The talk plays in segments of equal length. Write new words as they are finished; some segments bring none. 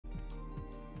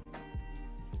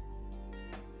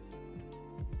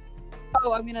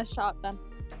Oh, I'm gonna shut up then.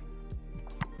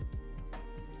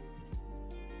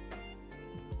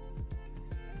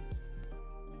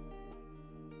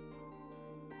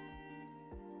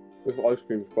 This ice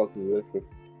cream is fucking delicious.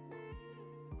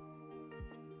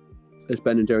 It's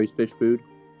Ben & Jerry's fish food.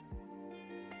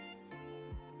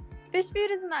 Fish food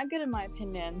isn't that good in my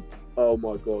opinion. Oh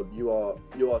my god, you are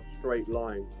straight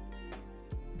lying.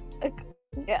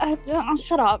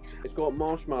 Shut up. It's got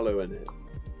marshmallow in it.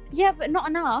 Yeah, but not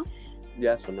enough.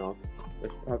 Yes, enough.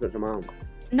 It's a perfect amount.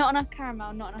 Not enough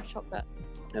caramel, not enough chocolate.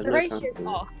 There's The no ratio's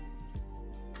caramel. off.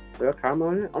 There's caramel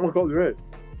in it? Oh my god, there is.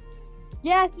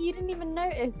 Yeah, so you didn't even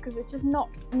notice because it's just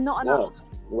not enough.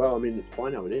 Well, I mean, it's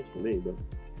fine how it is for me, but...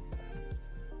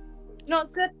 No,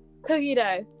 it's good. Cookie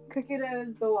dough. Cookie dough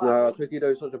is the one. No, cookie dough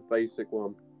is such a basic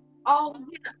one. Oh,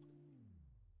 yeah.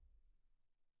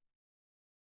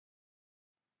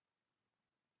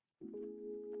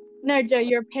 No, Joe,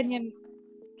 your opinion...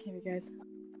 Here we go.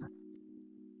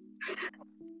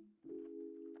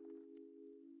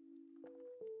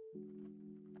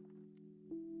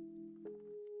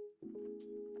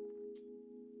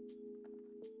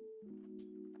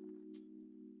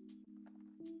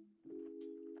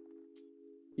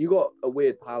 You got a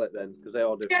weird palate then, because they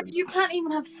are Joe, different. you can't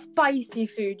even have spicy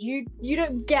food. You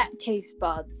don't get taste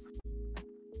buds.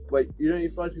 Wait, you don't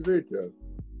eat spicy food, Joe?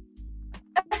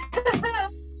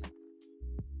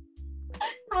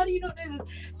 How do you not know this?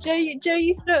 Joe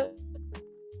used to...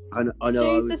 I know.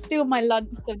 Joe used to steal my lunch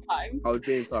sometimes. I was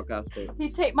being sarcastic.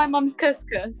 He'd take my mum's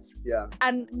couscous. Yeah.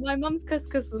 And my mum's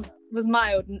couscous was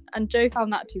mild, and Joe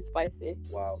found that too spicy.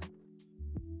 Wow.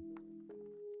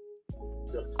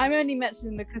 I'm only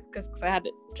mentioning the couscous because I had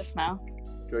it just now.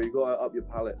 Joe, you gotta up your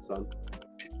palate, son.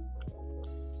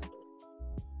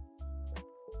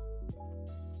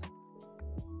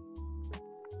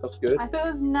 That's good. I thought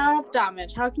it was nerve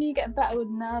damage. How can you get better with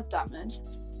nerve damage?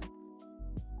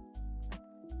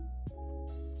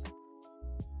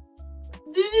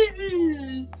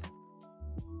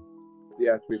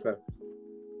 Yeah, to be fair.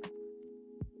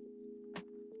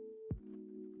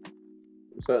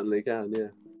 You certainly can, yeah.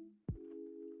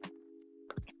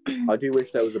 I do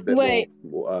wish there was a bit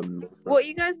more. What are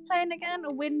you guys playing again?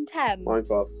 Win 10?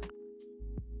 Minecraft.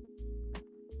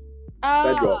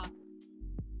 Ah. Bedrock.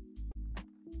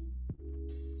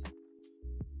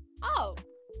 Oh.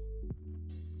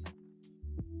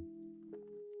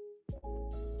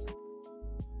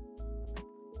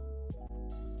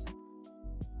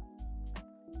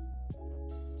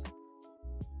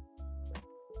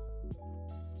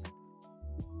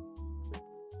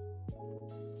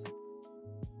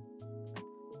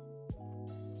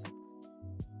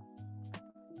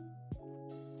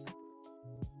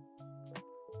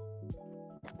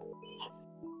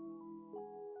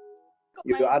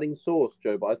 You're adding sauce,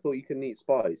 Joe, but I thought you couldn't eat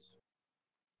spice.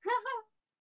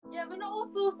 Yeah, but not all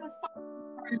sauce is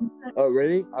spicy. Oh,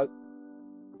 really?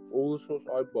 All the sauce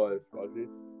I buy is spicy.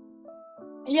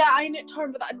 Yeah, I know,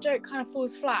 Torin, but that joke kind of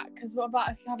falls flat, because what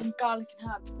about if you're having garlic and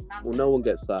herbs? Well, no one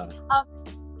gets that.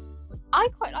 I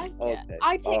quite like it. Okay,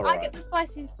 I alright. get the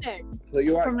spiciest thing. So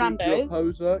you're From actually you're a Nando's.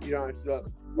 poser? You don't actually like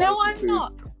No, spicy I'm food?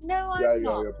 not. No, I'm Yeah,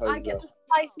 not. you're a poser. I get the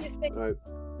spiciest thing. No.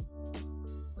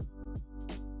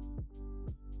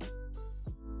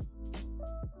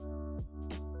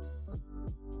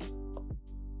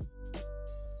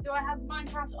 Do I have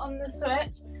Minecraft on the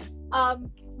Switch?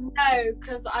 No,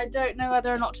 because I don't know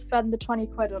whether or not to spend the 20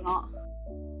 quid or not.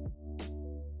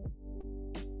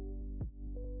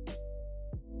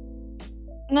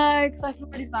 No, because I feel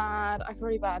really bad.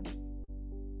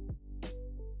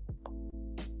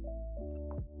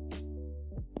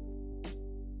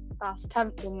 That's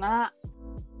tempting, that.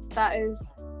 That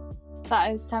is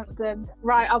tempting.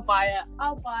 Right, I'll buy it.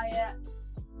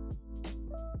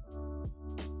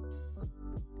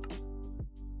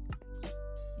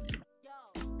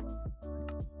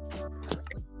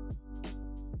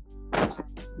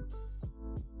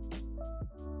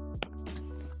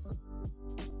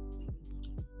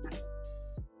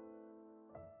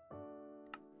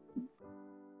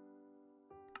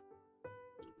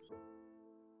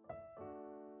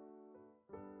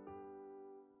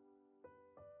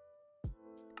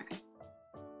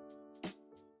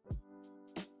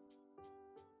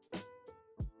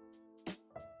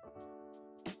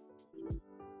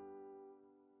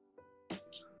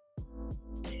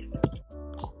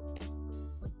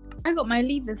 I got my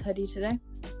Leavers hoodie today.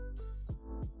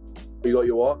 You got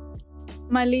your what?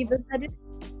 My Leavers hoodie.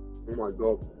 Oh my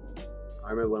god.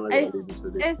 I remember when I got this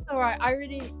hoodie. It's alright.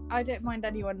 I don't mind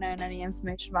anyone knowing any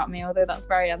information about me, although that's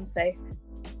very unsafe.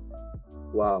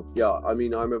 Wow. Yeah, I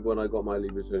mean, I remember when I got my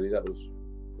Leavers hoodie. That was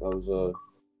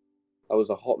That was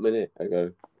a hot minute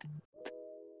ago.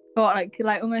 What,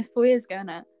 like almost 4 years ago,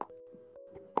 innit?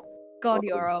 God, Oh.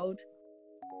 you're old.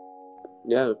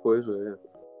 Yeah, 4 years ago, yeah.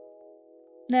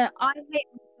 No, I hate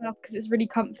myself because it's really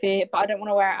comfy, but I don't want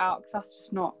to wear it out because that's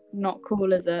just not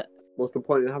cool, is it? What's the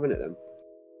point in having it then?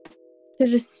 To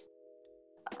just...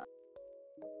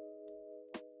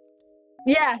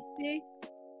 Yeah, see?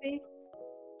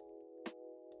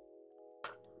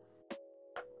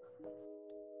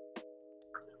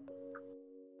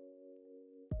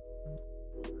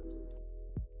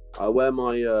 I wear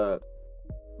my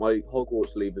my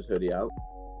Hogwarts Leavers hoodie out.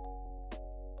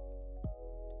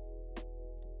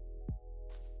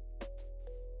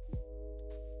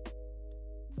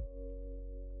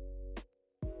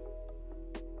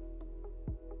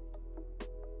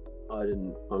 I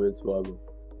didn't. I'm in survival.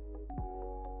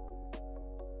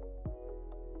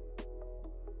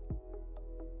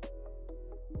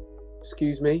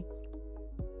 Excuse me?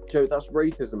 Joe, that's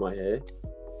racism, I hear.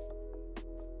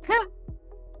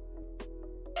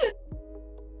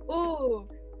 Oh,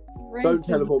 Don't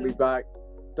teleport me back.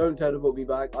 Don't teleport me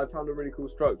back. I found a really cool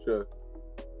structure.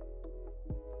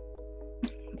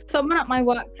 Someone at my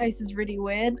workplace is really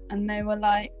weird, and they were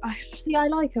like, I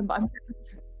like them, but I'm...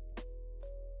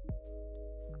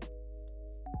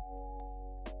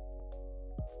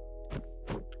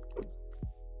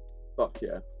 Fuck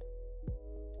yeah.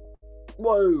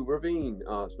 Whoa, ravine.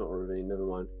 Oh, it's not a ravine. Never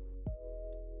mind.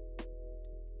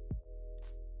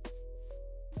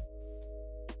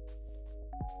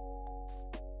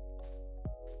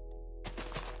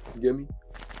 You get me?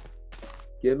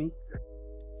 Get me?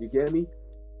 You get me?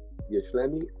 You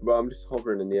schlemmy? me? Bro, I'm just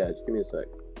hovering in the air. Just give me a sec.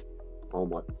 Oh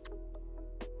my.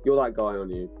 You're that guy,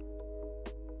 aren't you?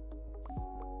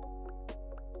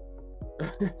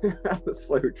 That's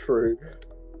so true.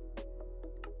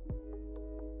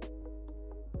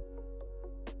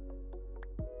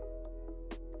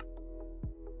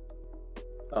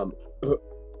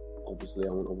 Obviously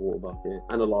I want a water bucket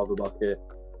and a lava bucket.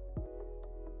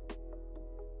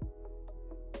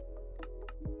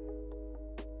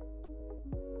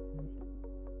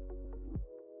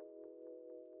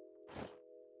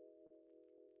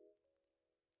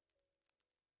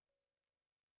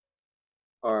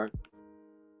 Alright.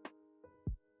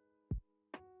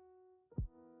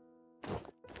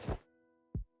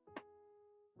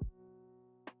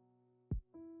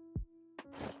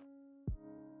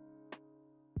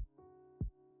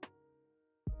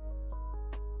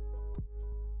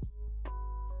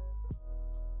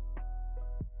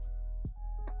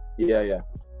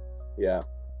 Yeah.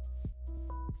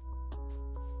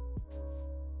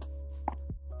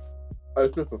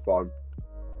 It's just for fun.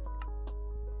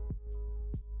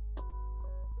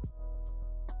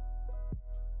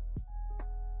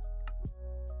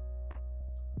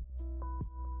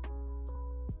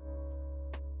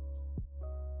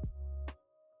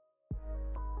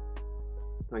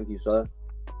 Thank you, sir.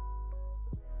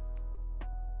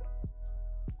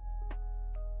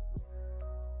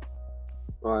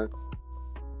 Alright.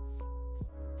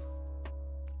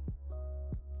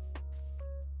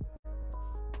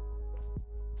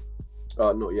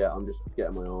 Not yet. I'm just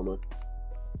getting my armor.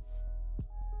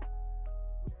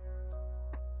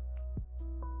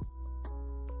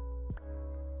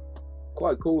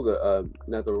 Quite cool that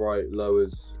netherite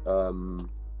lowers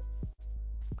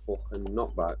fucking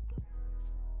knockback.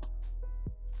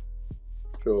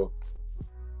 Sure.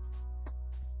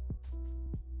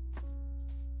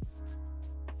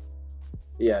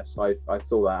 Yes, I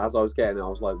saw that. As I was getting it, I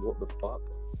was like, what the fuck?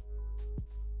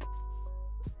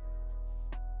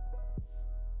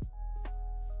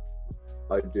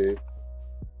 I do.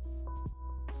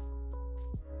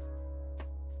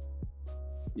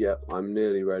 Yep, I'm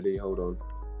nearly ready. Hold on.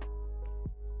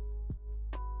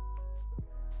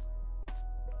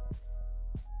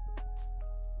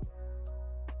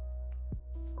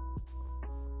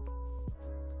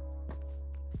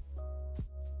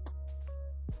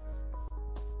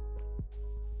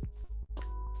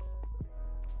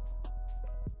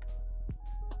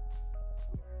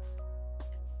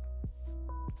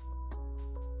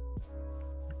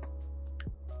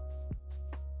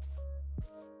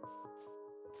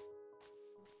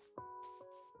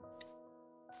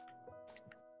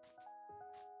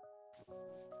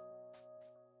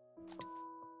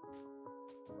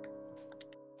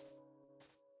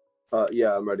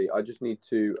 Yeah, I'm ready. I just need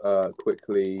to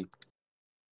quickly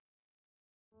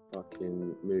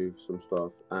fucking move some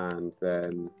stuff and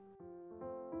then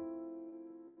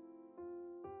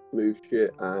move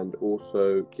shit and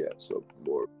also get some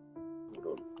more.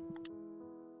 Hold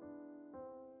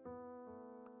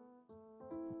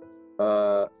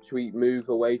Should we move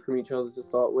away from each other to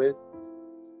start with?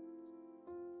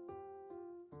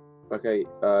 Okay,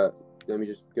 let me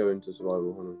just go into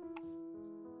survival. Hold on.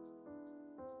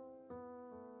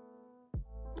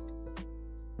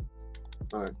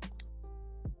 Alright.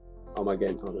 Oh, my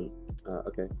game. Hold on.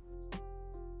 Okay.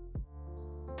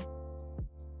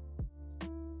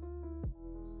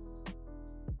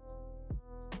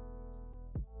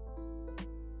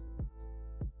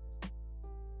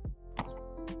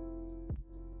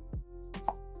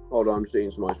 Hold on, I'm just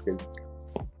eating some ice cream.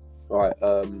 Alright,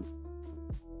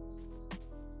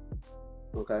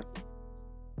 okay.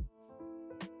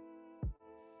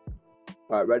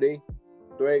 Alright, ready?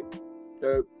 3,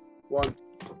 2, 1.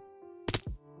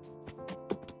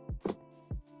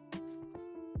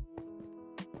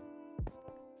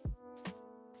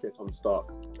 Shit, I'm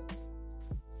stuck.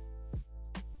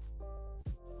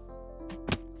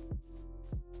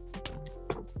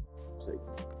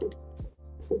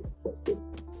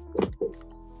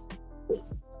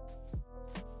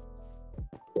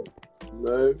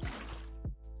 No.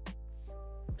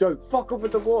 Joe, fuck off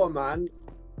with the water, man.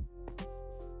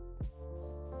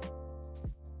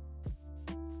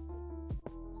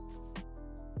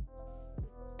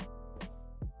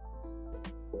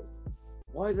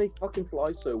 Why do they fucking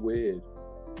fly so weird?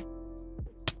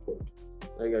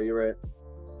 There you go, you're it.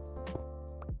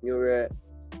 You're it.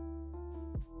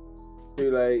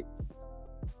 Too late.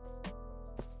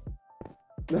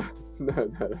 No,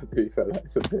 to be fair,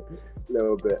 that's a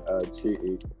little bit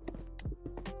cheaty.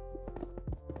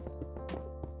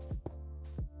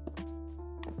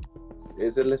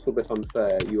 It's a little bit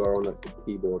unfair. You are on a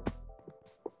keyboard.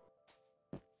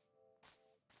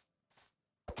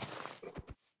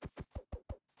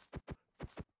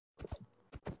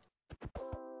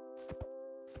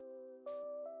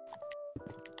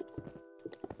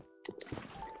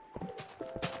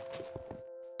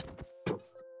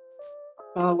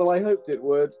 Oh, well, I hoped it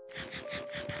would.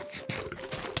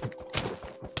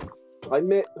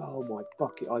 Oh my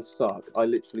fuck it, I suck. I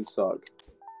literally suck.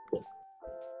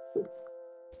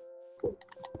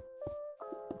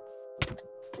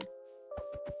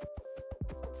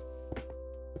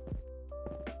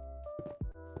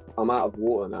 I'm out of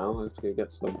water now. I have to go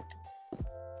get some.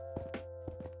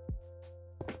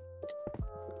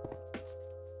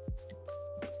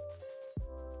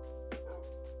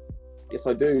 Yes,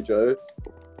 I do, Joe.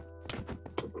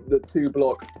 The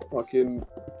 2-block fucking...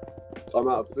 I'm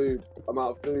out of food. I'm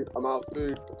out of food. I'm out of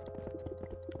food.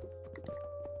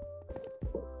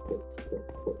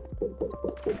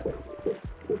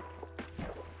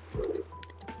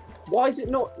 Why is it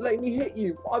not letting me hit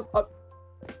you?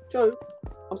 Joe,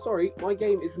 I'm sorry. My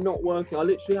game is not working. I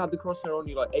literally had the crosshair on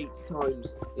you like 8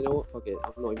 times. You know what? Fuck it.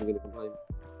 I'm not even going to complain.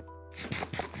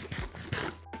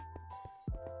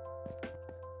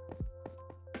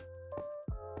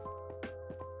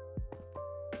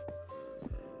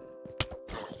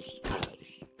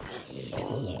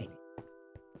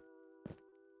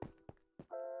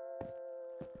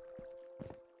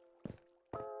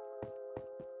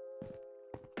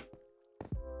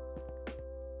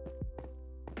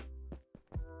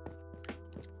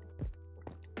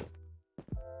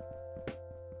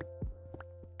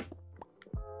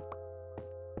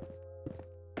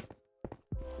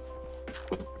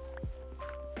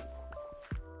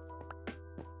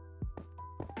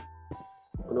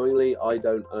 Annoyingly, I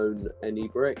don't own any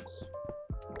bricks.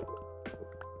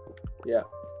 Yeah.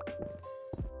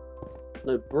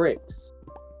 No, bricks.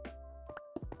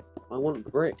 I want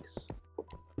bricks.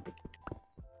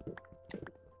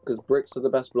 Because bricks are the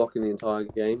best block in the entire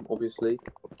game, obviously.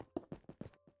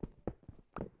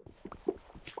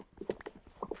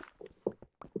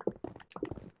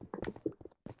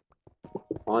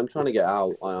 I'm trying to get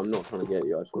out. I'm not trying to get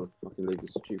you. I just want to fucking leave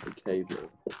this stupid cave now.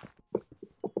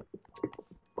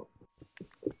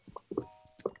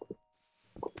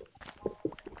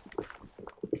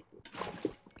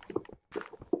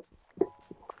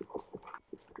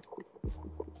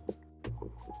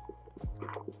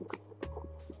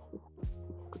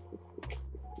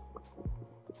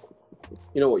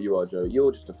 You know what you are, Joe?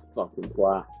 You're just a fucking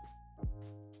twat.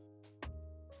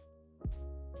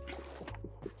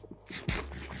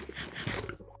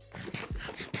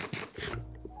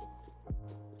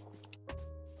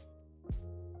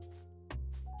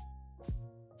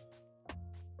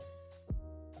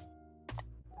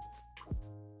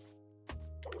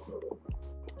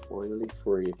 Finally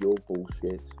free of your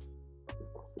bullshit.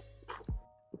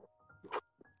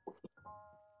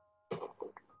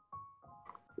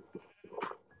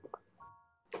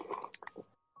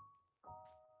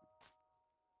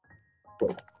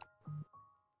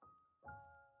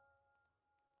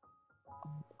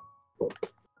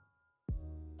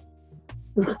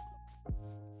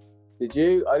 Did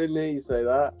you? I didn't hear you say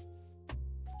that.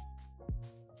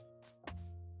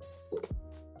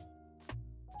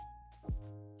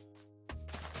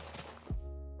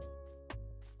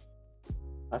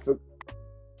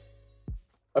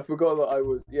 I forgot that I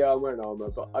was. Yeah, I'm wearing armor,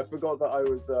 but I forgot that I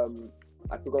was.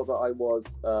 I forgot that I was.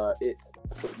 It.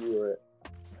 But you were it.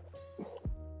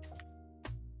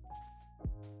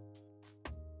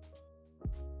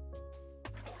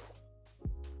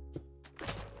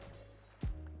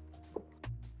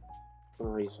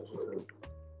 Oh, he's such a cunt.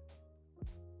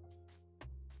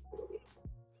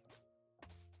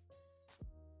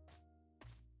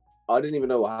 I didn't even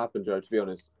know what happened, Joe. To be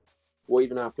honest, what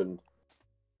even happened?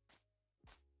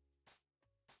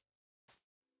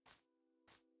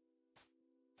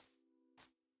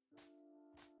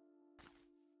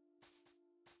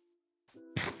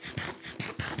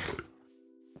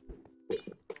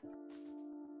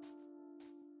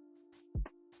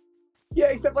 Yeah,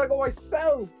 except I got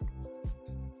myself.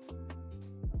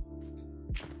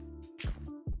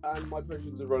 And my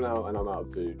potions have run out, and I'm out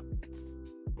of food.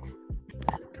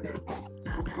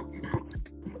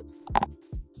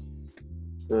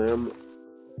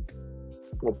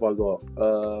 What have I got?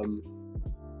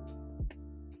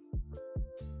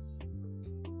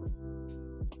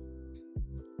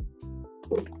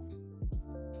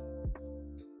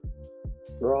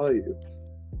 Where are you?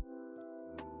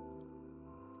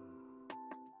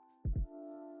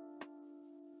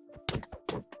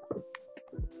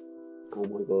 Oh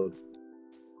my god.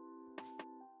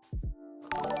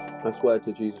 I swear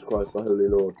to Jesus Christ, the Holy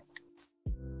Lord.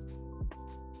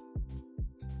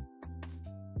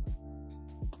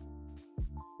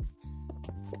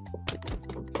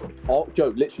 Oh, Joe,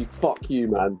 literally, fuck you,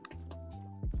 man.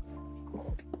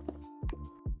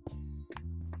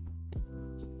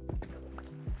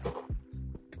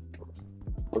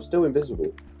 I'm still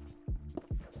invisible.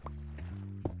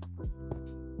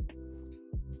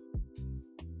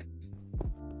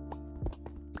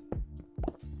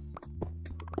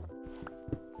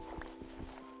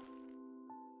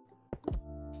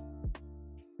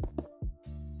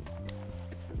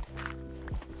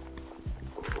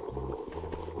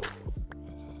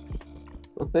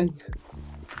 I think.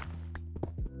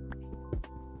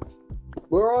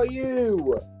 Where are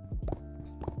you?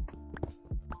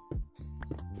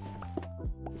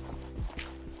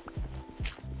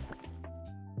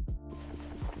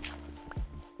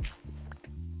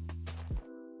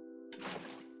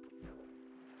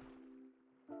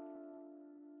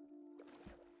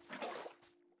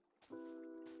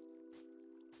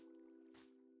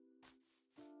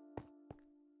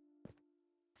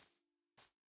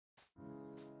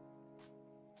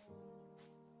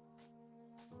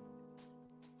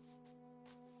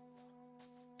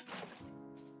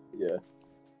 Yeah.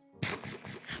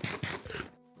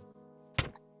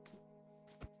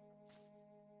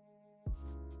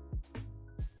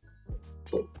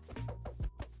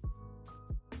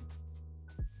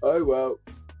 Oh well.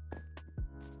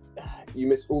 You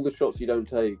miss all the shots you don't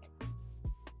take.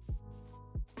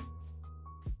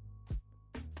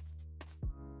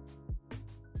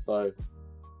 So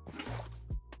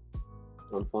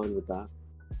I'm fine with that.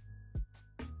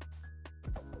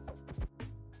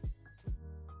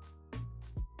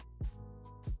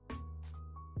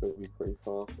 It'll be pretty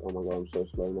fast. Oh my god, I'm so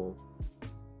slow now.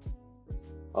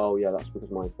 Oh yeah, that's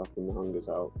because my fucking hunger's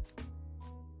out.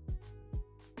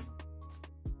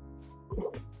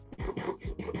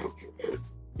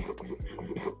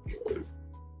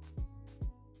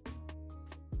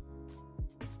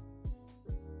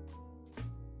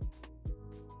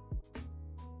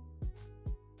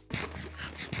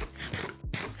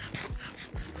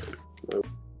 Nope.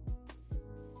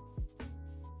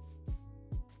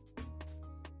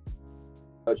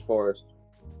 Touch forest.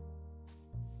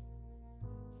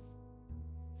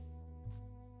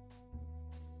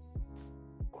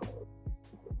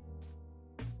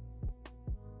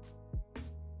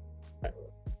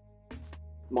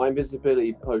 My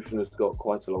invisibility potion has got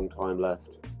quite a long time left.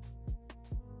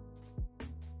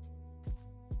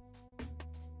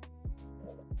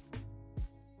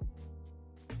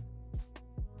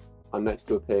 I'm next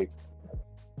to a pig.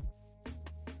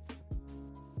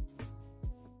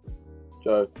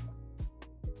 Joe.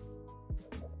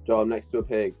 Joe, I'm next to a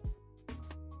pig.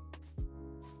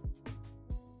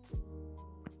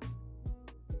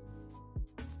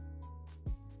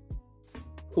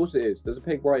 Of course it is. There's a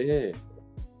pig right here.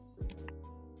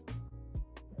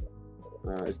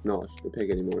 It's not a pig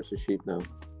anymore. It's a sheep now.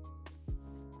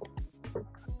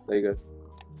 There you go.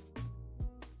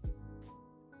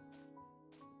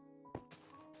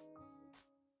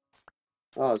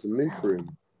 Oh, it's a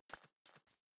mushroom.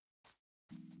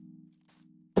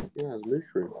 Yeah, it's a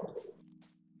mushroom.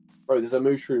 Bro, there's a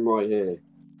mushroom right here.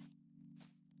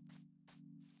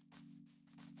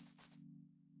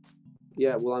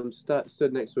 Yeah, well, I'm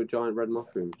stood next to a giant red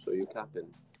mushroom, so you're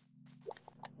capping.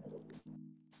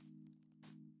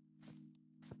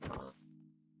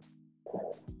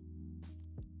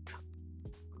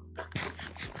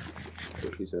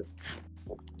 What she said.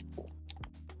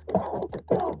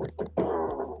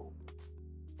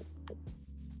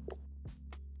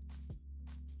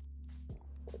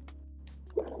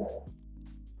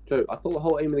 Joe, I thought the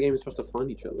whole aim of the game was for us to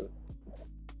find each other.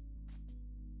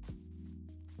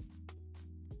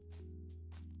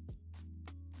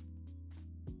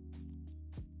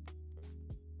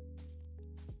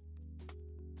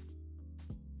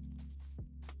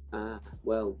 Ah,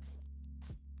 well,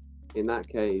 in that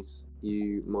case,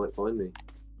 you might find me.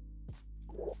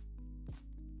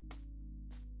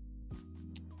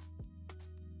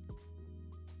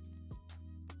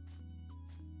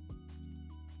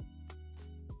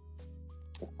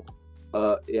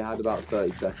 It had about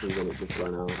 30 seconds and it just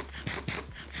ran out.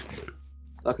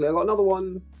 Luckily, I got another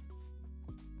one.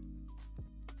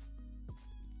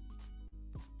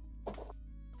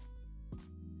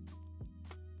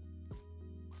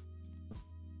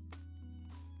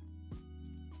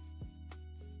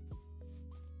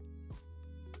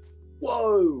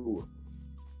 Whoa!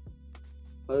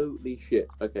 Holy shit.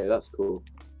 Okay, that's cool.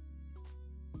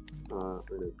 I'm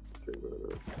gonna drink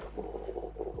that.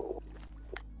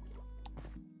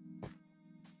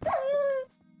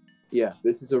 Yeah,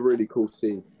 this is a really cool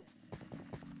scene.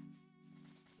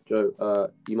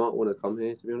 Joe, you might want to come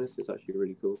here, to be honest. It's actually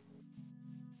really cool.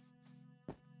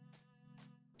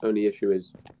 Only issue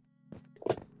is...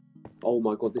 Oh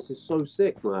my god, this is so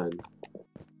sick, man.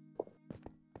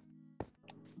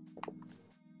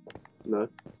 No.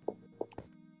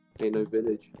 Ain't no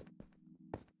village.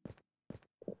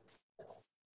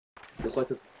 There's like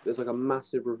a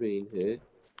massive ravine here,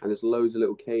 and there's loads of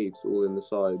little caves all in the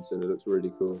sides, and it looks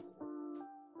really cool.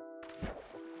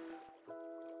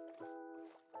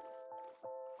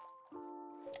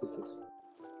 This is...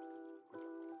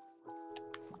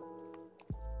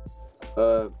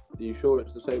 Are you sure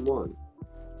it's the same one?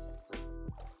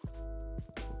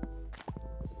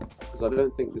 Because I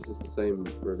don't think this is the same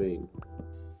ravine.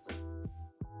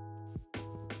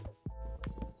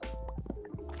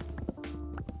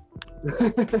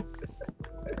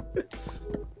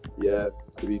 Yeah,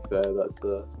 to be fair, that's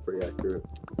pretty accurate.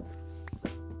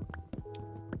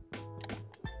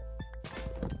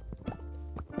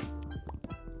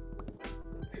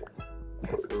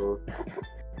 Oh,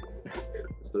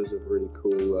 those are really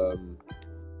cool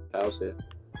cows here.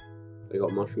 They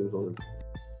got mushrooms on them.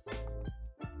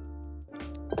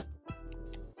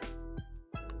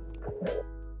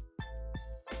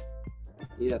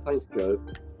 Yeah, thanks, Joe.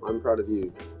 I'm proud of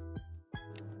you.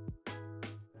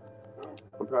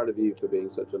 I'm proud of you for being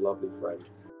such a lovely friend.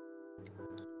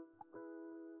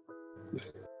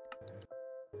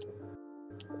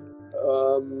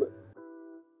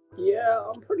 Yeah,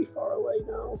 I'm pretty far away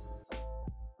now.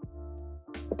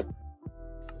 Do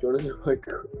you want to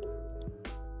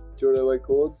know my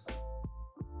chords?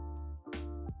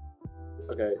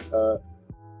 Okay,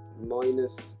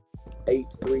 minus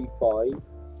 835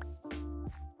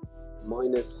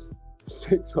 minus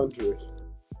 600.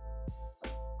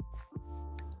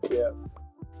 Yeah.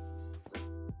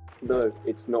 No,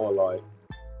 it's not a lie.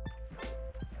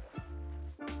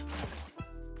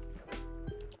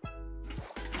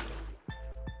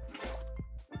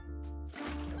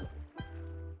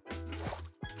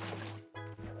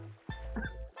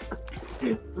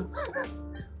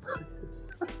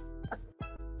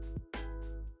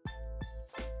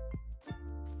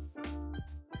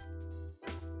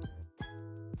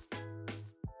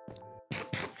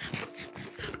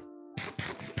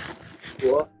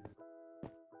 What?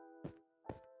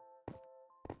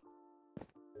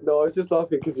 No, I was just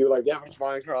laughing because you were like, the average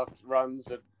Minecraft runs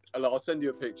and I'll send you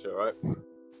a picture, right?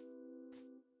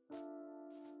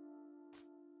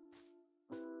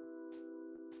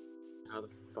 How the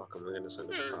fuck am I going to send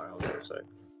a picture? Alright, hold on a sec.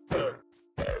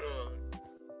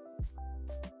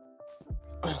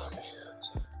 Okay.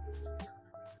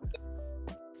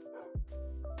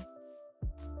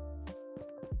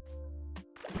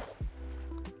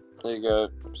 There you go.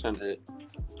 Send it.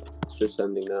 It's just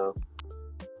sending now.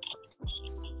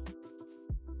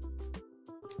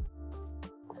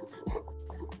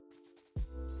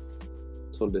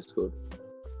 It's on Discord.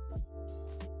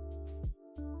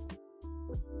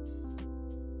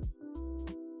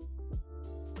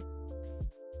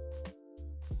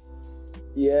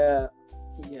 Yeah,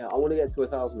 Yeah, I want to get to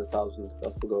 1,000.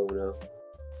 That's the goal now.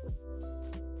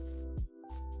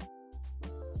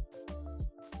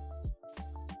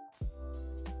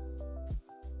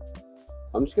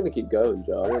 I'm just gonna keep going,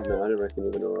 Joe. I don't know. I don't reckon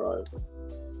you're gonna arrive.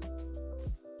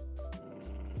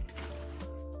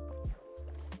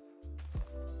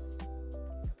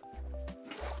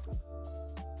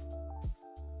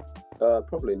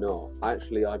 Probably not.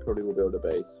 Actually, I probably will build a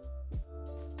base.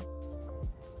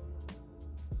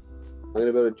 I'm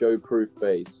gonna build a Joe-proof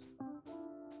base.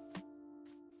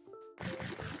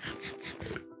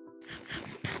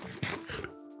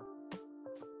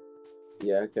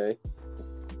 Yeah, okay.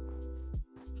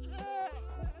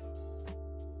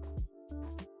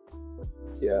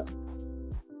 Yeah.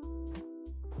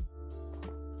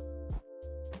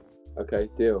 Okay,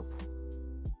 deal.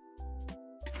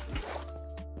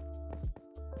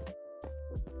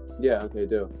 Yeah, okay,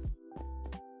 deal.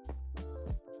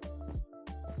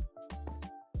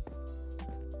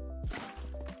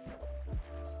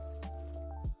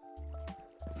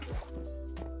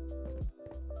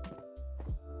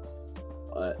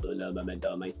 Un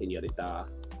momento, my señorita.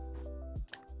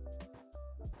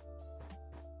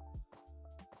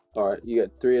 Alright, you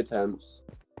get 3 attempts.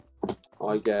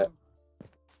 I get...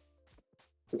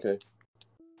 Okay.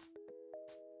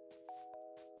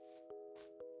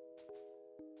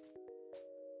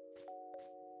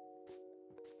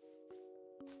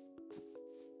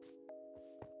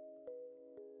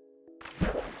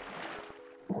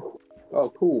 Oh,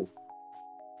 cool.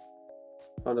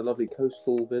 Found a lovely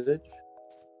coastal village.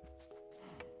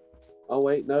 Oh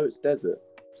wait, no, it's desert.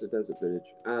 It's a desert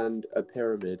village. And a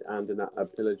pyramid and a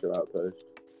pillager outpost.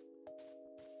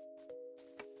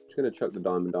 Just gonna chuck the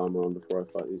diamond armor on before I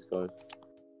fight these guys.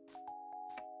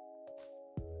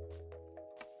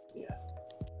 Yeah.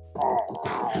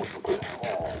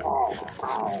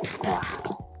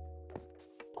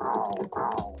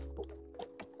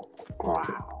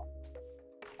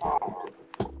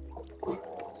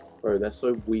 Bro, they're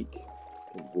so weak.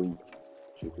 Weak.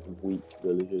 Stupid weak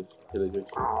pillagers.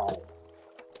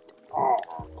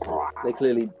 They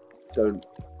clearly don't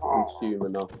consume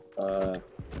enough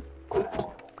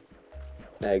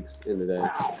eggs in the day.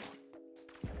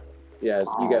 Yes,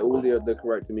 you get all the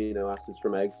correct amino acids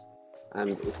from eggs,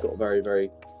 and it's got a very, very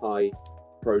high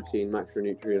protein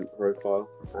macronutrient profile,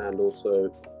 and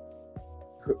also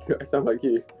I sound like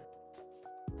you.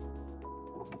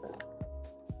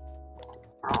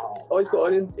 Oh, he's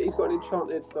got an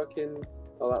enchanted fucking.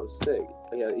 Oh, that was sick.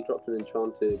 Oh, yeah, he dropped an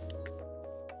enchanted.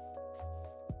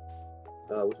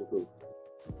 What's it called?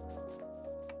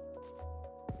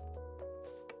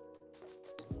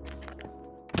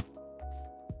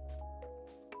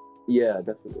 Yeah,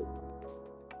 definitely.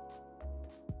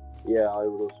 Yeah, I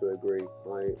would also agree.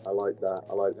 I like that.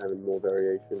 I like having more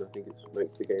variation. I think it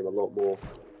makes the game a lot more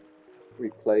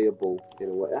replayable in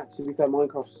a way. Actually, to be fair,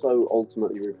 Minecraft's so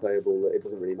ultimately replayable that it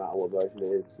doesn't really matter what version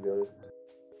it is, to be honest.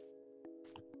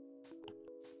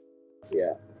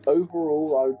 Yeah.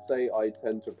 Overall, I would say I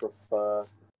tend to prefer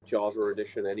Java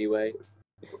Edition anyway.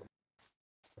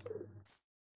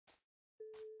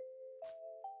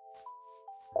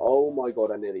 Oh my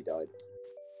god, I nearly died.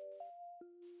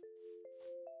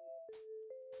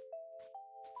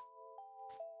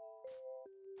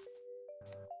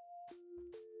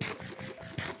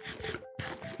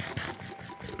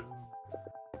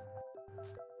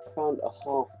 I found a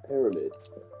half pyramid.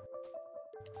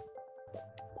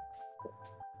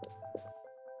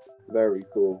 Very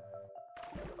cool.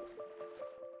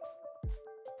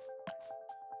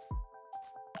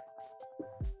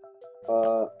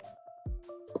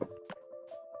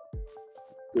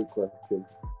 Good question.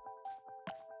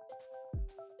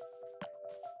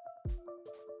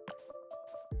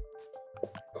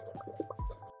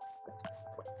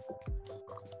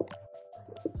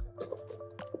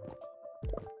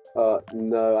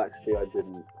 No, actually I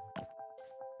didn't.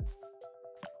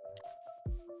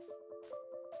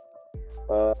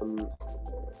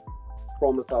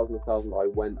 From 1,000 I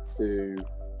went to.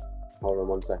 Hold on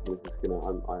 1 second. This is gonna.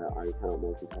 I cannot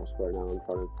multitask right now. I'm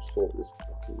trying to sort this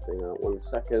fucking thing out. 1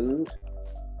 second.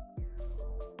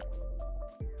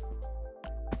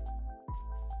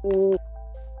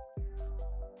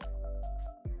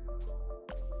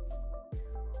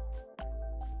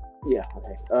 Yeah.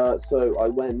 Okay. So I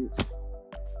went.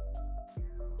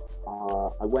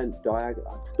 I went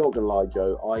diagonal. Not gonna lie,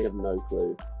 Joe. I have no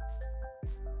clue.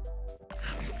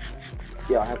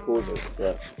 Yeah, I have coordinates,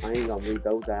 but I ain't gonna read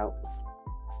those out.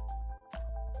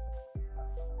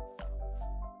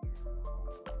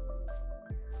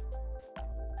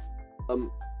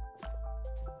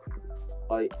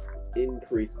 I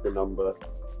increased the number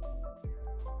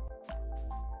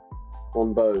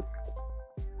On both.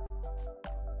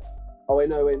 Oh, wait,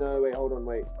 no, hold on,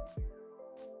 wait.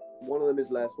 One of them is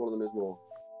less, one of them is more.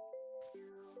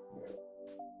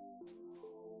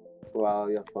 Well,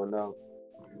 you have to find out.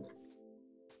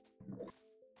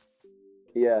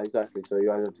 Yeah, exactly. So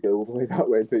you either have to go all the way that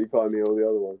way until you find me or the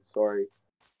other one. Sorry.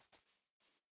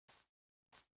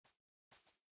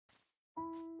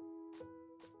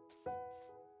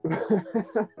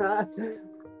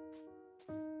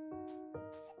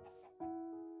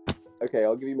 Okay,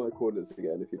 I'll give you my coordinates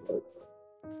again if you'd like.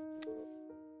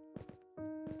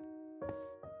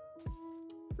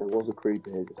 There was a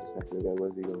creeper here just a second ago.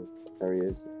 Where's he gone? There he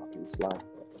is, the fucking slag.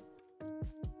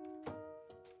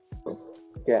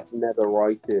 Get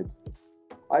netherrighted.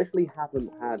 I actually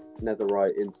haven't had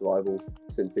netherite in survival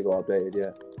since it got updated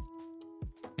yet.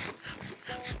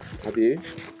 Have you?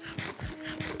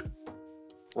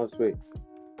 Oh, sweet.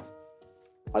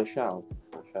 I shall.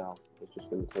 It's just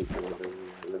going to take me a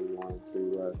little while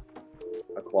to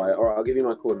acquire. Alright, I'll give you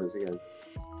my coordinates again.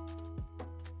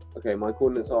 Okay, my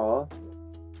coordinates are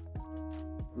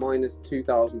minus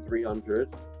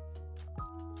 2,300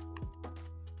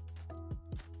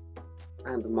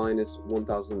 and minus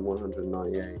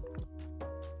 1,198.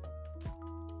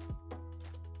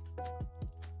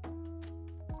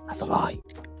 That's a lie.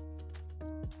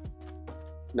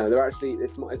 No, they're actually,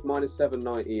 it's minus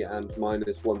 790 and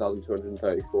minus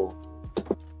 1,234.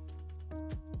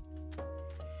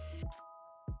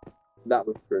 That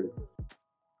was true.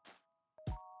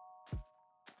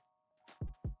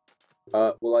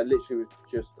 Well, I literally was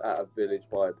just at a village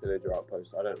by a pillager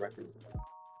outpost. I don't reckon.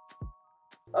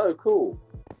 Oh, cool.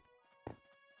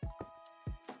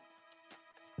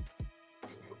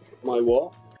 My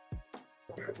what?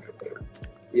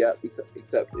 Yeah,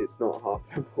 except it's not a half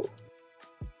temple.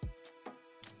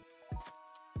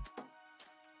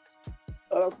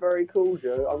 Oh, that's very cool,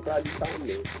 Joe. I'm glad you found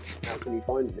me. How can you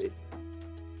find me?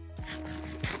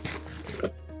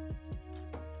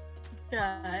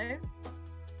 Joe,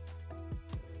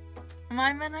 am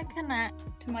I going to connect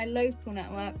to my local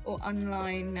network or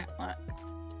online network?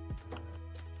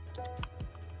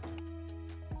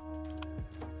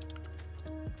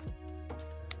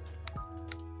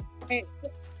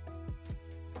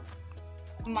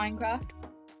 Minecraft.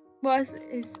 Well,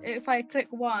 if I click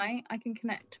Y, I can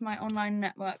connect to my online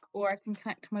network or I can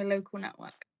connect to my local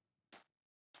network.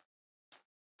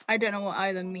 I don't know what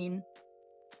either mean.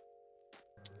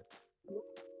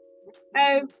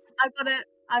 Oh,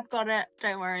 I've got it.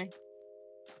 Don't worry.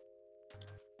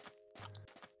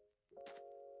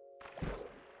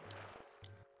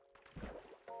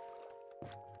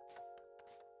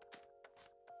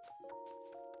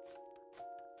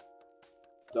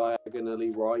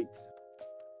 Diagonally right.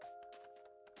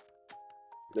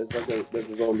 There's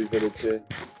a zombie village here.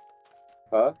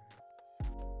 Huh?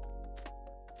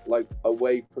 Like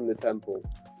away from the temple.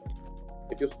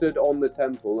 If you're stood on the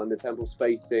temple and the temple's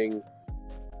facing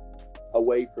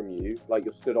away from you, like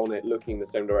you're stood on it looking the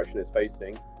same direction it's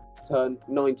facing, turn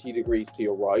 90 degrees to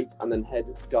your right and then head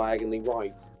diagonally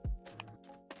right.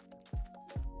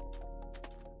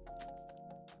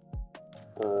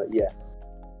 Yes.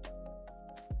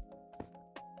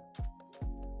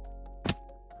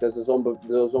 There's a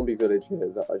zombie village here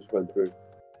that I just went through.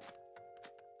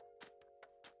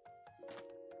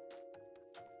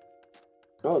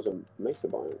 Oh, it's a mesa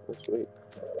biome. That's sweet.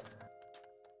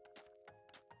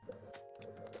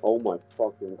 Oh my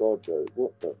fucking god, Joe!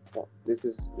 What the fuck? This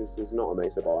is not a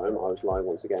mesa biome. I was lying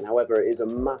once again. However, it is a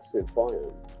massive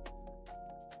biome.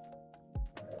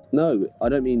 No, I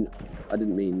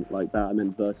didn't mean like that. I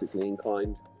meant vertically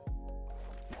inclined.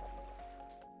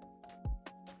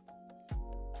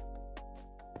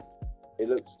 It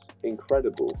looks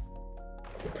incredible.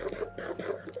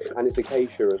 And it's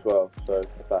acacia as well, so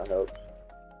if that helps.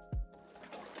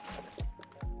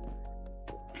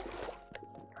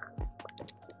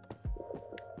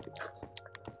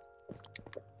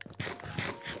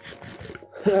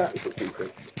 Excuse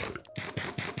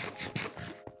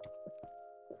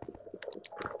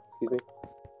me.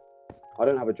 I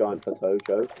don't have a giant plateau,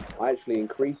 Joe. I actually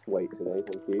increased weight today,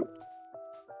 thank you.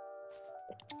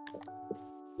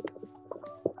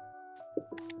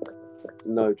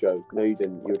 No, Joe. No, you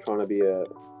didn't. You were trying to be a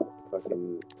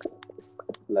fucking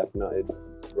left-nutted,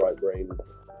 right-brain.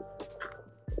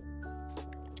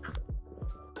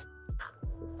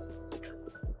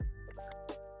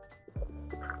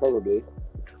 Probably.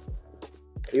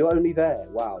 You're only there.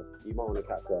 Wow. You might want to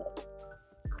catch up.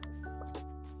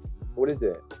 What is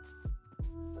it?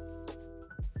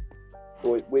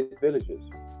 With villagers?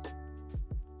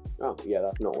 Oh, yeah,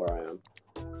 that's not where I am.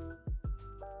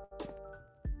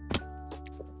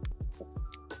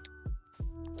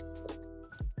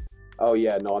 Oh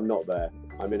yeah, no, I'm not there.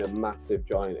 I'm in a massive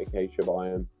giant acacia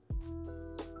biome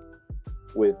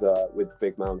with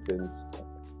big mountains.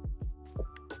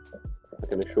 I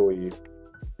can assure you.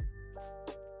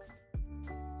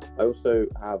 I also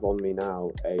have on me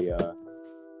now a.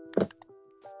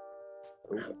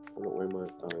 I'm not wearing my.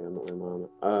 Oh yeah, I'm not wearing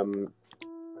my armor.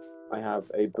 I have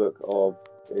a book of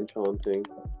enchanting.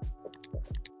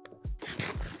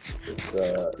 It's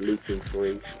looting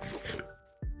 3.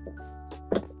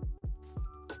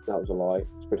 That was a lie.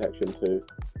 It's protection 2.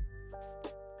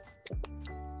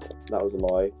 That was a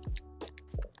lie.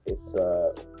 It's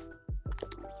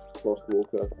Lost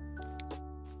Walker.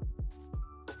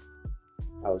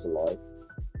 That was a lie.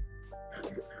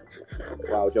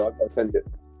 Wow, Joe,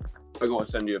 I gotta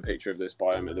send you a picture of this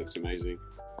biome. It looks amazing.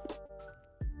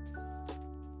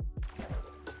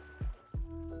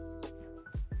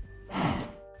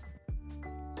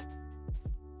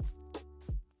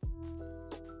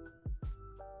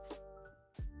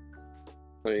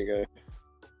 There you go.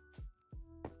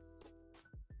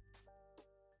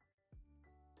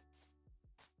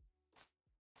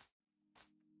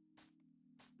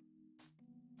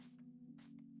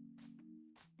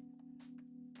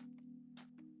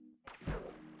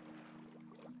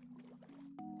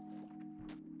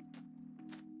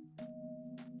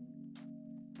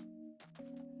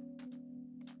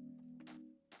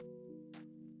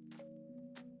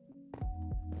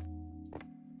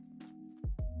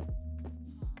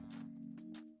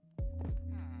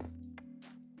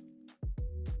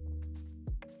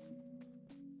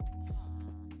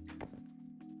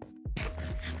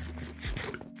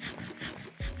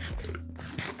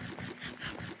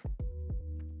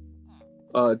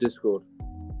 Discord.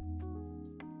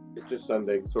 It's just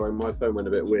sending. Sorry, my phone went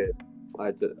a bit weird. I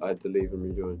had to leave and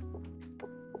rejoin.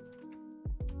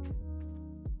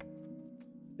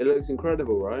 It looks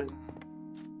incredible, right?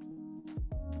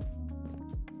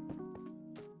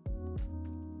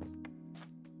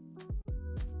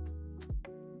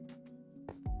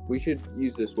 We should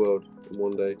use this world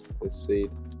one day. This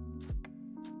seed.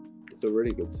 It's a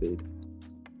really good seed.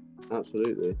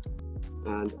 Absolutely.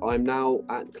 And I'm now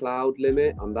at cloud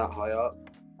limit. I'm that high up.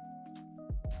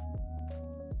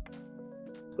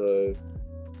 So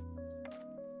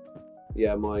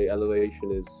yeah, my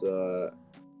elevation is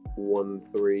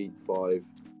 135.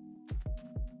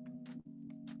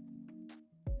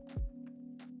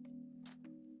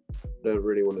 Don't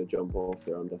really want to jump off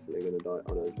here. I'm definitely going to die.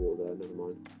 Oh no, there's water there. Never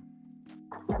mind.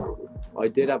 I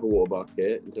did have a water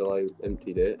bucket until I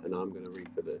emptied it, and I'm going to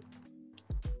refill it.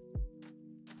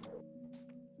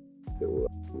 It will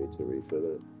allow me to refill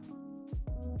it.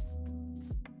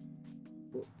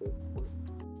 What the fuck?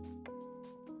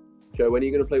 Joe, when are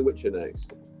you going to play Witcher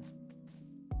next?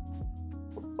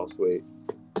 Oh, sweet.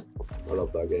 I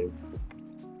love that game.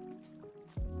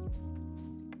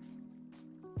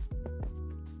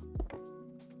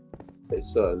 It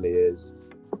certainly is.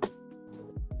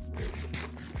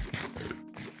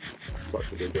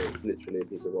 Such a good game. It's literally a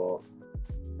piece of art.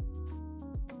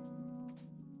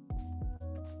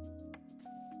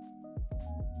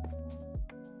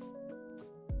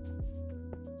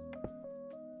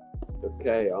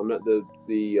 Okay, I'm at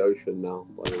the ocean now,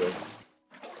 by the way.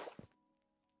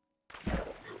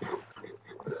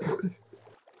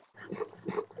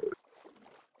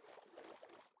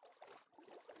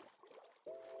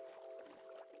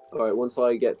 Alright, once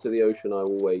I get to the ocean, I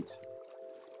will wait.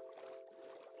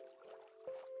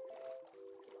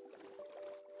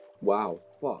 Wow,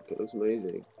 fuck, it looks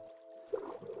amazing.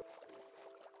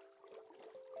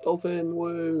 Dolphin,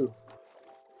 woo!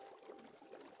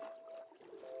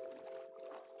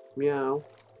 Meow.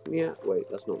 Meow. Wait,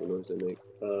 that's not the noise they make.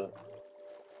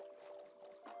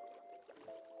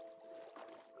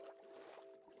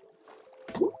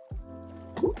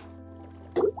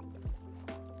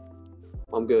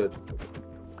 I'm good.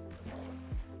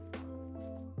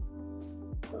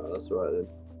 Oh, that's alright then.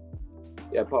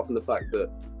 Yeah, apart from the fact that...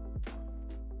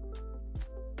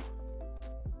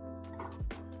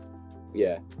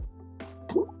 Yeah.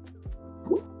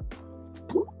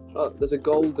 Oh, there's a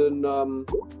golden,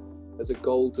 what's it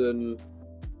called?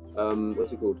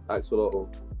 Axolotl.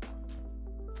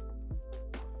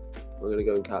 I'm gonna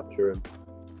go and capture him.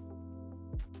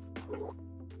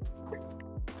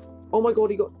 Oh my god,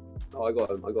 he got... Oh, I got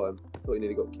him. I thought he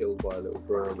nearly got killed by a little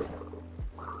brown.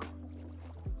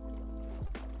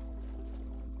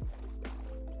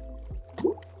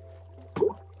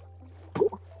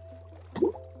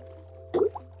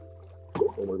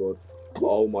 Oh my god.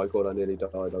 Oh my god, I nearly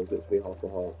died. I was literally half a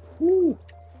heart. Whew.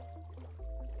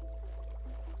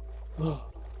 That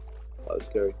was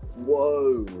scary.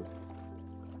 Whoa.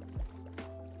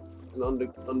 An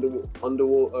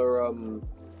underwater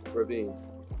ravine.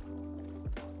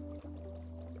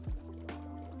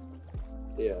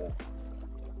 Yeah.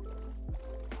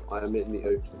 I am in the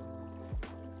ocean.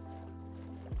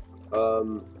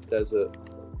 Desert.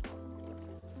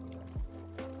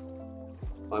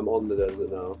 I'm on the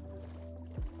desert now.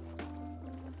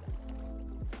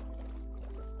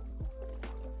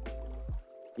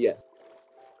 Yes.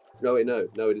 No, wait, no,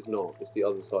 it is not. It's the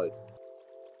other side.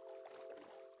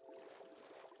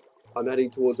 I'm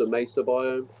heading towards a mesa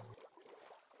biome.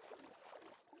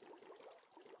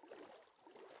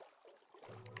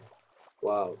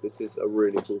 Wow, this is a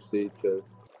really cool seed show.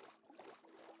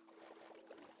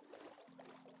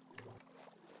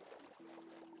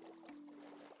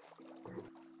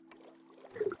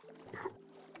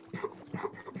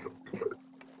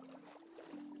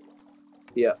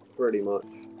 Yeah, pretty much.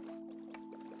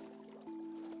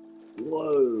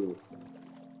 Whoa!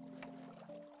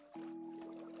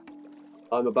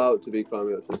 I'm about to be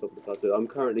climbing up to the top of the plateau. I'm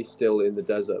currently still in the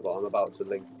desert, but I'm about to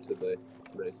link to the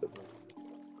mesa.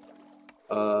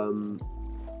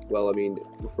 Well, I mean,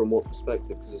 from what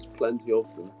perspective? Because there's plenty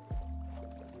of them.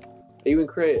 Are you in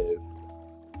creative?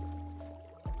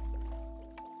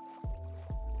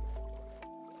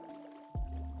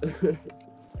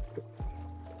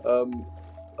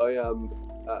 I am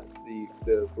at the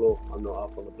floor. I'm not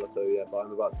up on the plateau yet, but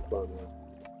I'm about to climb there.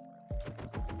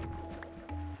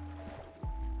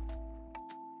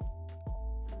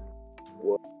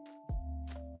 What?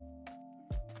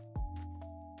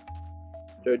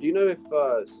 Joe, do you know if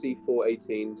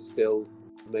C418 still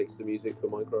makes the music for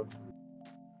Minecraft?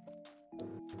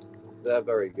 They're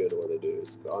very good at what they do.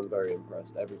 I'm very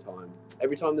impressed every time.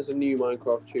 Every time there's a new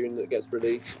Minecraft tune that gets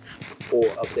released or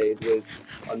updated with,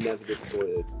 I'm never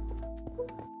disappointed.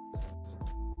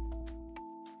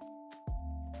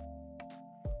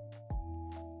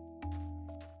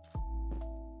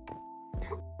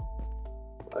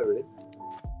 Oh, really?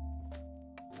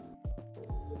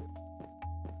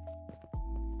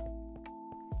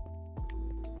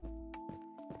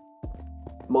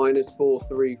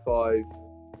 -435.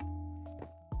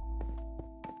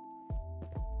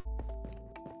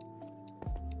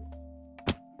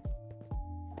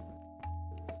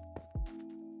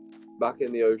 Back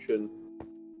in the ocean.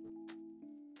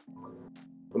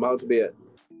 I'm about to be at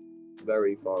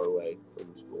very far away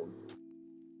from spawn.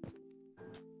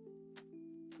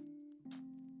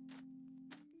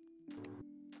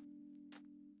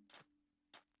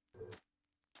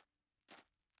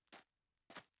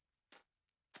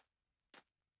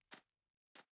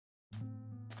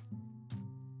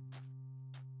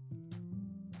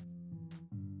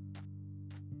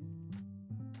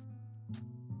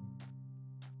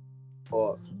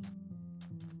 Oh.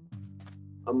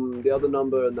 The other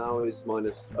number now is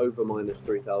over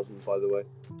 -3,000, by the way.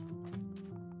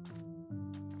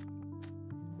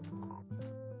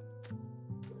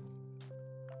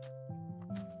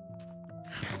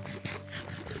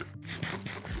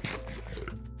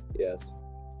 Yes.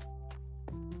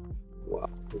 Wow,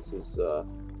 this is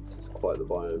quite the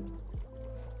biome.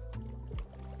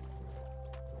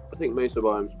 I think mesa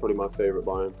biome is probably my favorite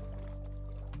biome.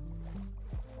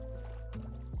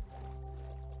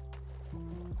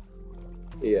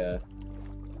 Yeah.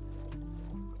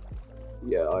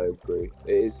 Yeah, I agree.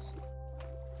 It is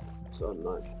so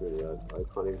unmatched, really. I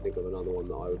can't even think of another one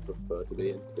that I would prefer to be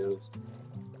in, to be honest.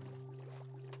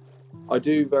 I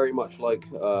do very much like,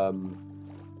 what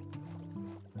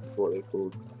are they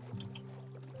called?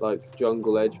 Like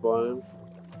jungle edge biomes.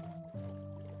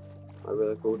 I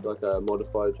really called like a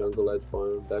modified jungle edge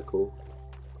biome. They're cool.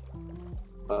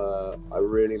 I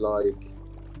really like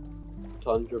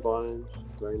tundra biomes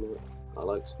very much. I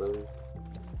like snow.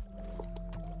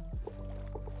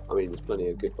 I mean, there's plenty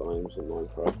of good biomes in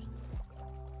Minecraft.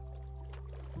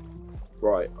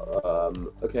 Right,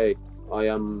 okay, I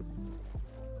am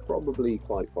probably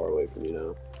quite far away from you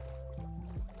now.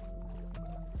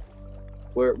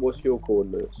 What's your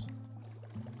coordinates?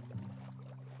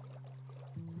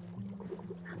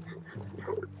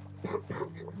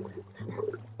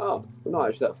 Oh, we're not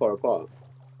actually that far apart.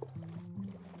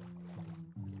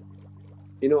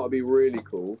 You know what would be really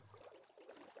cool?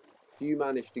 If you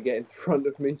managed to get in front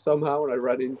of me somehow and I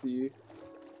ran into you.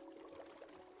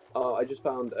 I just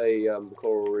found a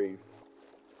coral reef.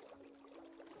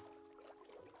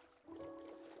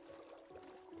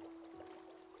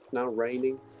 Now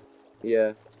raining?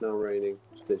 Yeah, it's now raining.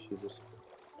 It's literally just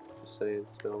saying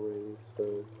it's now raining,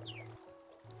 so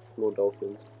more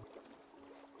dolphins.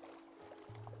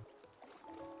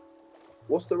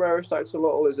 What's the rarest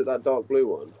axolotl? Is it that dark blue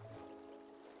one?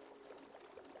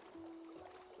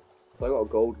 So I got a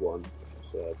gold one,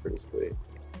 which is pretty sweet.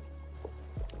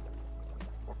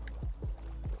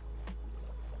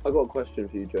 I got a question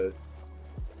for you, Joe.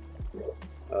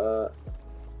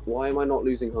 Why am I not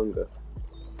losing hunger?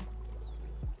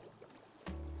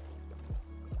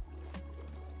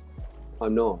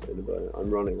 I'm not in the boat.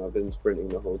 I'm running. I've been sprinting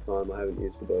the whole time. I haven't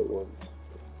used the boat once.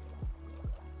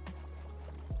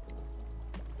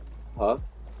 Huh?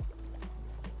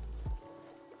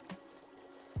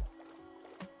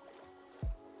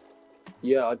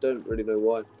 Yeah, I don't really know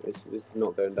why. It's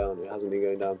not going down. It hasn't been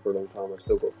going down for a long time. I've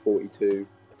still got 42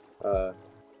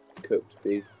 cooked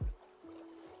beef.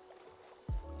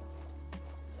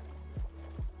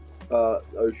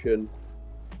 Ocean.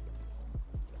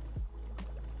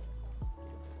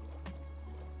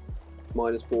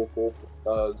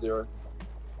 -440.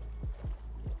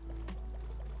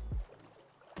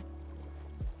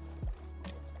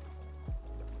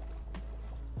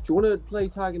 Do you want to play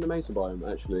tag in the Mesa biome,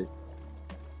 actually?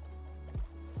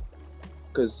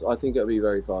 Because I think it'll be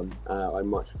very fun. I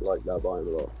much like that biome a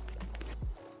lot.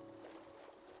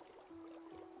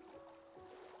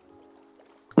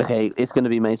 Okay, it's going to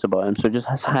be Mesa biome, so just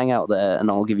hang out there and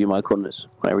I'll give you my coordinates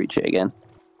when I reach it again.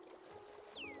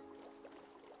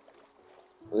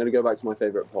 I'm going to go back to my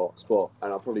favourite spot,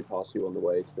 and I'll probably pass you on the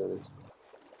way, to be honest.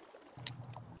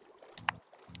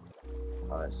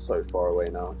 Oh, it's so far away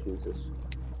now, Jesus.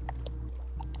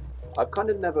 I've kind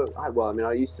of never, well, I mean,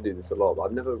 I used to do this a lot, but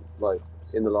I've never, like,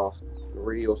 in the last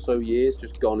 3 or so years,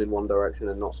 just gone in one direction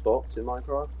and not stopped in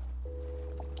Minecraft.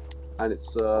 And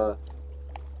it's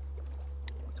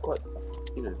quite,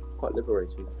 you know, quite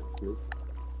liberating, actually.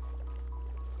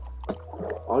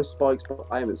 Ice spikes,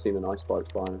 I haven't seen an ice spike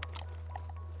spawner.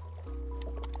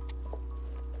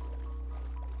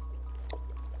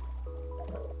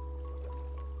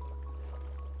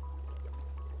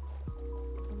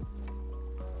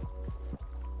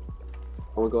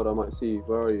 Oh my god, I might see you.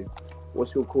 Where are you?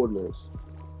 What's your coordinates?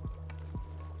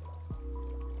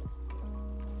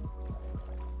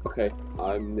 Okay,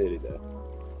 I'm nearly there.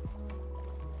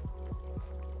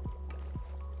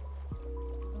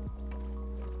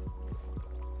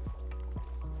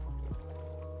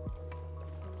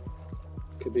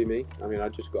 Could be me. I mean, I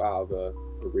just got out of a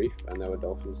reef and there were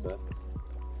dolphins there.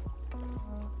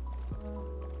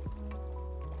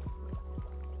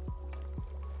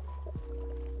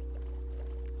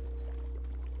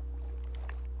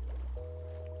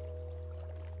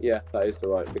 Yeah, that is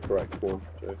the correct one,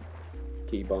 Joe.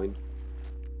 Keybind.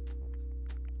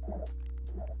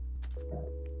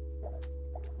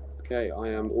 Okay, I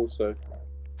am also.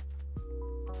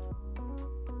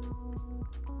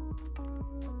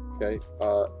 Okay,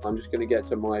 I'm just gonna get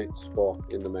to my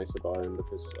spot in the Mesa biome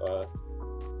because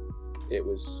it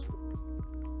was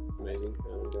amazing,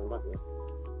 and I'm going back there.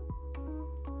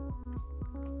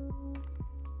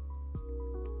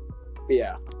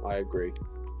 Yeah, I agree.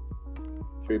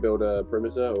 Should we build a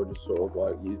perimeter or just sort of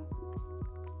like use?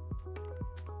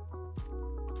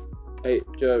 Hey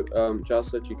Joe, Jazz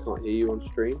said she can't hear you on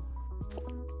stream.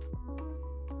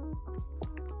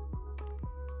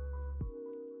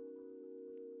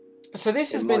 So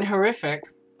this has been horrific,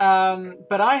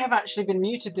 but I have actually been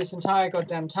muted this entire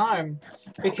goddamn time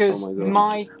because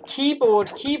my keyboard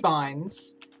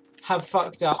keybinds have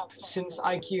fucked up since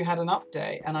IQ had an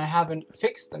update and I haven't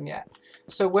fixed them yet.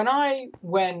 So when I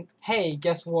went, hey,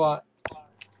 guess what?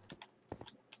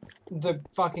 The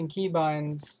fucking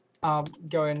keybinds are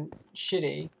going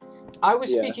shitty. I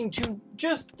was speaking to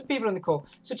just the people in the call.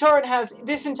 So torin has,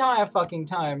 this entire fucking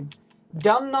time,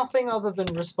 done nothing other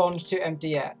than respond to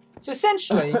empty air. So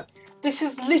essentially, this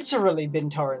has literally been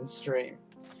torin's stream.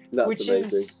 That's which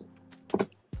amazing. Is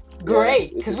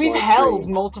great, because we've held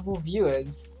stream. Multiple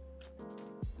viewers.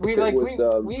 We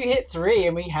we hit 3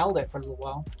 and we held it for a little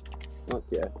while. Fuck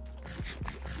yeah.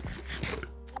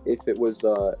 If it was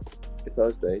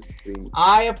Thursday,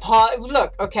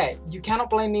 look, okay, you cannot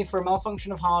blame me for a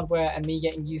malfunction of hardware and me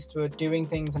getting used to doing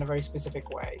things in a very specific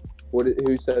way.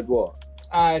 Who said what?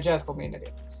 Jazz called me an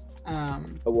idiot.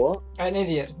 A what? An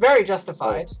idiot. Very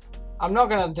justified. Oh. I'm not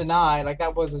gonna deny, like,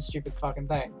 that was a stupid fucking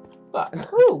thing. But,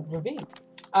 ooh, ravine.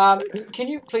 Can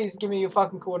you please give me your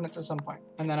fucking coordinates at some point?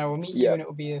 And then I will meet you and it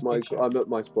will be a big show. I'm at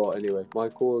my spot anyway. My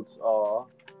coords are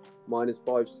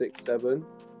 -567,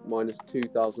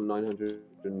 -2,900.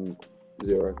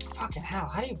 Fucking hell,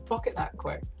 how do you bucket that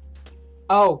quick?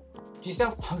 Oh, do you still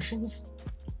have potions?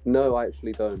 No, I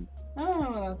actually don't.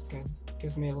 Oh, that's good.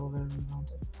 Gives me a little bit of an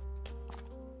advantage.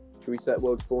 Should we set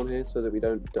world spawn here so that we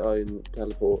don't die and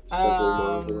teleport several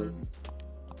miles away?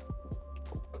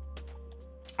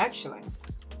 Actually,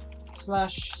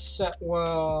 /set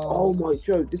world. Oh my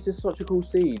Joe, this is such a cool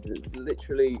seed.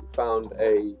 Literally found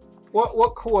a.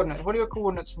 What coordinates? What are your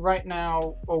coordinates right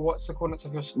now, or what's the coordinates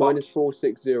of your spot?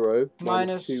 -460.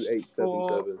 Minus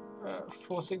 2877.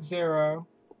 460.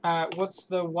 What's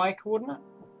the y coordinate?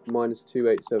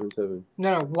 -2877.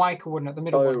 No, y coordinate, the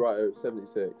middle one. Oh right, it was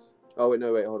 76. Oh wait,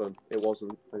 no, wait, hold on. It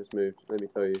wasn't. I just moved. Let me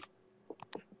tell you.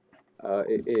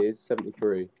 It is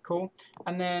 73. Cool.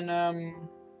 And then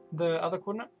the other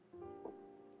coordinate?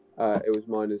 It was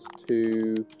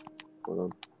 -2. Hold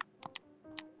on.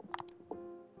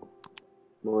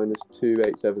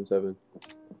 -2877.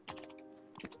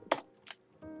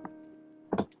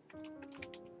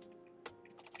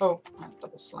 Oh,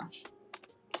 double slash.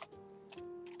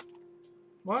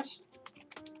 What?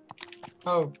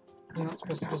 Oh, you're not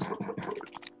supposed to just. Oh, God,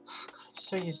 I'm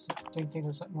so used to doing things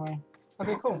a certain way.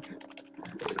 Okay, cool.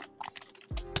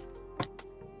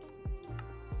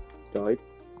 Died.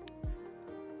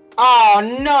 Oh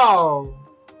no!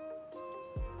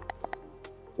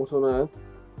 What on earth?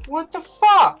 What the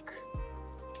fuck?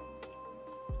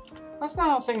 That's not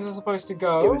how things are supposed to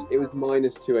go. It was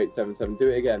 -2877. Do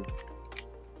it again.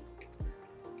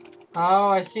 Oh,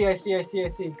 I see.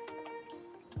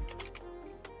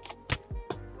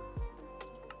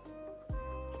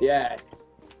 Yes.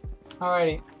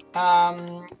 Alrighty.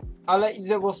 I'll let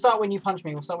you. We'll start when you punch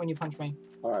me.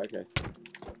 All right. Okay.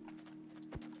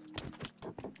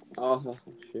 Oh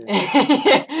shit.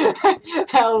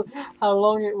 how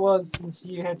long it was since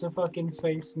you had to fucking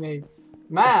face me.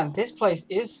 Man, this place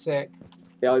is sick.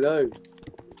 Yeah, I know.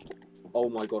 Oh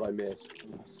my god, I missed.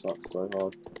 That sucks so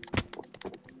hard.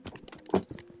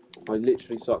 I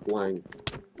literally suck wang.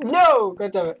 No!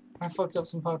 God damn it. I fucked up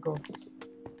some parkour.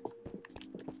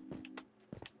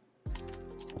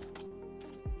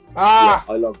 Ah!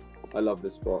 Yeah, I love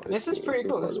this spot. This is pretty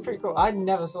cool. This is pretty cool. I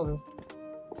never saw this.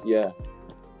 Yeah.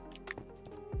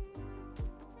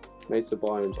 Mesa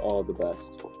biomes are the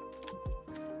best.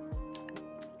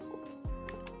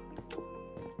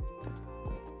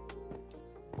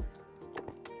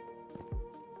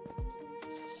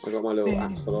 I got my little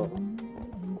axolot.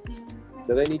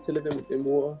 Do they need to live in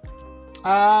water?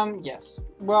 Yes.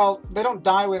 Well, they don't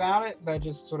die without it. They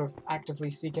just sort of actively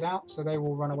seek it out, so they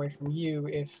will run away from you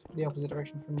if the opposite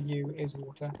direction from you is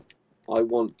water. I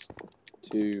want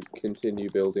to continue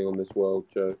building on this world,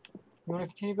 Joe. You want to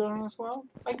continue building on this world?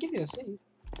 I can give you the seed.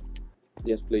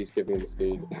 Yes, please give me the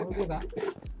seed. We'll do that.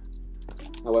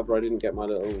 However, I didn't get my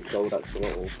little gold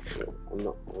axolotl. I'm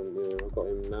not. I've got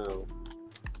him now.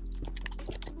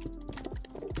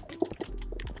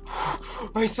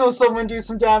 I saw someone do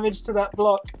some damage to that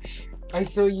block. I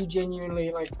saw you genuinely,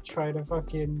 like, try to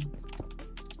fucking...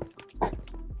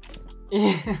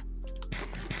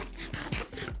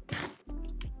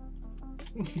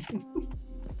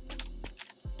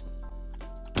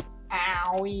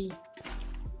 Owie.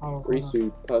 Oh,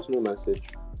 Risu, personal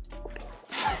message.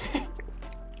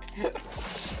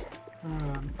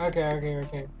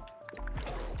 Okay.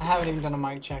 I haven't even done a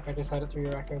mic check. I just heard it through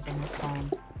your echo, so that's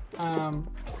fine.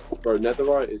 Bro,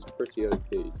 netherite is pretty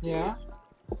OP. Yeah?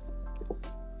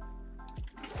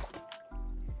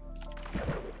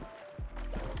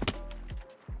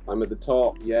 I'm at the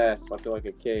top. Yes, I feel like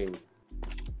a king.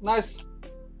 Nice.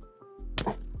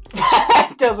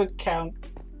 That doesn't count.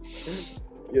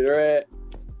 You're it.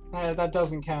 That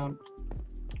doesn't count.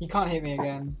 You can't hit me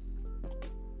again.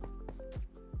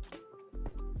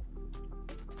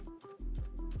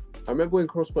 I remember when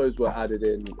crossbows were added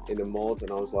in a mod,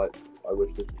 and I was like, I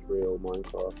wish this was real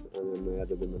Minecraft, and then they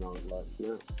added them, and I was like,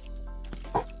 no.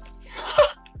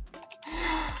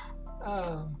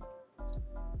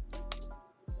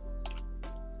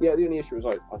 Yeah, the only issue was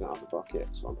like, I don't have a bucket,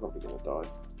 so I'm probably gonna die.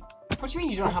 What do you mean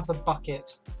you don't have the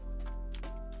bucket?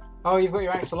 Oh, you've got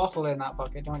your axolotl in that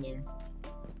bucket, don't you?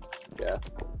 Yeah.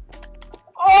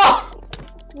 Oh!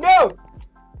 No!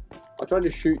 I tried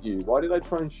to shoot you. Why did I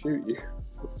try and shoot you?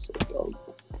 That's so dumb.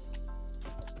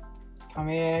 Come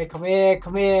here.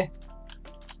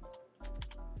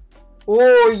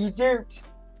 Oh, you duped.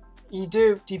 He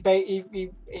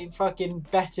fucking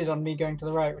betted on me going to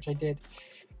the right, which I did.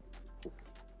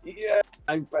 Yeah,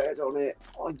 I betted on it.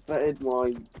 I betted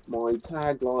my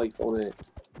tag life on it.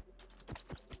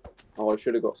 Oh, I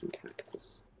should have got some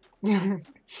cactus.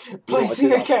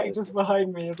 Placing a cactus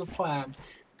behind me is a plan.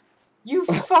 You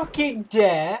fucking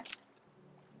dare!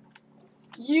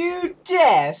 You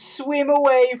dare swim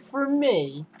away from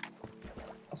me?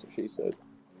 That's what she said.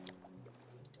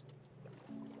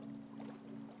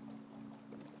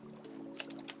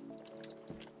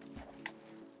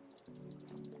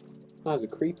 That's a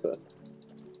creeper.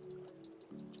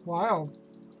 Wow.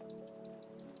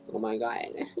 Oh my god,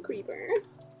 creeper.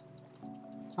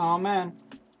 Oh man.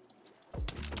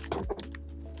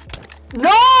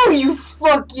 No, you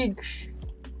fucking.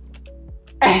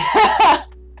 I'm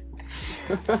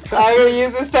gonna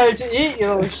use this time to eat,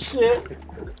 you little shit.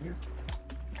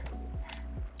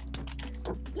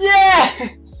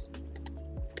 Yes!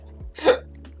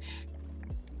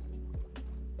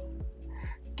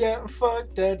 Get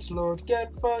fucked, edgelord,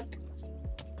 get fucked.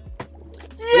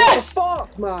 Yes! What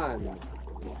the fuck, man?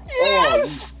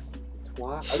 Yes!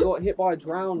 Oh, twat. I got hit by a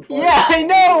drowned. Yeah, I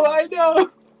know!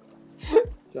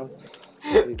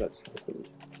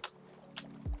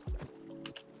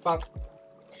 Fuck.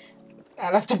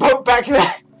 I left a boat back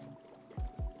there.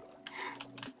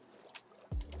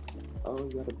 Oh,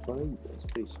 you got a boat. That's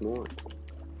pretty smart.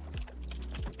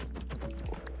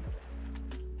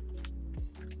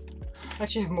 I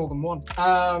actually have more than one.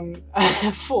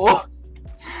 4.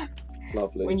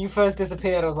 Lovely. When you first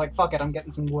disappeared, I was like, fuck it, I'm getting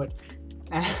some wood.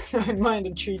 And so I mined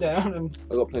a tree down and...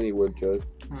 I got plenty of wood, Joe.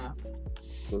 Yeah. You know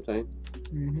what I'm saying?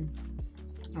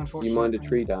 Unfortunately. You mined a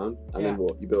tree down, and then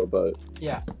what? You built a boat.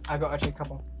 Yeah, I got actually a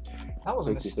couple. That was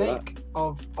a mistake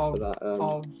of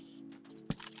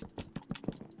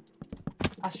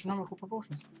astronomical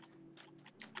proportions.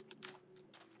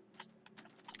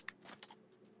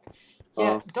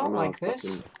 Yeah, don't like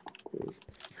this.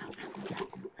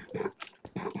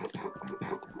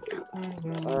 I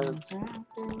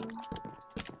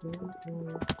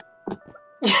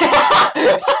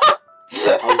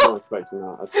was not expecting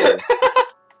that. I'd say.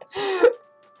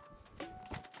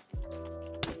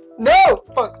 No!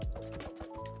 Fuck!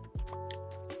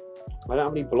 I don't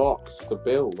have any blocks to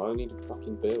build. I need to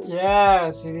fucking build. Yeah,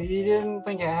 see, you didn't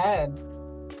think ahead.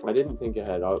 I didn't think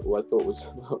ahead. What I thought was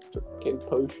about getting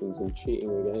potions and cheating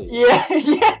the game. Yeah,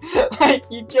 yeah. Like,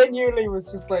 you genuinely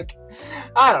was just like,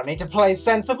 I don't need to play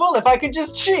sensible if I could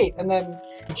just cheat. And then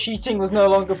cheating was no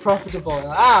longer profitable. And,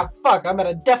 ah, fuck, I'm at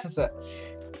a deficit.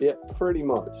 Yeah, pretty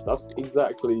much. That's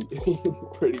exactly,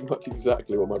 pretty much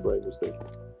exactly what my brain was thinking.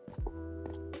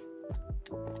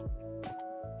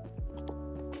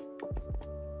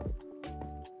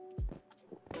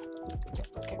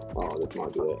 Okay. Oh, this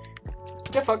might be it.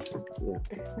 Get fucked. Yeah.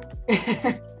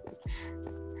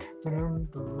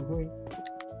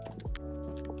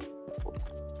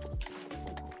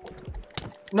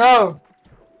 No!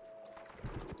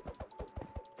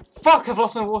 Fuck, I've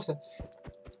lost my water.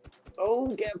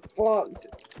 Oh, get fucked.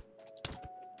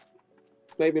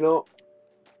 Maybe not.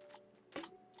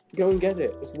 Go and get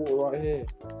it. There's water right here.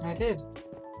 I did.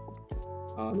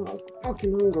 Oh no, I'm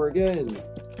fucking hungry again.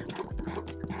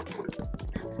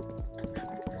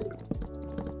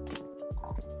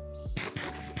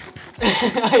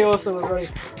 I also was running.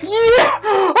 Yeah!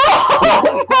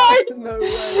 Oh my! No way.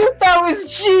 That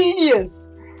was genius!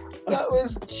 That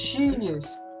was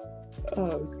genius. Oh,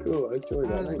 it was cool. I enjoyed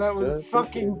that. Thanks, That was Joe.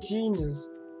 fucking genius.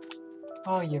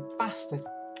 Oh, you bastard.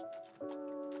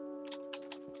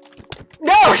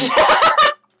 No!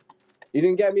 You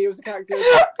didn't get me, it was a cactus.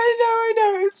 I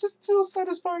know. It's just still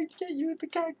satisfying to get you with the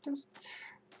cactus.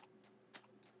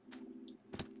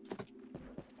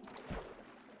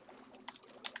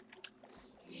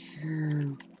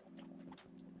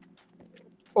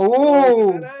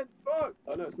 Oh! Fuck!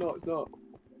 Oh no, it's not, it's not.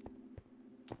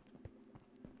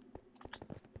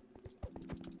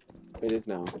 It is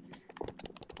now.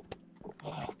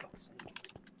 Oh, fuck's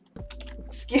sake.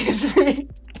 Excuse me.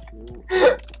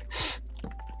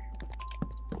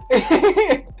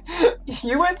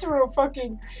 You went through a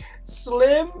fucking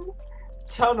slim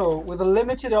tunnel with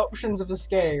limited options of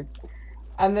escape,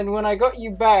 and then when I got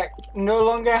you back, no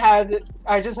longer had.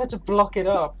 I just had to block it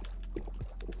up.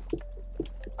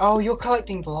 Oh, you're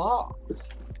collecting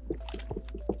blocks.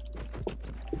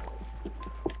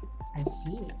 I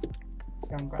see.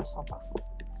 Young grasshopper.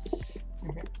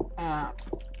 Okay.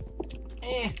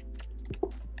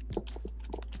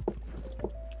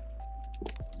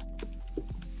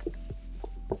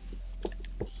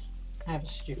 I have a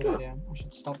stupid idea. I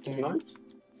should stop doing it.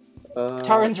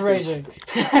 Torin's raging.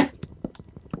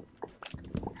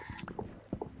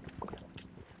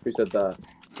 Who said that?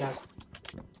 Jazz.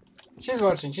 She's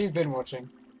watching. She's been watching.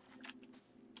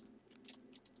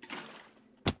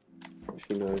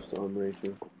 She knows that I'm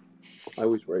raging. I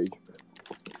always rage.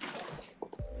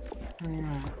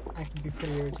 Yeah, I can be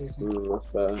pretty irritating. That's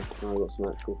better. Now I've got some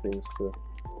actual things to...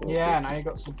 Yeah, now you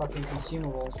got some fucking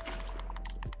consumables.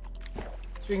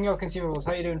 Speaking of consumables,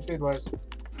 how you doing food-wise?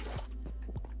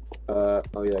 Oh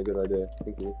yeah, good idea.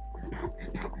 Thank you.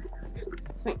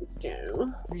 Thanks,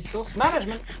 Joe. Resource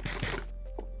management!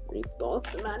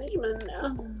 Resource management.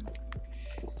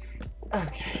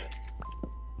 Okay.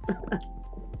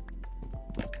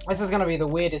 This is gonna be the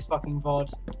weirdest fucking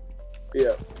VOD.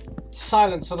 Yeah.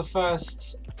 Silence for the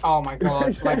first, oh my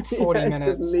god, like 40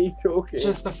 minutes. Just me talking.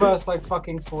 Just the first like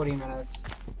fucking 40 minutes.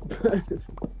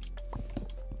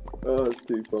 Oh, it's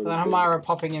too funny. And then Hamira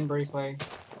popping in briefly.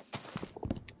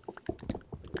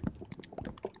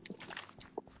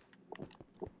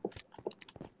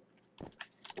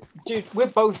 Dude, we're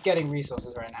both getting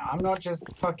resources right now. I'm not just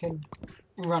fucking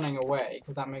running away,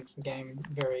 because that makes the game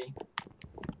very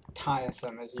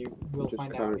tiresome, as you will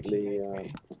find out if you make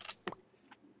me.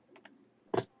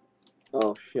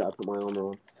 Oh shit, I put my armor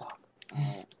on. Fuck.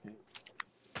 Okay.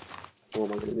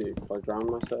 What am I gonna do? If I drown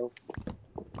myself?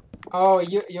 Oh,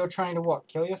 you're trying to what?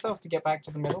 Kill yourself to get back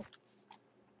to the middle?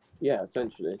 Yeah,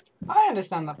 essentially. I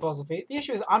understand that philosophy. The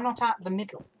issue is I'm not at the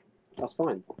middle. That's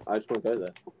fine. I just want to go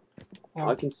there. Oh.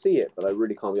 I can see it, but I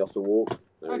really can't be asked to walk.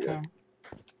 There we Okay. go.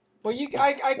 Well,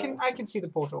 I can see the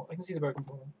portal. I can see the broken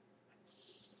portal.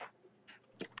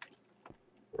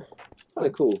 Kind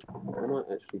of cool. I might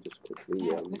actually just quickly.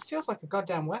 Yeah, this feels like a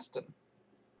goddamn western.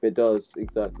 It does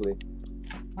exactly.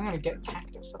 I'm gonna get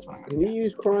cactus. That's what I'm gonna Can get. you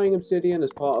use crying obsidian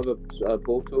as part of a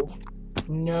portal?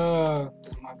 No,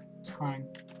 doesn't work. It's crying.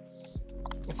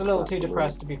 It's a little That's too annoying.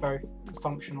 depressed to be very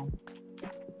functional.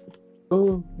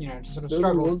 Oh, You know, just sort of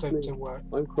Nobody struggles wants to me. work.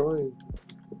 I'm crying.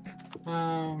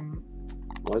 Why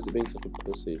Why is it being such a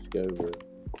pussy? Just go over it.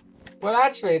 Well,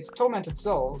 actually, it's tormented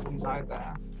souls inside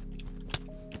there.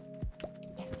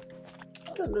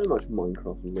 I don't know much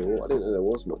Minecraft lore. I didn't know there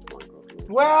was much Minecraft lore.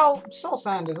 Well, soul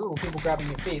sand is little people grabbing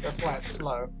your feet. That's why it's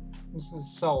slow. This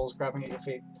is souls grabbing at your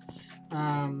feet.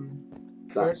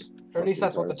 That's Or at least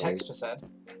that's what the terrifying. texture said.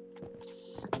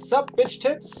 Sup, bitch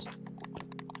tits?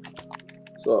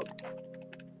 So,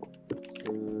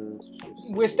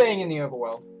 We're staying in the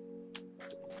overworld.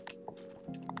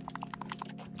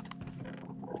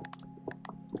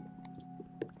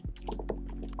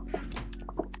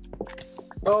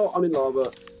 oh, I'm in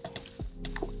lava.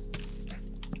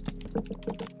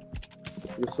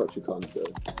 You're such a cunt, Joe.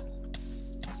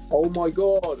 Oh my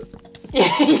god!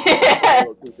 Yeah!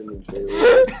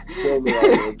 Absorb me,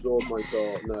 lava, absorb my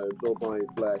soul. No, absorb my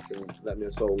flesh and let my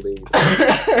soul leave.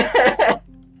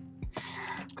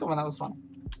 Come on, that was fun.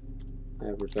 I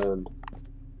have returned.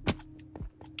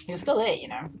 You're still there, you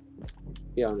know.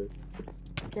 Yeah, I know.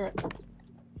 You're it.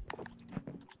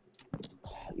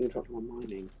 You interrupted my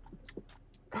mining.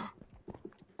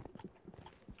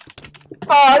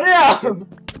 Oh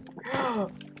no!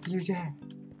 You dare.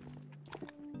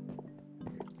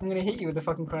 I'm gonna hit you with the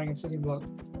fucking crying obsidian block.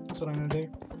 That's what I'm gonna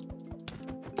do.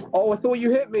 Oh, I thought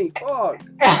you hit me! Fuck!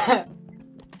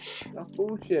 That's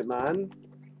bullshit, man.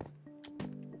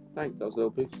 Thanks, that was a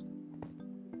little boost.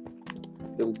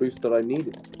 Little boost that I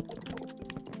needed.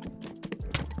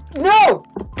 No!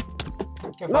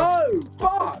 Go No!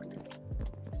 Fuck!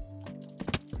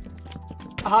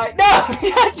 Hi. No!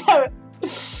 God damn it!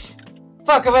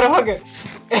 Fuck, I'm out of hunger!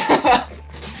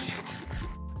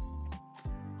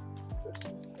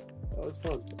 That was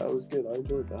fun. That was good. I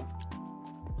enjoyed that.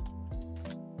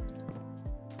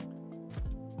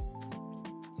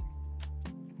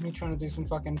 Me trying to do some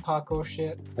fucking parkour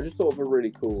shit. I just thought of a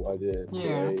really cool idea.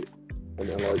 Yeah. Right? And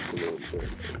I like to launch it.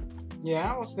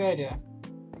 Yeah, what's the idea?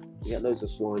 You get loads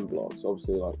of slime blocks.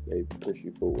 Obviously, like, they push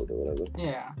you forward or whatever.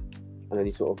 Yeah. And then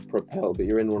you sort of propel, but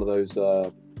you're in one of those,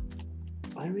 I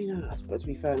don't really know. But to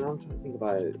be fair, now I'm trying to think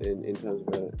about it in terms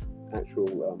of an actual,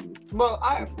 Well,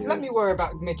 Yeah. let me worry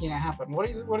about making that happen. What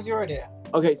is your idea?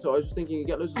 Okay, so I was just thinking, you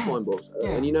get loads of slime blocks, Yeah.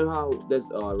 and you know how there's...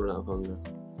 Oh, I run out of hunger.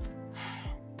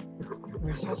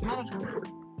 Resource management.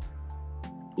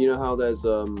 You know how there's,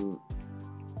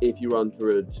 if you run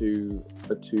through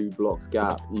a two block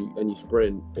gap, and you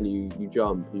sprint, and you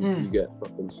jump, you get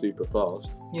fucking super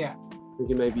fast. Yeah.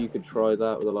 Thinking maybe you could try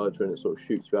that with a lighter and it sort of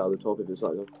shoots you out of the top if it's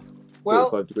like a Well,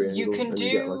 45-degree angle. you can and do...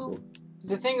 You get like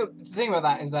The thing about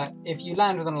that is that if you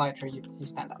land with an elytra, you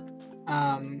stand up.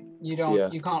 You don't.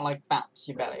 Yeah. You can't like bounce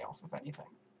your belly off of anything.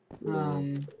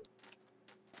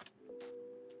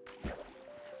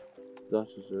 That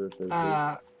is irritating.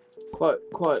 Quite.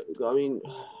 I mean,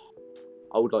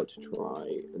 I would like to try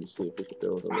and see if we could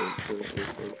build a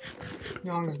little.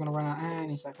 Your hunger's gonna run out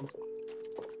any second.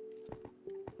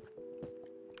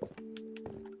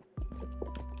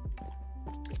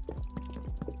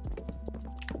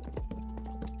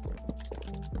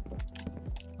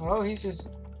 Oh, he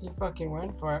fucking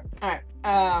went for it. Alright,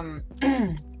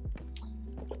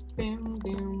 boom, boom,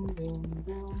 boom, boom,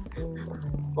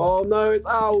 boom. Oh no, it's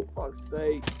out! Fuck's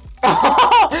sake.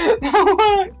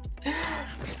 That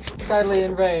worked! Sadly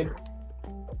in vain.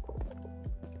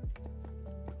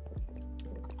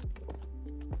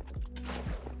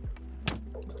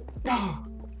 No!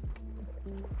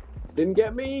 Didn't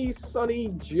get me,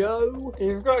 Sonny Joe.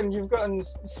 You've gotten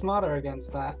smarter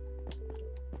against that.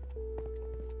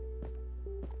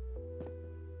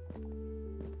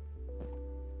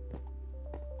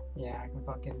 Yeah, I can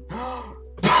fucking.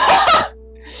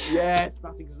 Yes,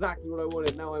 that's exactly what I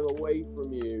wanted. Now I'm away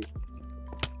from you.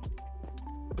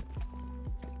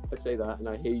 I say that and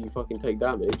I hear you fucking take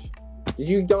damage. Did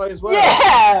you die as well?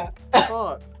 Yeah!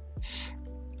 Fuck.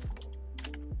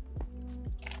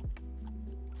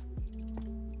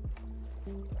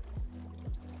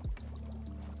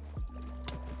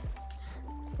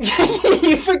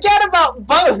 You forget about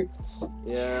boats!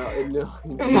 Yeah, I know.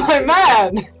 My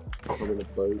man! I'm in a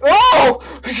boat. Oh!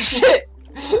 Shit!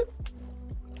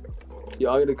 Yeah,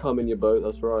 I'm gonna come in your boat,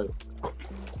 that's right.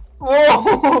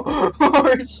 Whoa!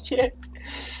 Oh shit!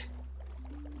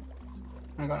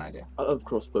 I got an idea. I love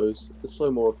crossbows. They're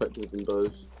so more effective than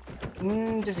bows.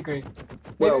 Disagree.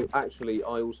 Well, actually,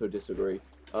 I also disagree.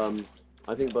 I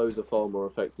think bows are far more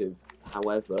effective.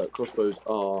 However, crossbows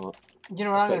are. You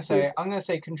know what I'm gonna say? I'm gonna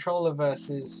say controller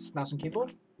versus mouse and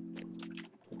keyboard.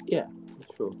 Yeah,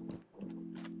 sure.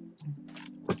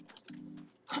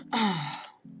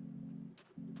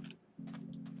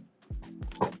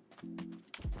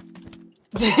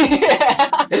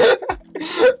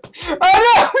 Oh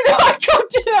no! I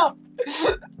cocked it up!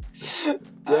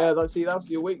 Yeah, that's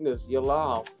your weakness. You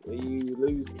laugh. You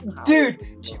lose. Dude,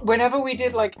 whenever we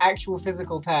did like actual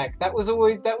physical tag, that would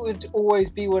always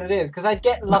be what it is. Because I'd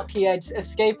get lucky, I'd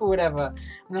escape or whatever,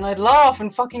 and then I'd laugh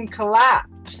and fucking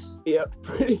collapse. Yeah,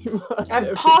 pretty much.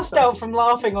 I've passed out from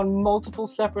laughing on multiple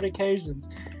separate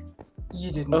occasions.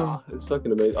 You did not. Oh, it's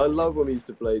fucking amazing. I love when we used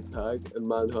to play tag and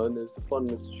manhunt. It's the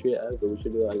funnest shit ever. We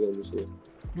should do that again this year.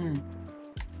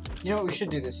 You know what we should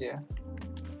do this year?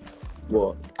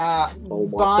 What? Oh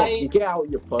my buy... Get out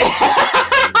your boat.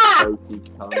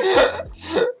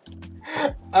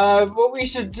 What we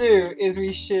should do is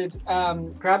we should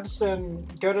grab some,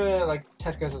 go to like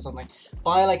Tesco's or something,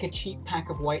 buy like a cheap pack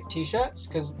of white t-shirts,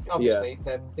 because obviously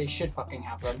they should fucking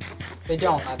have them. If they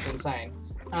don't, that's insane.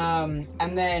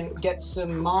 And then get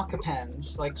some marker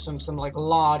pens, like some like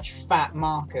large fat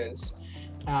markers,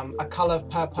 a colour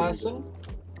per person.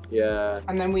 Yeah.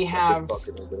 And then we have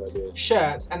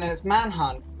shirts, and then it's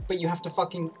manhunt, but you have to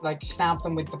fucking like stab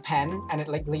them with the pen, and it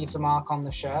like leaves a mark on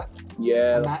the shirt.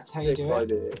 Yeah. And that's how you do it.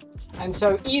 Idea. And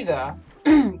so either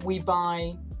we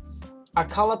buy a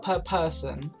colour per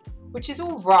person, which is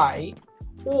alright,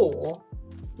 or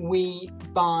we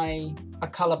buy a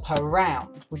colour per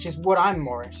round, which is what I'm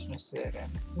more interested in.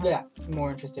 Yeah, more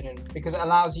interested in, because it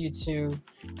allows you to,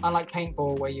 unlike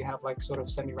paintball where you have like sort of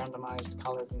semi-randomized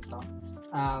colours and stuff,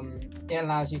 it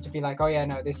allows you to be like, oh yeah,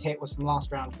 no, this hit was from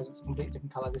last round because it's a completely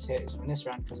different colour, this hit is from this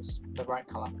round because it's the right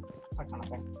colour, that kind of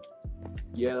thing.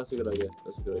 Yeah, that's a good idea.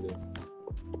 That's a good idea.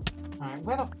 Alright,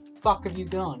 where the fuck have you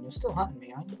gone? You're still hunting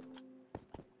me, aren't you?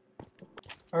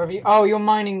 Or have you? Oh, you're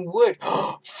mining wood.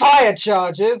 Fire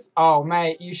charges! Oh,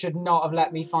 mate, you should not have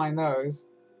let me find those.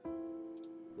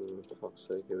 Oh, for fuck's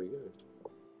sake, here we go.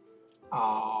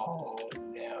 Oh,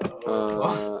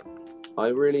 no. I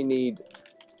really need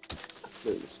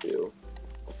flint and steel.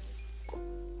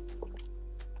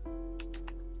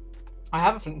 I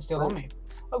have a flint and steel on me.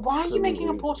 But why are you making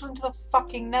a portal into the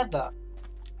fucking nether?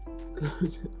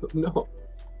 I'm not.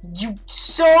 You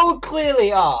so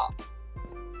clearly are.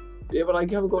 Yeah, but I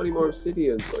haven't got any more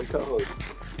obsidian, so I can't.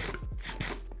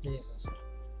 Jesus.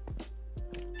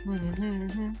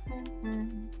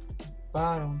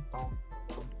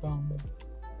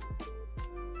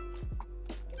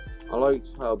 I liked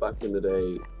how back in the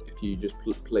day, if you just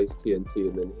place TNT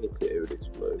and then hit it, it would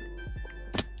explode.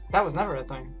 That was never a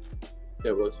thing.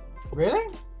 Yeah, it was.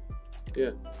 Really?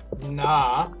 Yeah.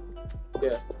 Nah.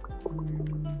 Yeah.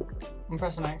 I'm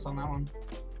pressing X on that one.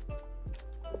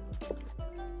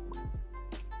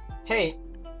 Hey,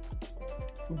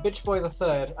 Bitch Boy the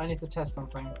Third, I need to test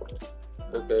something.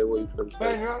 Okay, what are you trying to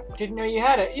say? Didn't know you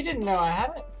had it. You didn't know I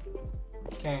had it.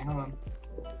 Okay, hold on.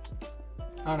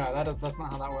 Oh no, that's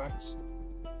not how that works.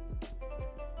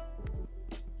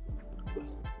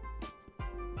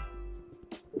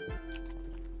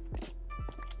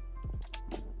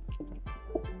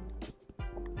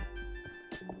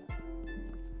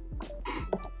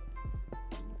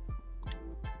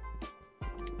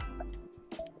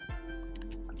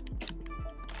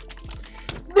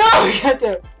 No, get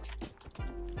there.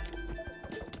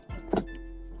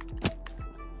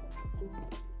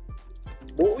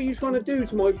 What were you trying to do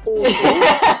to my portal?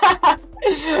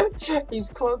 He's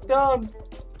cloaked on.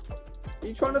 Are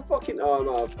you trying to fucking... Oh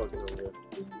no, I'm fucking over it.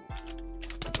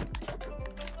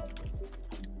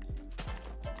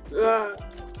 Ah!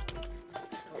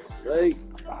 For God's sake.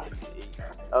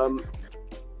 For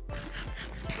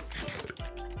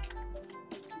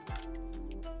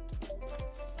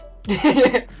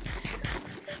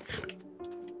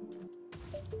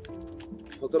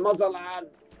the motherland.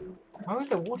 Why was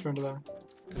there water under there?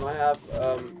 Can I have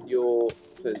your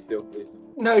steel, please?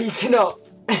 No, you cannot.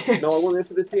 No, I want it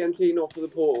for the TNT, not for the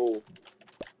portal.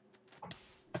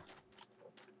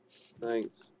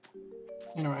 Thanks.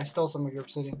 Anyway, I stole some of your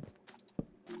obsidian.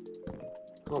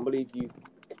 Can't believe you.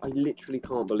 I literally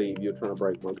can't believe you're trying to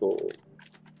break my portal.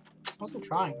 I wasn't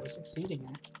trying, I was succeeding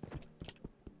in it.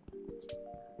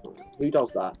 Who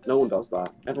does that? No one does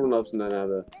that. Everyone loves the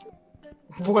nether.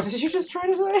 What did you just try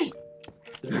to say?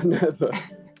 The nether.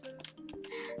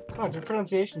 God, your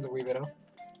pronunciation's a wee bit off.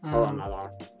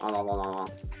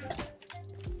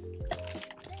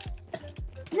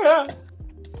 Yeah.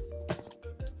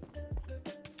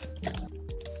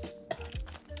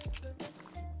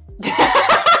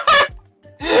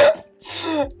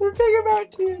 The thing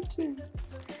about TNT.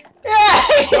 Yeah.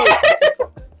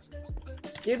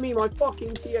 Give me my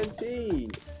fucking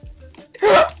TNT.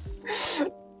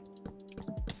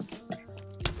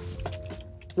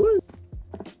 Woo.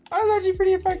 That was actually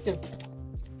pretty effective.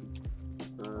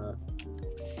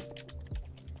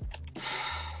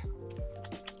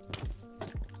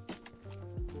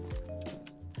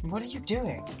 What are you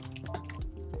doing?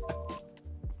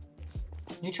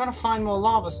 Are you trying to find more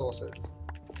lava sources?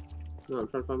 No, I'm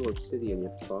trying to find more obsidian, you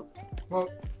fuck. Well,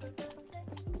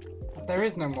 there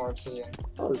is no more obsidian.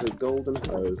 Oh, there's a golden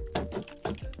hoe.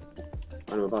 And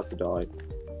I'm about to die.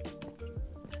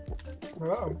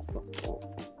 Oh. Fuck off.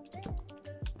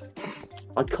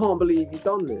 I can't believe you've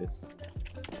done this.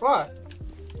 What?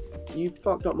 You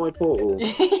fucked up my portal.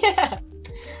 Yeah!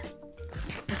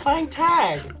 I'm playing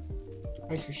tag! At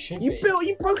least we should be.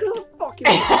 You broke another fucking...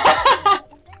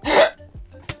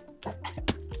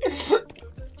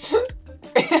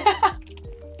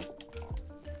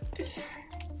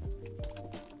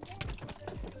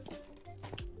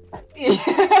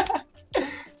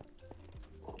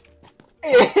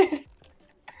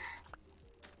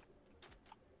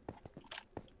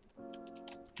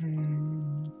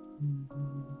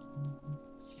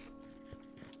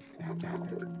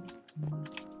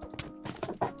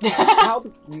 How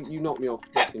did you knocked me off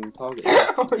fucking target?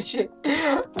 Oh shit.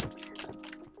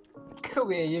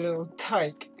 Come here, you little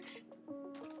tyke.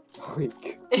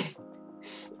 Tyke.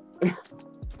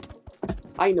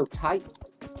 I ain't no tyke.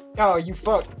 Oh, you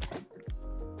fuck.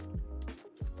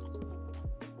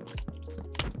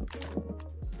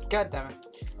 God damn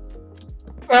it.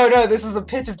 Oh no, this is the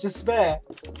pit of despair.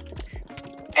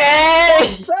 Hey!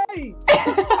 Say!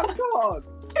 Oh god!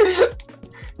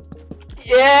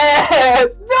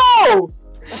 Yes! No!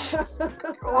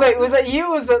 Wait, was that you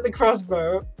or was that the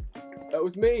crossbow? That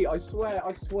was me, I swear,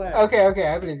 I swear. Okay, okay,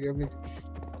 I believe you, I believe you.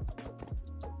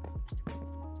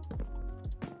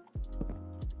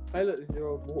 Hey look, this is your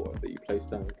old water that you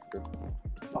placed down. It's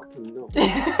fucking not.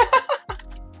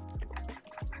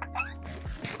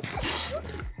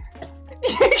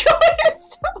 You got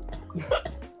yourself!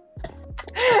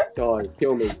 Die,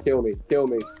 kill me, kill me, kill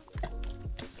me.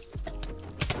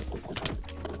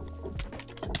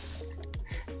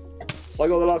 I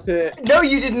got the last hit. No,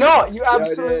 you did not! You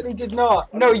absolutely did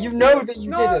not! No, you know that you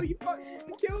didn't! You fucking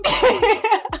killed me!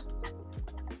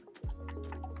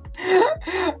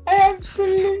 I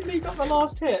absolutely got the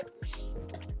last hit!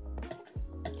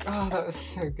 Oh, that was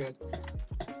so good.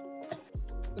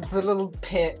 The little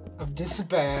pit of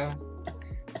despair.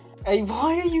 Hey,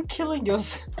 why are you killing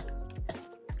yourself?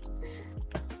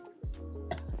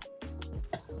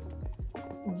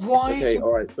 Why? Okay,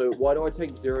 alright, so why do I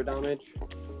take 0 damage?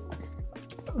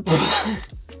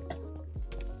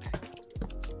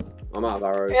 I'm out of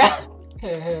arrows. Yeah.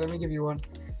 Here, let me give you one.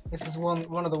 This is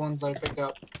one of the ones that I picked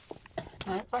up.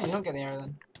 Alright, fine, you don't get the arrow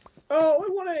then. Oh, I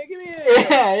want it! Give me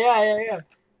it!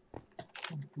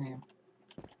 Yeah.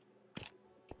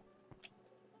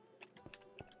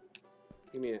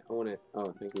 Give me it, I want it.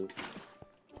 Oh, thank you.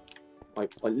 I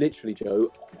literally, Joe.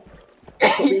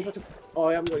 Oh,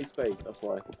 I haven't got any space, that's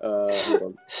why. Hold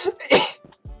on.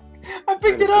 I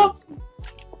picked it up!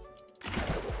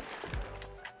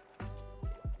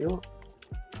 You know what?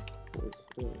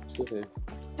 It's still here.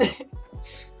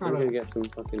 I'm gonna get some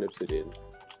fucking obsidian.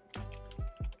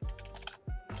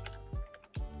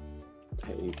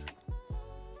 Cave.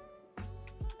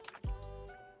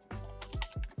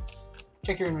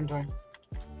 Check your inventory.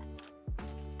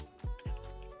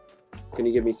 Can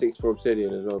you give me 6 for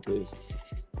obsidian as well, please?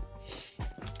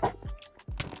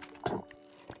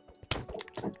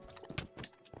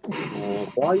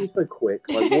 Why are you so quick?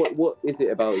 Like, what is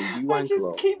it about you? You I just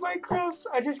roll. keep my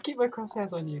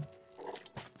crosshairs on you.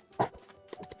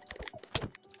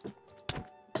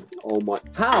 Oh my.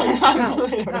 How?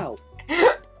 How?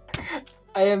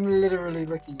 I am literally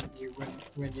looking at you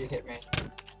when you hit me.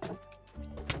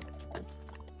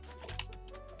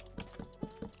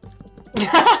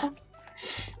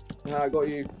 Yeah, I got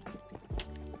you.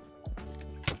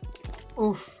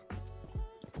 Oof.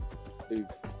 Oof.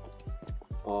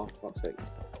 Oh, fuck's sake.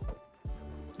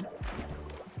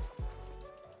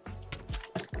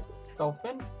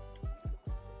 Dolphin?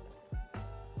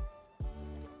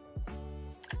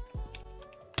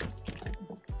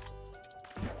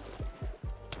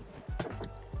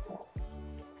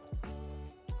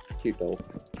 Cute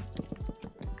dolphin.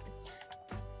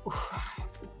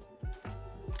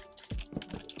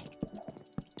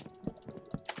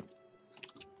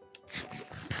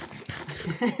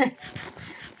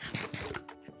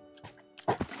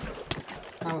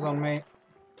 That was on me.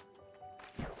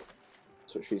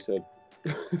 That's what she said.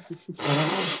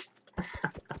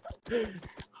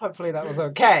 Hopefully that was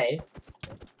okay.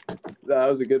 That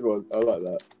was a good one. I like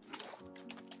that.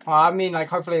 Well, I mean, like,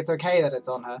 hopefully it's okay that it's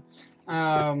on her.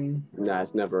 Nah,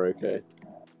 it's never okay.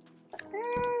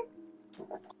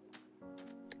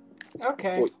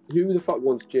 Okay. What, who the fuck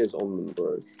wants jizz on them,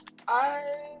 bro?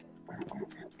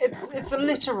 It's a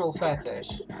literal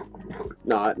fetish.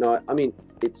 No, I mean,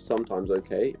 it's sometimes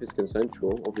okay if it's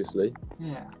consensual, obviously.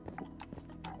 Yeah.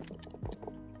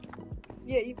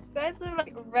 Yeah, you guys have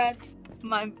like read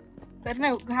my. I don't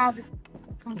know how this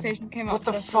conversation came up. What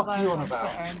the fuck are you on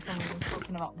about?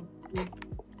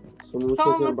 Someone was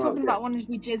talking about wanting to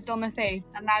be jizzed on their face,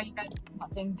 and now you guys are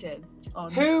not being jizzed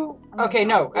on. Who? Okay,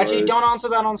 no. Actually, don't answer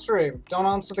that on stream. Don't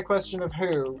answer the question of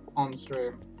who on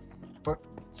stream. But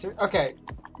okay.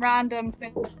 Random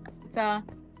Twitter.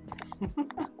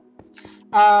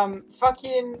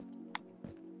 Fucking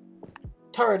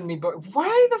torin me, but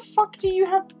why the fuck do you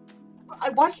have?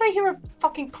 Why did I hear a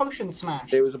fucking potion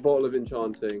smash? It was a bottle of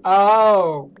enchanting.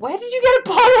 Oh, where did you get a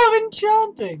bottle of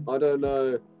enchanting? I don't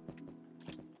know.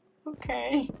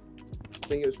 Okay. I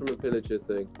think it was from a pillager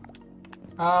thing.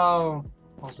 Oh,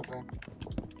 possibly.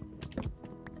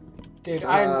 Dude,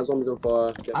 I'm zombies on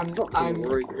fire.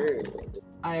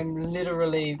 I am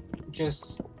literally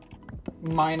just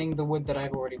mining the wood that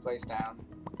I've already placed down.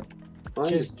 I'm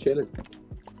just chilling.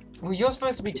 Well, you're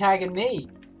supposed to be tagging me.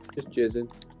 Just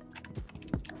jizzing.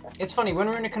 It's funny, when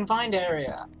we're in a confined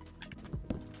area,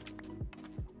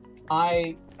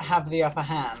 I have the upper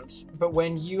hand, but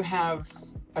when you have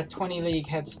a 20 league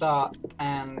head start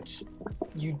and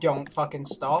you don't fucking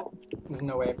stop, there's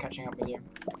no way of catching up with you.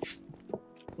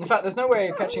 In fact, there's no way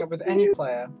of catching up with any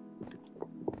player,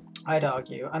 I'd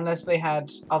argue, unless they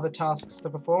had other tasks to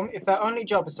perform. If their only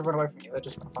job is to run away from you, they're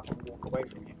just gonna fucking walk away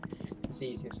from you. It's the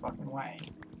easiest fucking way.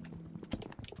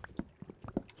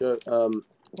 Joe,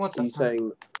 What's are you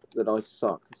saying that I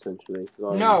suck, essentially?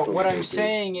 No, what I'm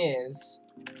saying is,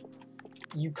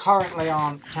 you currently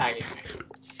aren't tagging me.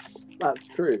 That's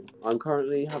true. I'm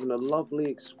currently having a lovely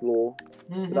explore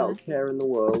without a care in the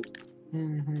world.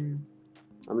 I'm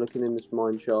looking in this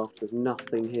mine shaft. There's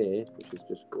nothing here, which is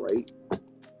just great.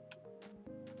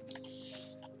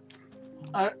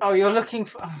 Oh, you're looking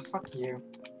for... Oh, fuck you.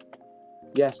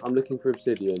 Yes, I'm looking for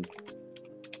obsidian.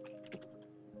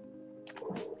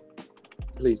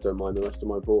 Please don't mind the rest of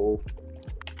my portal.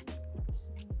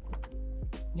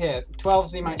 Here,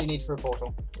 12's the amount you need for a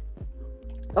portal.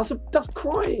 That's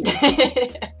crying!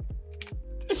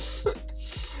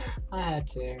 I had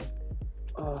to.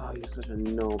 Oh, you're such a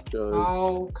knob, Joe.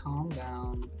 Oh, calm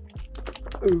down.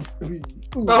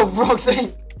 Oh, wrong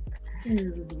thing!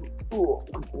 Oh,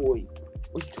 good boy.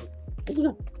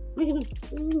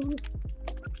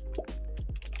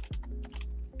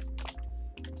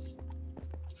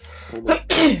 Oh my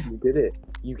God, you did it.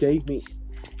 You gave me...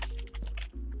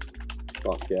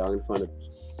 Fuck yeah, I'm gonna find a...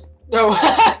 No!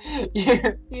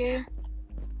 You.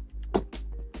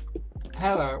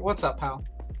 Hello, what's up, pal?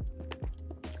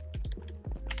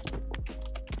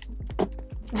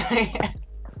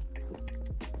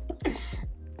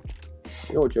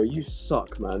 You know what, Joe? You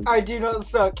suck, man. I do not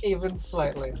suck even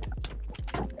slightly.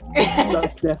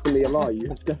 That's definitely a lie. You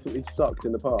have definitely sucked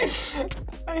in the past.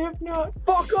 I have not.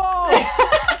 Fuck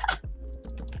off!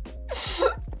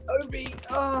 Obi!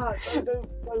 Don't stand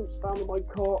on my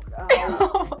cock.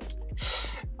 Ow.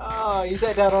 Oh, you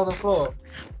sat down on the floor.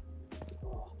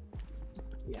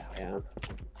 Yeah, I am.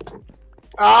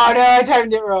 Oh no, I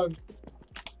timed it wrong.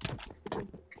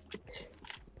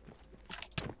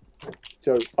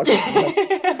 Joe, I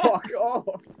can't. Fuck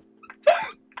off!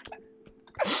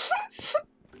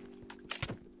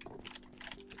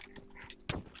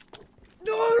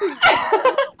 No!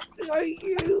 I hate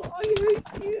you! I hate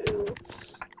you!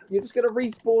 You're just gonna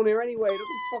respawn here anyway. It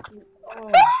doesn't fucking. Oh.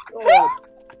 God.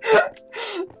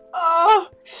 Oh,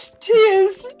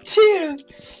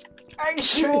 tears.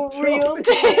 Actual real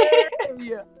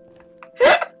tears.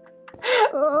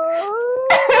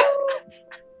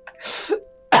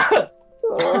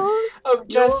 Oh,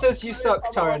 Jazz says you suck,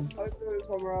 Torin. I'll do it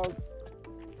somewhere else.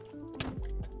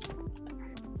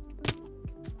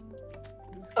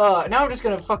 Now I'm just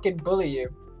gonna fucking bully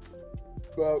you.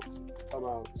 Well, I'm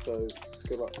out, so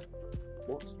good luck.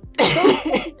 What?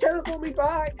 Don't teleport me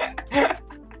back!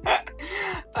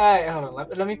 Alright, hold on.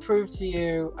 Let me prove to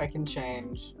you I can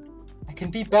change. I can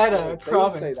be better, I promise. They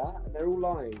all say that, and they're all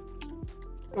lying.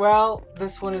 Well,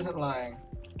 this one isn't lying.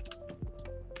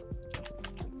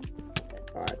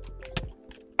 Alright.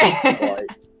 Right.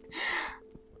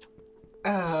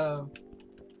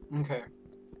 Okay.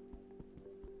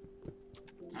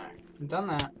 Alright, I've done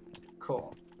that.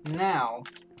 Cool. Now,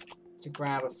 to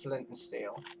grab a flint and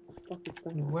steel. What the fuck is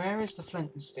that? Where is the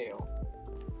flint and steel?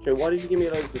 Joe, why did you give me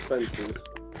those dispensers?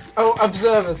 Oh,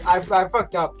 observers! I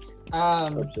fucked up.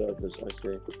 Observers, I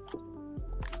see.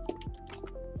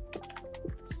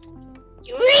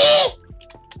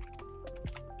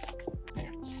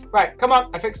 Right, come on,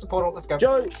 I fixed the portal, let's go.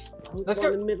 Joe! Let's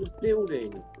go. In the middle of the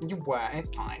building. You were, it's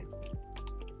fine.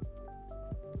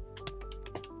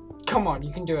 Come on,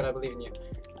 you can do it, I believe in you.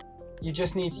 You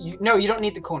just need to, no, you don't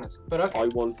need the corners, but okay. I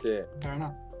want it. Fair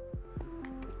enough.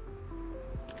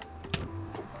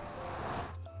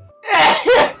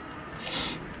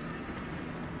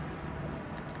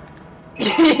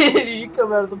 Did you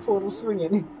come out of the portal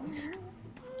swinging?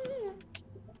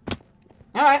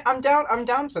 Alright, I'm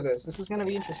down for this. This is gonna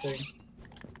be interesting.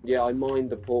 Yeah, I mined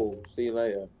the portal. See you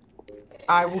later.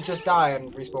 I will just die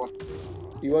and respawn.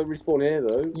 You won't respawn here,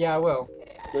 though. Yeah, I will.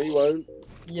 No, you won't.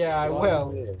 Yeah, I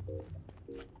will.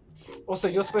 Also,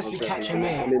 you're supposed to be catching me.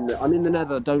 I'm in the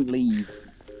nether, don't leave.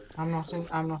 I'm not in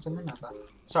the nether.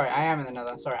 Sorry, I am in the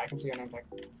nether. Sorry, I can see your name tag.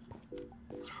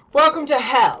 Welcome to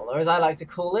hell, or as I like to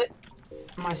call it,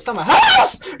 my summer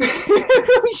house!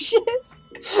 Holy shit!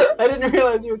 I didn't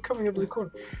realise you were coming up the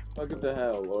corner. Welcome to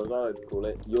hell, or as I like to call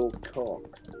it, your cock.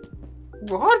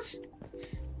 What?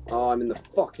 Oh, I'm in the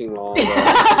fucking lava.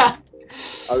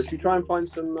 Oh, should you try and find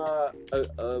some,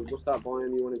 what's that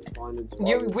biome you wanted to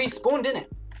find? We spawned in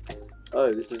it.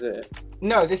 Oh, this is it?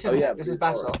 No, this isn't yeah, it. This is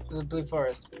basalt, the blue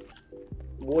forest.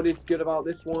 What is good about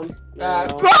this one?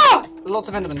 Lots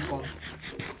of Endermen spawn.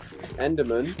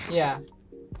 Enderman? Yeah.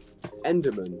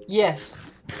 Enderman? Yes.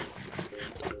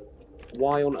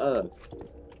 Why on earth?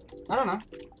 I don't know.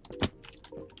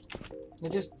 They're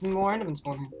just more Endermen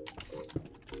spawn here.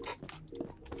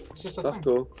 It's just a That's thing.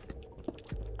 cool.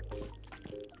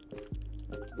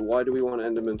 But why do we want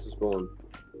Endermen to spawn?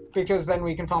 Because then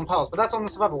we can farm pearls, but that's on the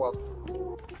survival world.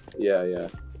 Yeah, yeah.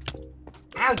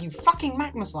 Ow, you fucking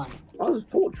magma slime. Oh, there's a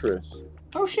fortress.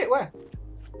 Oh shit, where?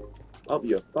 Up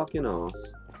your fucking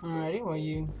ass. Alrighty, well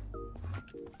you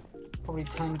probably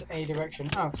turned a direction.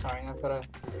 Oh, sorry, I've got a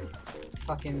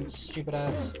fucking stupid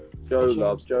ass. Joe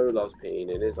loves peeing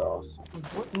in his ass.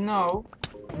 What? No.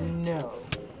 No.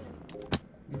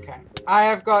 Okay. I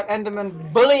have got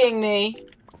Enderman bullying me.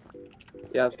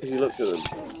 Yeah, it's because you looked at them.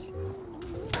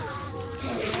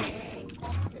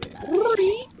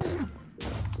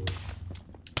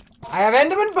 I have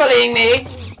Enderman bullying me,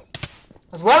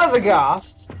 as well as a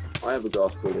ghast. I have a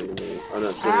ghast bullying me. I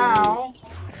know. Ow.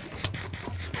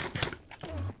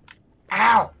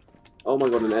 Ow. Oh my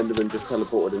god, an Enderman just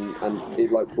teleported and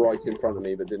he's like right in front of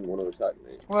me but didn't want to attack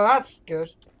me. Well, that's good.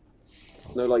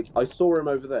 No, like, I saw him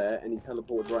over there and he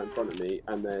teleported right in front of me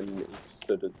and then he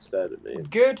stood and stared at me.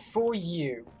 Good for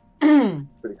you.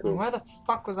 Pretty cool. Where the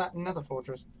fuck was that nether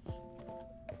fortress?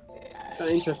 Kind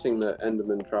of interesting that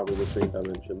Endermen travel between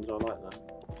dimensions. I like that.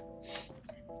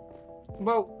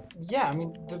 Well, yeah, I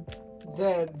mean,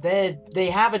 they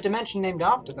have a dimension named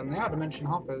after them. They are dimension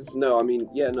hoppers. No, I mean,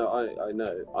 yeah, no, I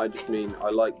know. I just mean, I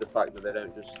like the fact that they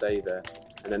don't just stay there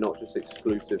and they're not just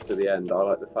exclusive to the end. I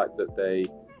like the fact that they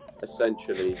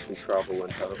essentially can travel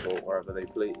and teleport wherever they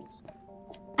please.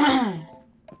 Do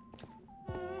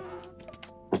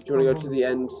you want to go to the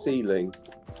end ceiling?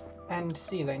 End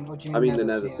ceiling? What do you mean? I mean the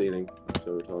nether ceiling. I'm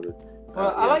so retarded.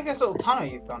 Well, I like this little tunnel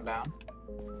you've gone down.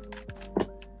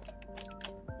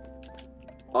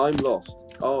 I'm lost.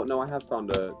 Oh no, I have found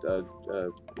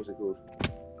what's it called?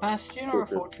 Bastion or a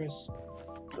fortress?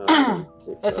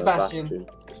 It's a bastion.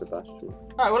 It's a bastion.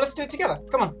 Alright, well let's do it together.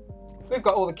 Come on. We've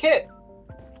got all the kit.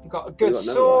 We've got a good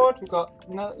sword. We've got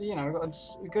we've got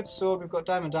a good sword. We've got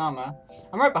diamond armor.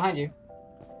 I'm right behind you.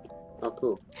 Oh,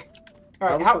 cool.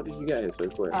 Alright, how the fuck did you get here so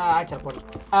quick? I teleported.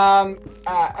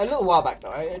 A little while back though.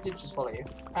 I did just follow you.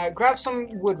 Grab some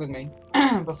wood with me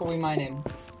before we mine in.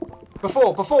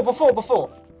 Before.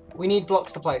 We need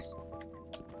blocks to place.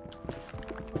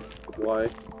 Why?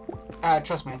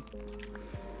 Trust me.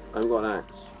 I haven't got an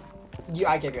axe.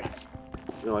 I gave you an axe.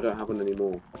 No, I don't have one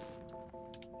anymore.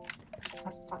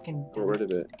 I fucking Got rid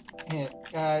of it. Here,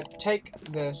 take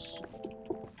this.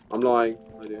 I'm lying.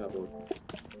 I do have one.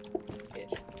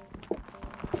 Bitch.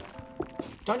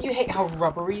 Don't you hate how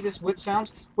rubbery this wood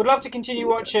sounds? Would love to continue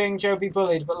watching Joe be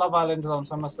bullied, but Love Island is on,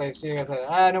 so I must leave. See you guys later.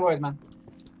 No worries, man.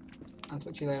 I'll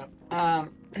talk to you later.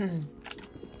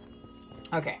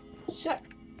 Okay, so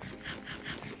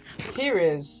here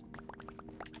is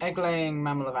egg-laying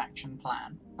mammal of action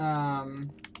plan.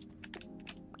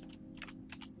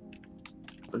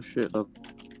 Oh shit, Love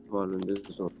Island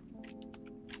is on.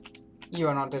 You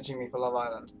are not ditching me for Love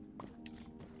Island.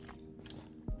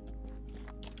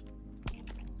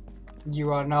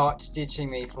 You are not ditching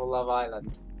me for Love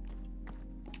Island.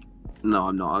 No,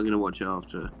 I'm not. I'm gonna watch it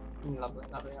after. Lovely.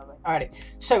 Alrighty,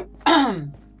 so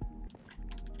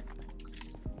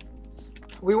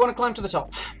we want to climb to the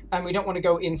top, and we don't want to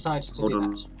go inside to Hold do on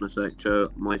that. a sec,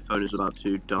 Joe. My phone is about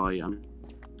to die.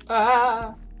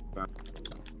 Ah!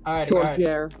 Alrighty.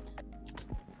 Share.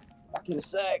 Back in a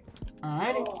sec.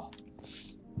 Alrighty.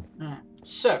 Alright.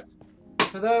 So,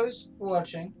 for those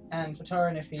watching, and for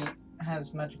Torin if he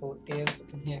has magical ears that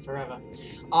can hear forever,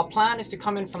 our plan is to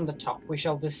come in from the top. We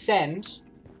shall descend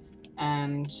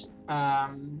and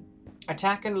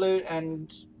attack and loot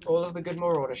and all of the good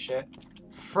Marauder shit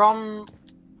from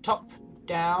top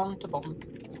down to bottom.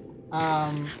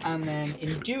 And then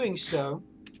in doing so,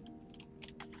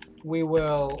 we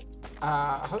will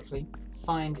hopefully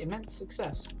find immense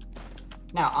success.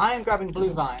 Now, I am grabbing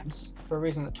blue vines for a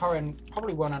reason that Torin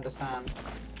probably won't understand,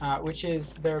 which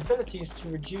is their abilities to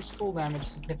reduce full damage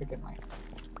significantly.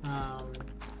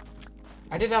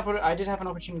 I did have an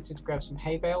opportunity to grab some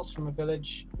hay bales from a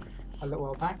village a little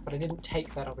while back, but I didn't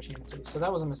take that opportunity, so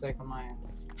that was a mistake on my end.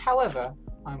 However,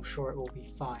 I'm sure it will be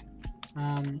fine.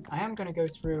 I am going to go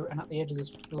through, and at the edge of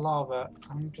this lava,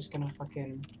 I'm just going to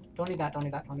fucking... Don't need that, don't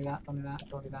need that, don't need that, don't need that,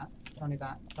 don't need that, don't need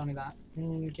that, don't need that.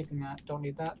 Keeping that, don't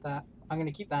need that, that. I'm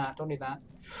going to keep that, don't need that.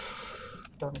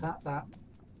 Don't need that, that.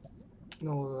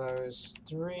 All those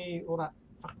three, all that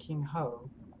fucking hoe.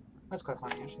 That's quite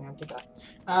funny, actually, I'll keep that.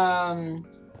 And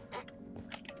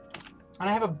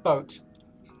I have a boat.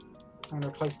 I'm going to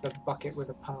replace the bucket with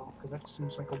a pearl, because that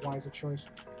seems like a wiser choice.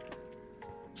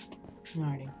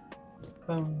 Alrighty.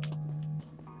 Boom.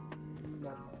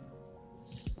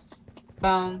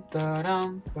 Bum da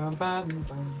dum bum bum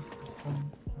bum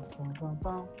bum bum bum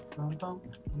bum bum bum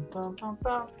bum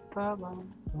bum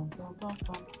bum bum bum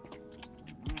bum.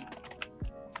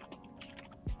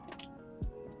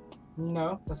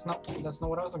 No, that's not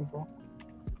what I was looking for.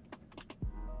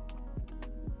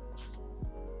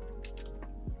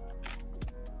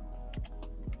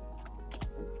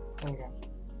 There we go.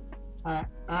 Alright,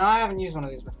 I haven't used one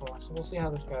of these before, so we'll see how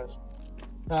this goes.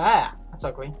 Ah, that's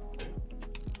ugly.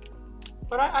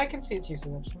 But I can see its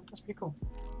uses, actually. That's pretty cool.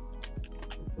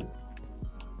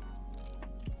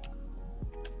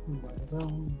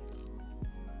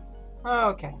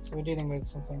 Okay, so we're dealing with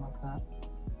something like that.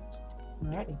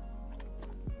 Alrighty.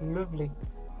 Lovely.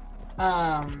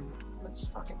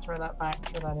 Let's fucking throw that back,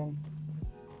 throw that in.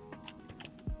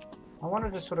 I want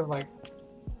to just sort of like...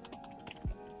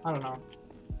 I don't know.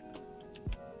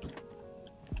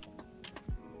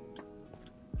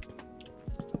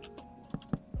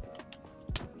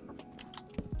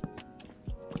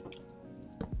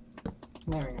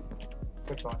 There we go.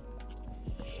 Good boy.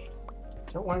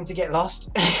 Don't want him to get lost.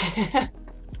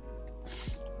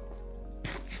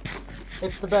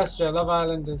 It's the best show. Love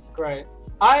Island is great.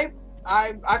 I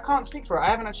can't speak for it. I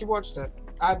haven't actually watched it.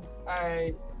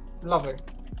 I love it.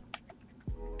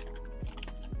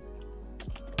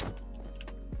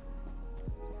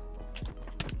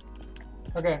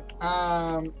 Okay.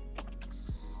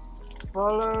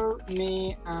 Follow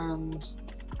me and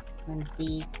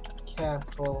be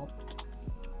careful.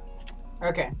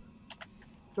 Okay.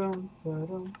 Boom,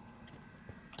 boom.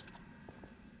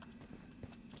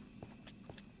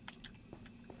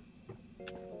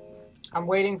 I'm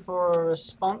waiting for a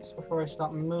response before I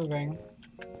start moving.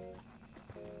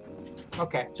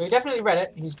 Okay, so he definitely read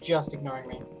it. He's just ignoring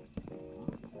me.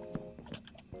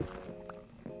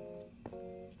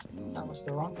 That was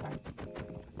the wrong thing.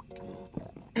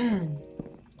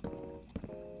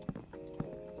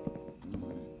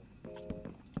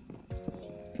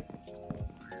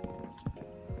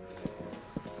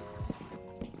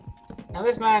 Now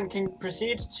this man can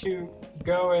proceed to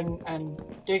go in and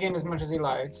dig in as much as he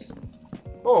likes,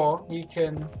 or he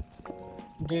can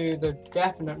do the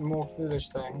definite more foolish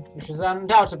thing, which is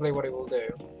undoubtedly what he will do,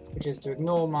 which is to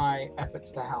ignore my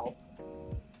efforts to help.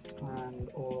 And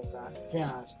all of that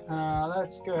jazz.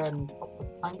 Let's go ahead and pop the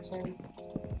planks in.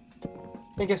 I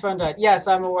think his phone died. Yes,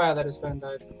 I'm aware that his phone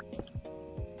died.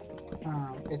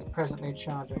 It's presently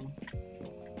charging.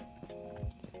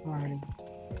 Alrighty.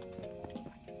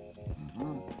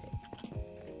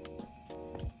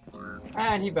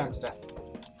 And he burned to death.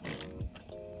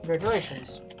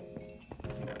 Congratulations.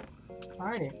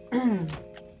 Alrighty.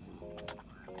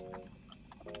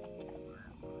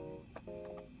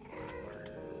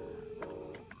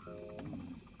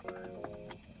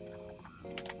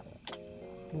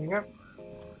 Here we go.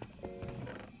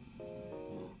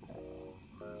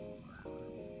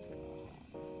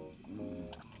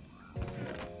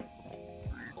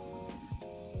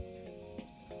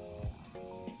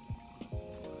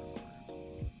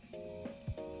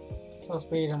 Slow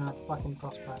speed and a fucking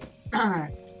crossbow.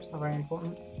 It's not very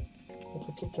important. But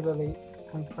particularly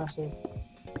impressive.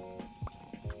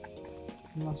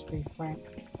 Must be frank.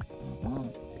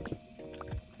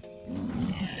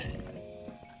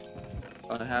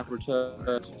 I have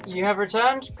returned. You have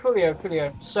returned? Coolio,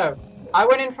 coolio. So, I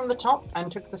went in from the top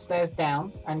and took the stairs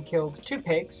down and killed 2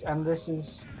 pigs, and this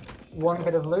is 1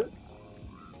 bit of loot.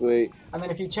 Wait. And then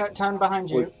if you turn behind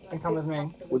you and come with me.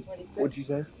 What'd you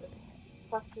say?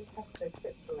 Pasta and pesto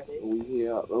cooked already. Are we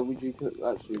here? Oh, would you cook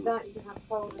actually? That you can have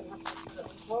cold and have to put it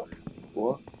on top.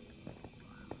 What?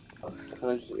 Can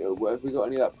I just, have we got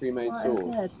any of that pre-made sauce?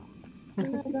 I said.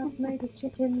 No, Dad's made a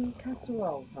chicken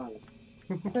casserole, hon.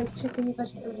 So it's chicken with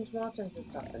vegetables and tomatoes and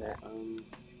stuff in it.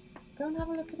 Go and have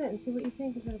a look at it and see what you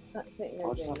think instead of sitting there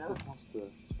I'll just doing have that. the pasta.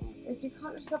 You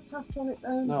can't just have pasta on its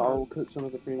own. No, hon. I'll cook some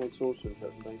of the pre-made sauce and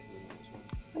chuck some bacon in it as well.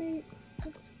 Honey,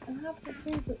 just have the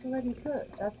food that's already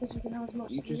cooked. Dad said you can have as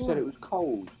much You as you just want. said it was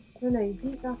cold. No, you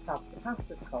heat that up. The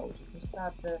pasta's cold. You can just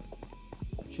add the...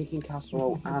 Chicken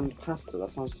casserole and pasta. That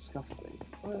sounds disgusting.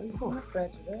 Well, you can have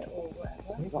bread with it or whatever.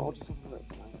 Jeez. I'll just have a look.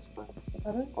 No, it's fine.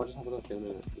 Pardon? I'll just have a look in a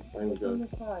minute. It's on the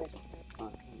side.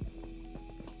 Right.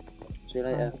 See you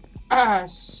later.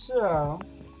 So...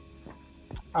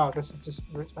 Oh, this is just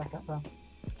roots back up there.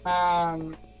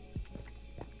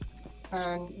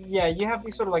 And yeah, you have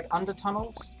these sort of like under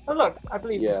tunnels. Oh look, I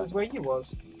believe this Yeah. is where you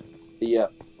was.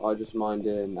 Yep, I just mined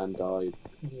in and died.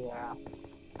 Yeah.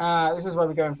 This is where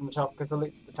we're going from the top because the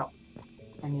loot's at the top,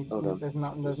 and Okay. there's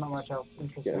not much else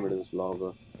interesting. Getting rid of this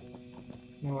lava.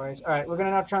 No worries. All right, we're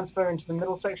gonna now transfer into the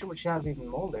middle section, which has even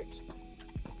more loot.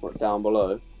 What, down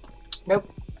below? Nope.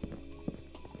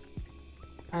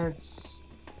 And it's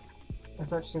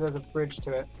actually there's a bridge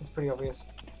to it. It's pretty obvious.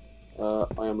 I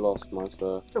am lost, my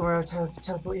sir. Don't worry, I'll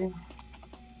teleport you.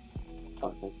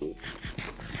 Oh, thank you.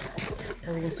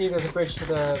 As you can see, there's a bridge to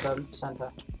the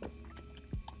center.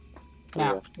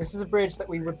 Now, Yeah. this is a bridge that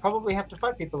we would probably have to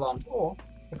fight people on, or,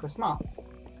 if we're smart,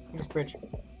 we just bridge.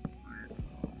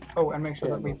 Oh, and make sure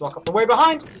that we block up the way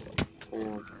behind!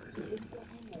 Hang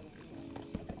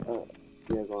on.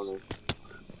 Yeah, go on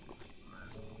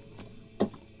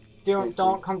then.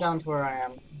 Don't come down to where I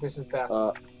am. This is death.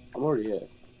 I'm already here.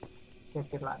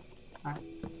 Good lad. Alright.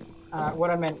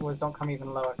 What I meant was don't come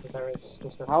even lower, because there is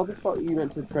just a... How the fuck are you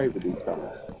meant to trade with these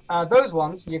guys? Those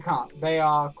ones, you can't. They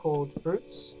are called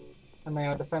brutes, and they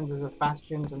are defenders of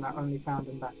bastions, and they're only found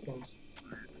in bastions.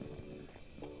 How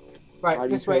Right, do you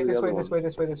this trade way, the this other way, one? this way,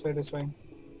 this way, this way, this way.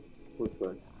 Which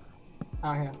way?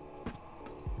 Out here.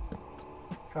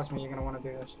 Trust me, you're gonna want to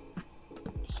do this.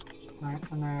 Right,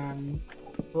 and then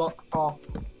block off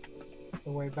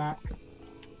the way back.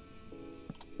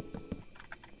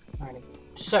 Alrighty.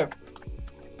 So.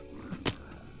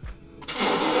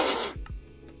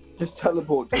 Just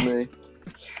teleport to me.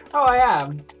 Oh, I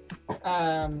am.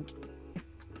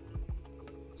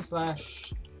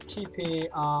 Slash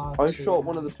TPR. I shot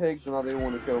one of the pigs and now they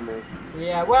want to kill me.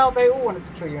 Yeah, well, they all wanted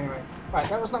to kill you anyway. Right,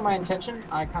 that was not my intention.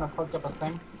 I kind of fucked up a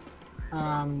thing.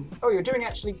 Oh, you're doing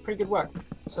actually pretty good work.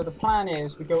 So the plan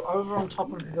is we go over on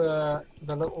top of the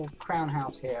little crown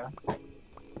house here.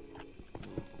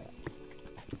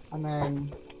 And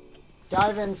then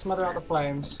dive in, smother out the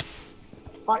flames,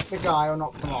 fight the guy or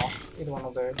knock them off. Either one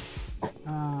will do.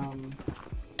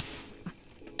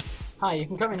 Hi, you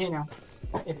can come in here now,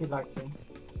 if you'd like to.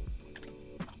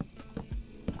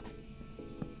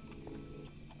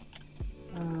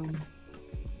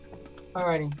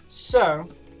 Alrighty, so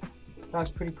that's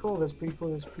pretty cool. That's pretty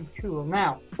cool. That's pretty cool.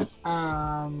 Now,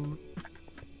 our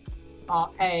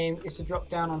aim is to drop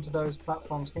down onto those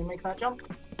platforms. Can you make that jump?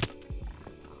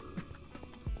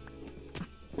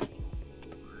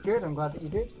 Good. I'm glad that you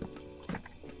did.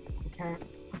 Okay.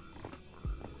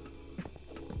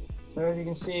 So as you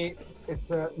can see,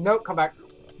 it's a nope. Come back.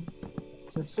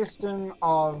 It's a system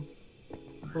of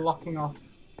blocking off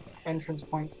entrance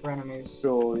points for enemies.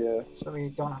 Sure, yeah. So we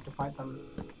don't have to fight them.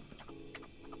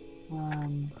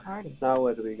 Alrighty. Now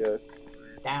where do we go?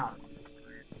 Down.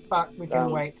 But we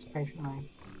can wait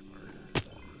patiently.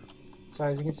 So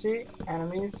as you can see,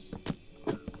 enemies.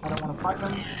 I don't want to fight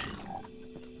them.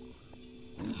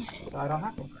 So I don't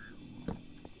have to.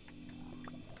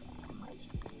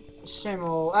 Same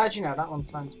old... Actually, no, that one's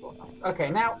sensible enough. Okay,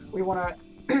 now we want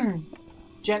to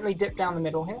gently dip down the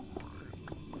middle here.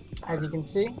 As you can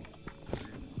see,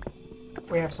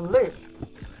 we have some loot.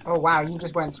 Oh wow, you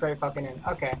just went straight fucking in.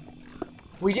 Okay.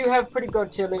 We do have pretty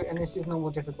god tier loot, and this is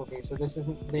normal difficulty, so this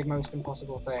isn't the most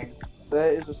impossible thing.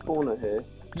 There is a spawner here.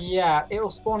 Yeah, it'll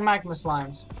spawn magma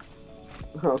slimes.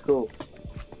 Oh, cool.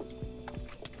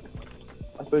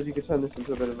 I suppose you could turn this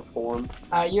into a bit of a farm.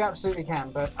 You absolutely can,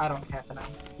 but I don't care for now.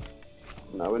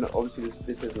 No, we're not, obviously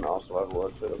this isn't our survival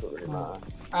world, so it doesn't really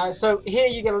matter. So here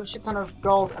you get a shit ton of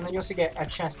gold, and then you also get a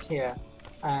chest here,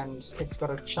 and it's got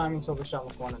a shining silver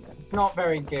shells one in it. It's not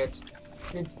very good.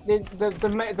 It's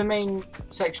the main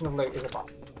section of loot is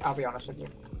above. I'll be honest with you.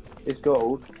 It's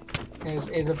gold.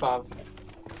 Is above.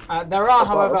 There are,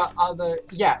 however,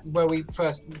 where we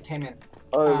first came in.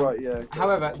 Oh right, yeah. Okay.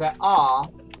 However, there are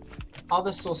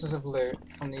other sources of loot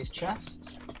from these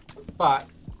chests, but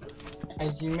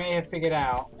as you may have figured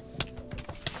out,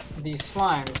 these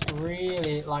slimes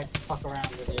really like to fuck around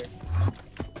with you.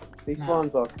 These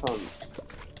slimes are cunts.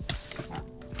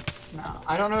 Now,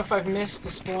 I don't know if I've missed a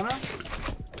spawner,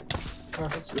 or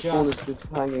if it's the spawner's just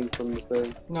hanging from the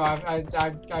thing. No,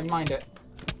 I mined it.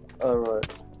 Oh right.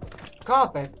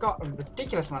 God, they've got a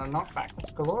ridiculous amount of knockback.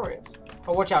 That's glorious.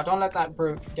 Oh, watch out! Don't let that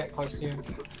brute get close to you.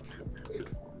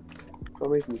 For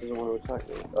some reason, he doesn't want to attack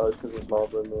me. Oh, it's because there's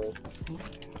lava in there.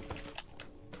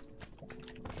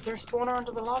 Is there a spawner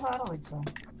under the lava? I don't think so.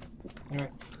 Anyway,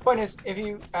 point is, if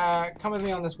you come with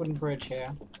me on this wooden bridge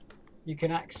here, you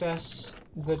can access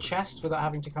the chest without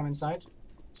having to come inside.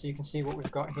 So you can see what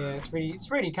we've got here. It's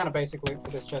really kind of basic loot for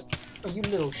this chest. Oh, you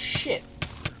little shit!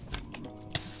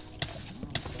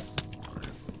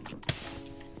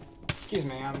 Excuse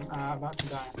me, I'm about to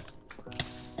die.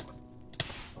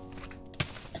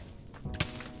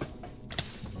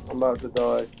 I'm about to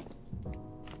die.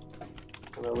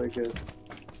 No, we're good.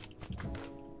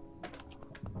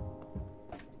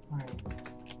 Right.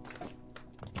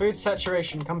 Food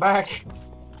saturation, come back.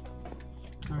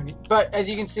 Alrighty. But as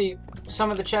you can see, some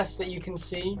of the chests that you can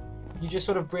see, you just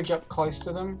sort of bridge up close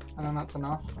to them, and then that's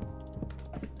enough.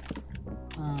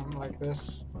 Like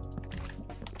this.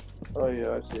 Oh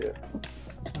yeah, I see it.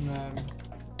 And then...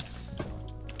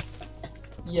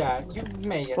 yeah, you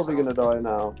may get Probably gonna die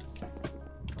now.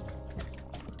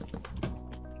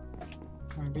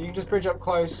 But you can just bridge up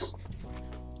close,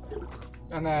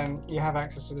 and then you have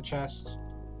access to the chest.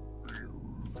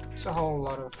 It's a whole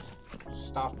lot of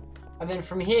stuff. And then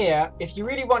from here, if you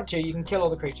really want to, you can kill all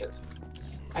the creatures.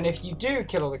 And if you do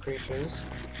kill all the creatures,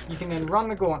 you can then run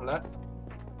the gauntlet,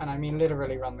 and I mean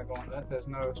literally run the gauntlet, there's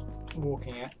no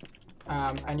walking it.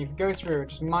 And you go through,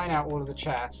 just mine out all of the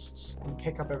chests, and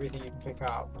pick up everything you can pick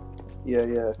up. Yeah,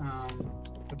 yeah.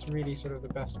 That's really sort of the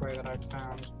best way that I've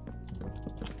found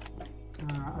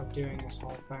of doing this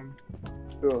whole thing.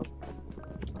 Sure.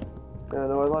 Yeah,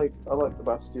 no, I like the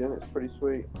Bastion. It's pretty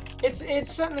sweet.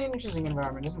 It's certainly an interesting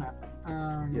environment, isn't it?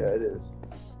 Yeah, it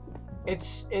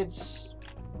is. It's.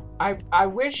 I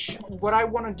wish what I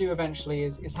want to do eventually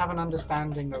is have an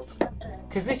understanding of,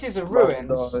 because this is a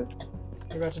ruins.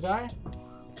 You're about to die?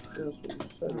 Yeah, that's what you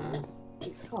said.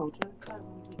 It's cold.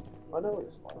 I know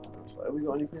it's cold. Have we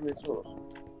got any pre-made sauce?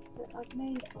 I've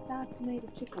made. Dad's made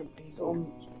a chicken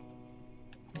sauce.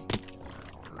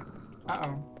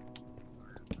 Uh-oh.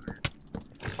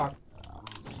 Fuck.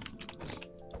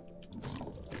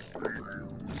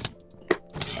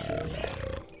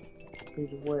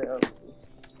 He's way up.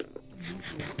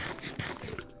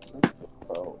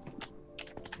 Oh.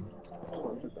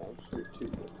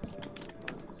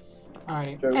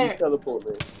 Alrighty. Joe, will you teleport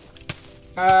me?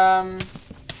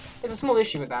 There's a small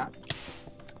issue with that.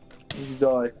 You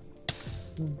die.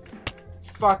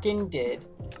 Fucking did.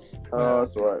 Oh,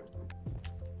 that's alright.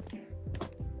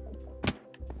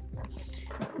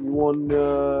 You want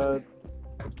to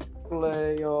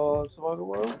play our survival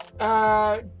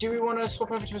world? Do we want to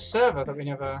swap over to a server that we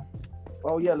never...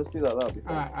 Oh yeah, let's do that, that'll be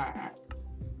fun. Alright.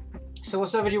 So what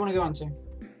server do you want to go on to?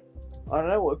 I don't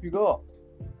know, what have you got?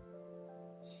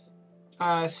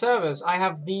 Servers. I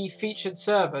have the featured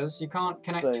servers. You can't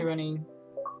connect to any...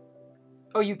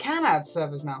 Oh, you can add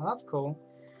servers now. That's cool.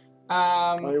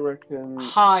 I reckon...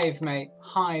 Hive, mate.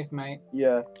 Hive, mate.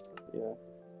 Yeah.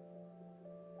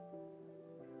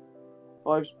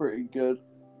 Hive's pretty good.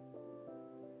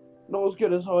 Not as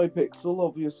good as Hypixel,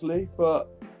 obviously, but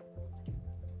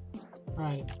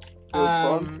Right. it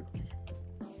was fun.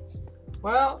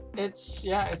 Well, it's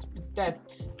dead.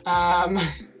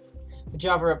 The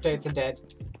Java updates are dead.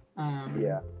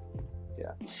 Yeah.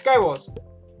 Skywars.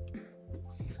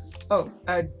 Oh,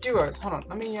 duos. Hold on.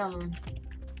 Let me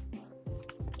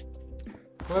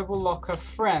global locker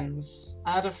friends.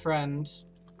 Add a friend.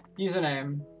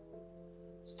 Username.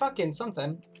 It's fucking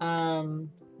something.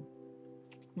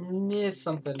 Near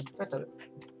something.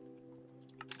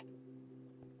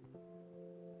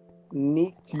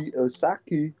 Niki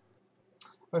Osaki.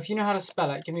 Well, if you know how to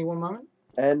spell it, give me one moment.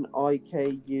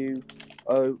 Nikuosaku.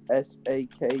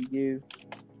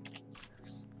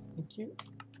 Thank you.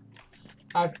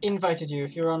 I've invited you.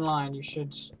 If you're online, you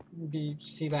should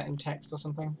see that in text or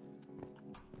something.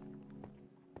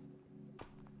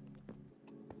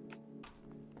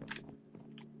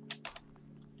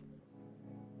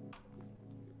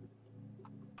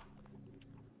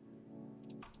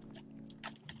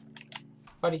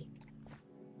 Buddy.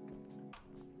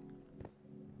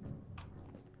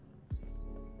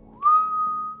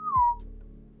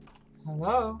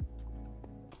 Hello?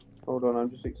 Hold on, I'm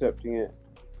just accepting it.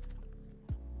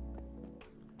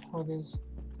 Hoggers.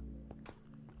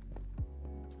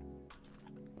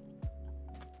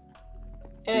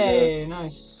 Hey,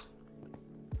 nice.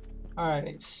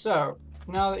 Alrighty, so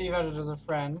now that you've added as a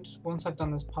friend, once I've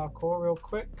done this parkour real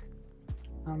quick,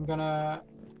 I'm gonna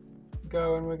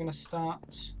go and we're gonna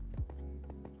start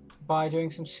by doing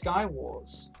some Sky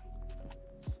Wars,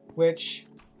 which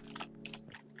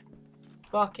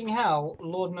fucking hell,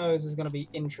 Lord knows is gonna be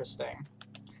interesting.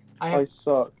 I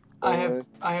suck. I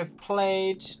have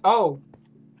played. Oh,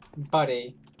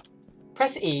 buddy,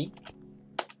 press E.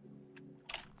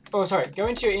 Oh, sorry. Go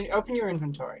into your open your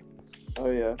inventory. Oh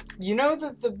yeah. You know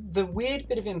the weird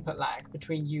bit of input lag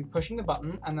between you pushing the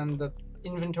button and then the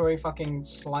inventory fucking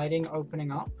sliding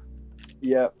opening up?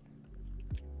 Yep.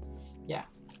 Yeah.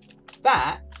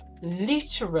 That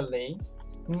literally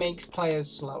makes players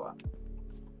slower.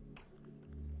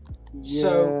 Yeah.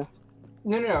 So,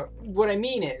 no. What I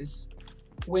mean is,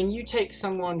 when you take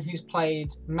someone who's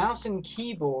played mouse and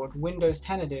keyboard Windows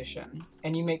 10 edition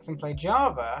and you make them play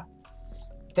Java,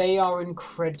 they are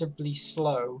incredibly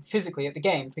slow physically at the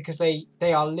game because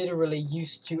they are literally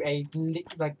used to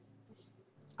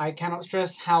I cannot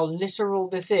stress how literal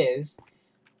this is.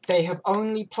 They have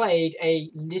only played a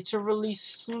literally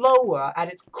slower at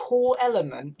its core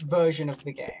element version of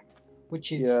the game,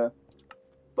 which is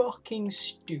fucking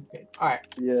stupid. Alright.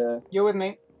 Yeah. You're with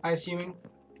me, I assuming?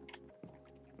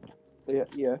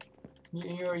 Yeah.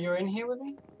 You're in here with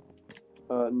me?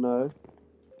 No.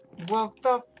 Well,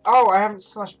 oh, I haven't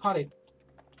 /partied.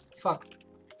 Fuck.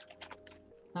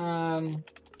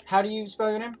 How do you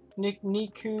spell your name?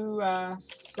 Niku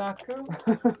Saku?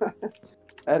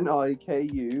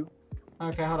 Niku.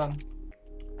 Okay, hold on.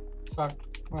 Fuck.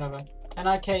 Whatever.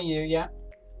 Niku, yeah.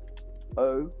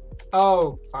 O.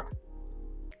 Oh, fuck.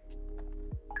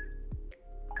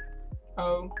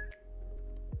 O.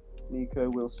 Nico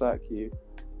will sack you.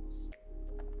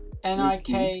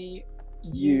 Niku.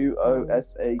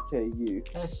 Uosaku.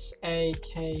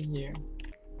 Saku.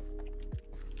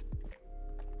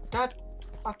 God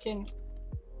fucking.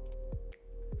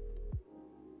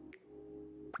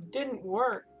 Didn't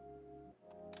work.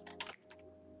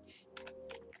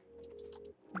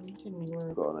 It didn't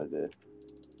work. Got an idea.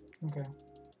 Okay.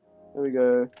 There we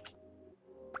go.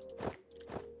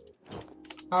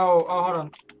 Oh, hold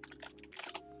on.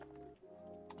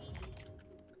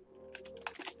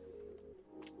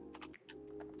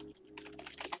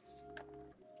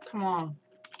 Come on.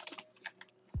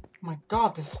 Oh my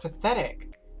god, this is pathetic.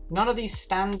 None of these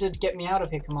standard get me out of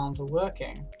here commands are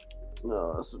working.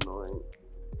 No, that's annoying.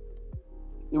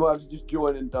 You might have to just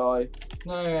join and die.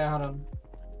 No, yeah, hold on.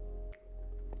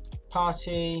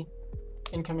 Party,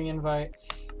 incoming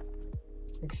invites,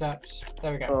 accept.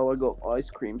 There we go. Oh, I got ice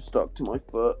cream stuck to my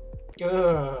foot.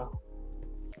 Ugh.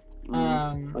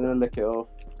 I'm gonna lick it off.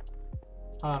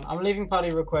 Hold on, I'm leaving party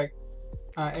real quick.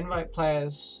 Invite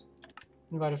players.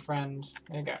 Invite a friend.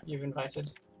 There you go. You've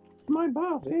invited. My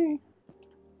party.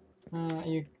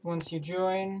 Once you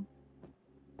join,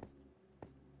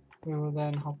 we will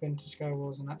then hop into Sky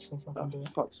Wars and actually fucking do it.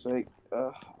 For fuck's sake.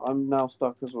 I'm now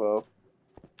stuck as well.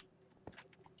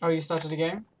 Oh, you started the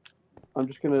game? I'm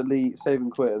just gonna save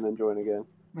and quit and then join again.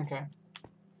 Okay.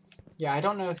 Yeah, I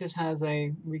don't know if this has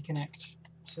a reconnect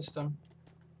system.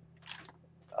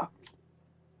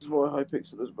 This is why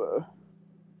Hypixel is better.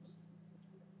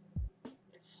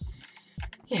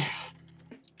 Yeah.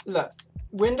 Look,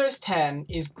 Windows 10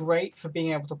 is great for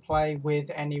being able to play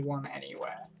with anyone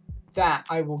anywhere. that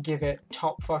I will give it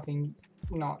top fucking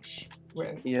notch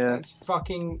with. Yeah. That's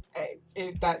fucking,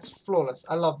 that's flawless.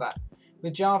 I love that.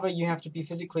 With Java, you have to be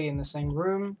physically in the same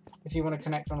room if you want to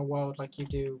connect on a world like you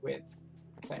do with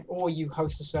thing, or you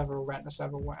host a server or rent a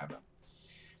server, or whatever.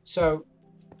 So,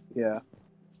 Yeah.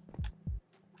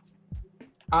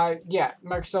 yeah,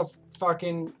 Microsoft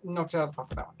fucking knocked it out of the park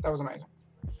with that one. That was amazing.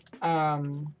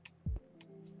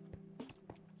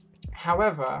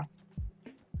 However,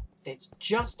 it's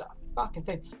just a fucking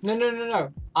thing.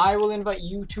 No. I will invite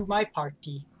you to my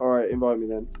party. Alright, invite me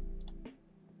then.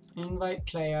 Invite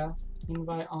player.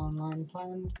 Invite online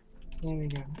planned. There we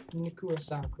go.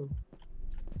 Nikuasaku.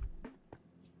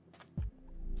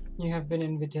 You have been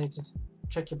invitated.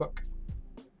 Check your book.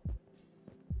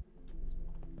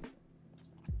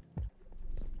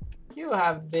 You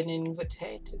have been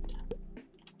invitated.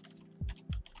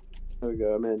 There we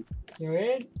go, I'm in. You're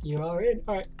in? You are in?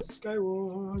 Alright.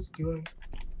 Skywars, device.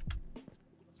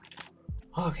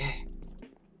 Okay.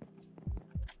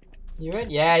 You in?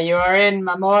 Yeah, you are in,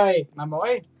 Mamoy.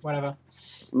 Mamoy? Whatever.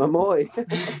 Mamoy.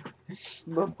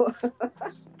 Mamoy.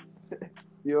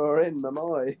 You're in,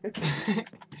 Mamoy.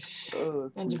 Oh,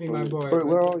 And to be my boy. Bro,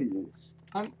 where are you?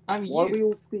 I'm you. Why are we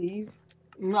all Steve?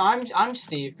 No, I'm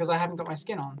Steve because I haven't got my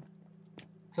skin on.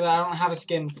 Because I don't have a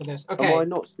skin for this. Okay. Am I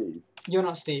not Steve? You're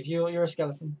not Steve. You're a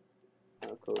skeleton.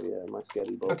 Oh, cool, yeah, my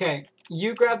skelly boy. Okay,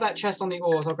 you grab that chest on the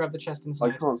oars, I'll grab the chest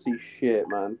inside. I can't see shit,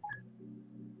 man.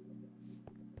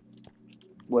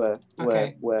 Where?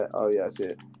 Okay. Where? Oh, yeah, I see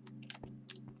it.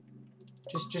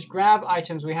 Just grab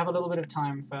items. We have a little bit of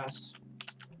time first.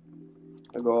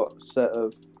 I got a set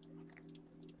of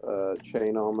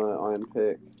chain armor, iron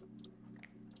pick.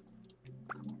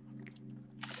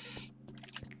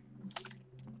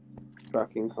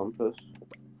 Tracking compass.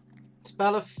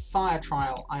 Spell of fire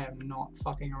trial. I am not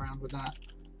fucking around with that.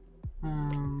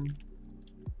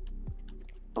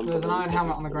 There's an iron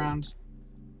helmet on the ground.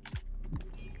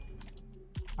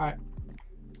 Alright.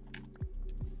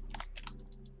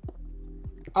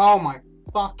 Oh my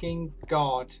fucking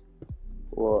god.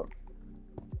 What?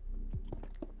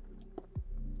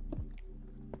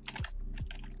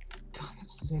 God,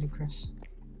 that's ludicrous.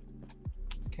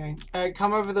 Okay.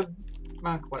 Come over the...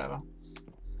 whatever.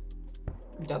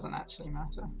 It doesn't actually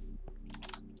matter.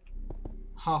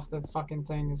 Half the fucking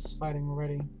thing is fighting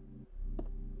already.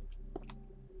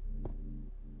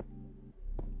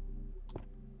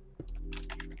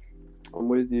 I'm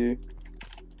with you.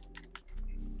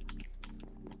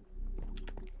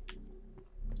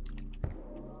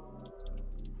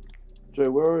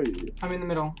 Joe, where are you? I'm in the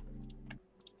middle.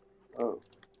 Oh.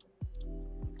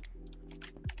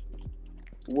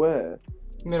 Where?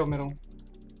 Middle.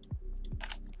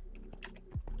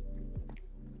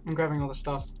 I'm grabbing all the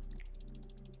stuff.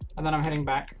 And then I'm heading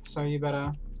back, so you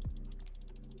better...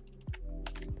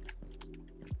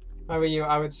 If I were you,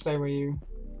 I would stay where you...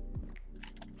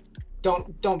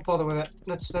 Don't bother with it.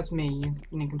 That's me, you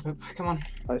nincompoop. Come on.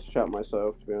 I shot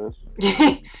myself, to be honest.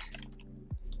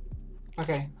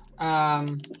 Okay. I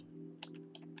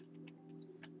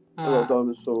got a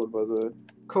diamond sword, by the way.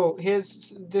 Cool.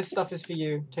 Here's... This stuff is for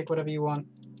you. Take whatever you want.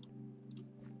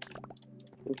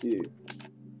 Thank you.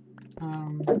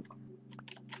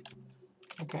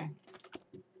 Okay.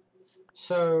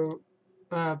 So,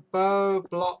 bow,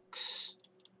 blocks,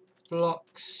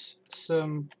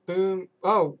 some boom.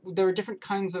 Oh, there are different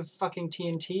kinds of fucking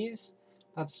TNTs.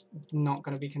 That's not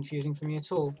going to be confusing for me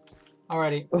at all.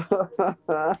 Alrighty.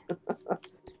 I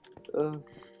don't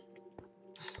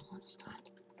understand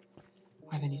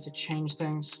why they need to change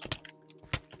things.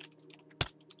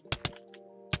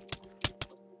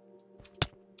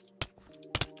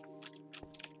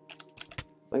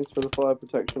 Thanks for the fire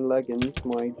protection leggings,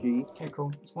 my G. Okay,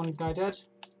 cool. There's one guy dead.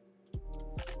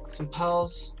 Got some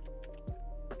pearls.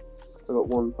 I got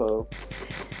one pearl.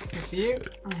 Good for you.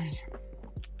 Alright.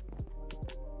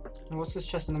 And what's this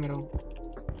chest in the middle?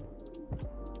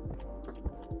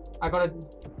 I gotta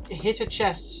hit a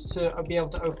chest to be able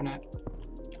to open it.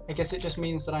 I guess it just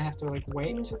means that I have to, like,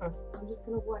 wait. I'm just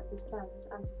gonna wipe this down. It's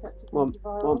antiseptic. Mom.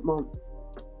 Oh.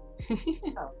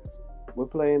 We're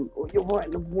playing. Oh, you're right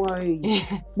in the way.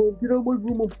 Mom, get out of my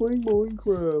room. I'm playing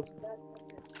Minecraft.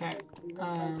 Okay.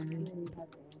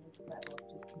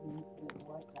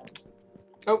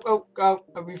 Oh,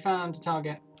 we found a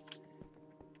target.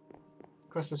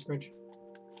 Across this bridge.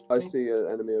 I see an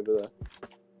enemy over there.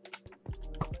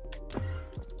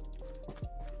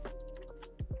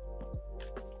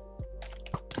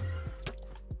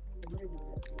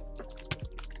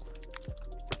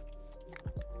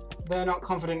 They're not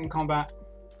confident in combat.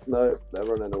 No, they're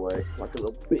running away like a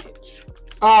little bitch.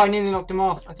 Oh, I nearly knocked him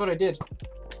off. I thought I did.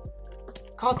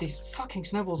 God, these fucking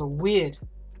snowballs are weird.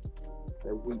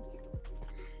 They're weak.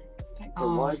 They But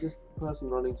are. why is this person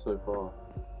running so far?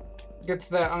 It's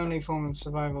their only form of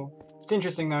survival. It's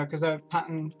interesting though, because their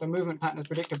movement pattern is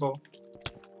predictable.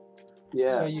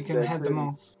 Yeah. So you can head them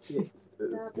off.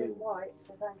 They're a bit white.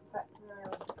 They're going back to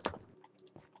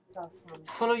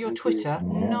Follow your Thank Twitter?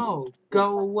 you. No,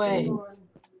 go away.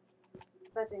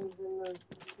 Beddings in the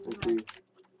Thank you.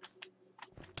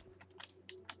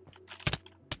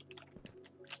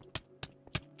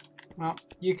 Well,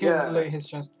 you can Yeah. loot his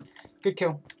chest. Good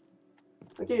kill.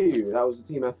 Thank you. That was a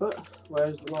team effort.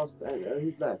 Where's the last?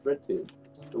 Who's left? Red team.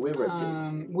 So we're red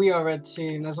team. We are red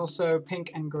team. There's also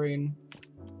pink and green.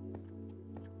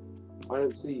 I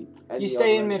don't see any. You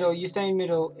stay in other- middle. You stay in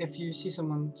middle. If you see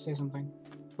someone, say something.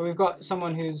 But we've got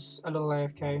someone who's a little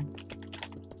AFK.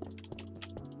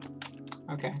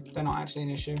 Okay, they're not actually an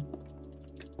issue.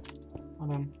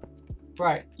 Hold on.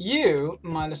 Right, you,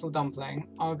 my little dumpling,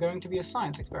 are going to be a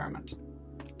science experiment.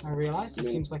 I realise this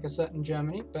Me. seems like a certain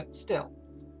Germany, but still.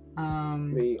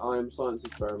 Me, I am science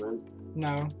experiment.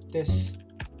 No, this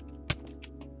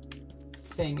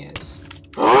thing is.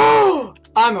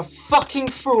 I'm a fucking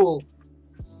fool!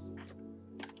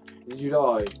 Did you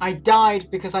die? I died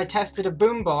because I tested a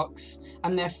boombox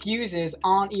and their fuses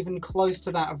aren't even close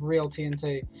to that of real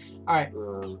TNT. Alright.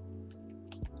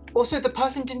 Also, the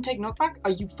person didn't take knockback?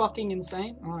 Are you fucking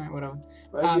insane? Alright, whatever.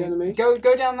 Where's the enemy? Go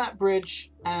down that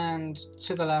bridge and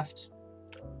to the left.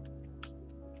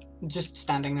 Just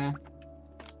standing there.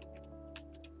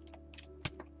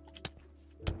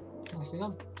 Nicely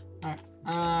done.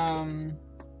 Alright.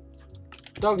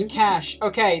 Dr. Cash.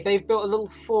 Okay, they've built a little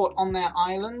fort on their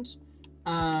island.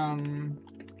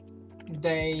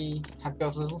 They have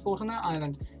built a little fort on their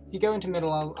island. If you go into middle,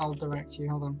 I'll direct you.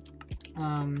 Hold on.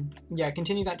 Yeah,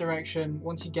 continue that direction.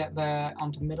 Once you get there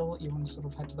onto middle, you want to sort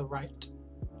of head to the right.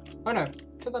 Oh no,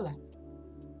 to the left.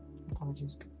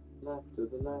 Apologies. Left to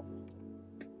the left.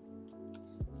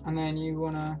 And then you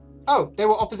wanna. Oh, they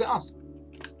were opposite us.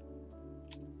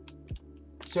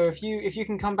 So if you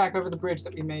can come back over the bridge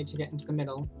that we made to get into the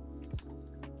middle.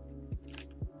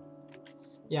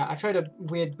 Yeah, I tried a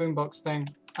weird boombox thing.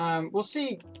 We'll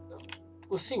see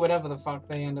whatever the fuck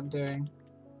they end up doing.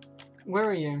 Where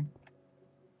are you?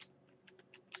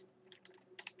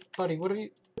 Buddy, where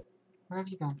have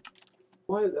you gone?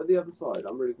 Why at the other side?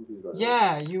 I'm really confused right now.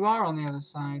 Yeah, you are on the other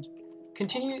side.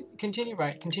 Continue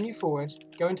right, continue forward,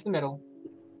 go into the middle.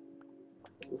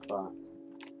 What's that?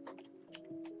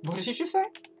 What did you just say?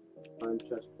 I'm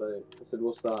chest plate. I said,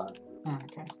 what's that? Oh,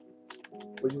 okay.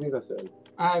 What do you think I said?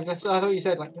 I thought you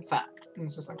said, like, you're fat. And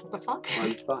it's just like, what the fuck?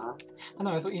 I'm fat. I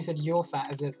know, I thought you said you're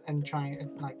fat as if, and trying,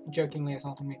 like, jokingly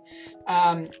assaulting me.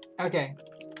 Okay.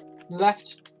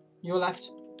 Left. Your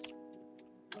left.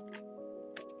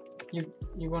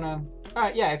 You wanna...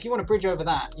 Alright, yeah, if you want to bridge over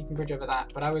that, you can bridge over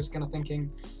that. But I was kind of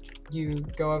thinking you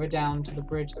go over down to the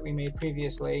bridge that we made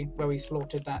previously, where we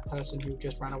slaughtered that person who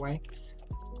just ran away.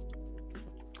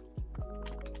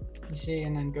 You see,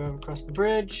 and then go across the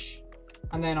bridge.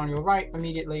 And then on your right,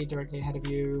 immediately, directly ahead of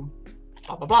you,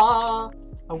 blah blah blah,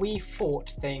 a wee fort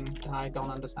thing that I don't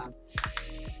understand.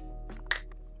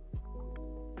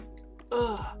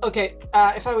 Okay,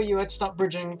 if I were you, I'd stop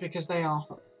bridging because they are...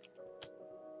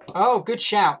 Oh, good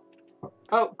shout.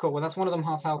 Oh, cool, well that's one of them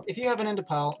half health. If you have an ender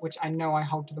pearl, which I know I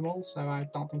hold to them all, so I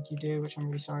don't think you do, which I'm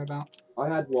really sorry about. I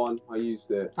had one. I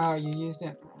used it. Oh, you used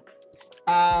it.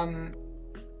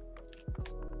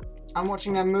 I'm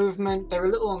watching their movement. They're a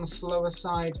little on the slower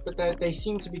side, but they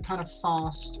seem to be kind of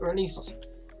fast, or at least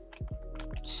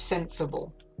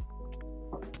sensible.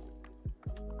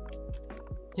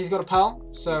 He's got a pearl,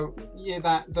 so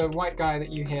yeah, the white guy that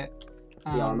you hit.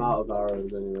 Yeah, I'm out of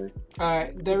arrows anyway.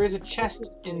 There is a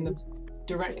chest in the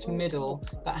direct middle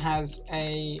that has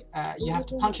a. You have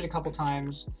to punch it a couple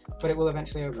times, but it will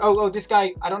eventually open. Oh, this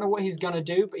guy! I don't know what he's gonna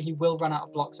do, but he will run out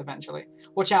of blocks eventually.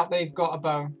 Watch out! They've got a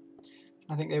bow.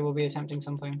 I think they will be attempting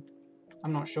something.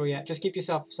 I'm not sure yet. Just keep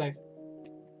yourself safe.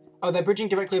 Oh, they're bridging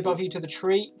directly above you to the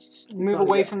tree. Move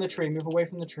away from the tree. Move away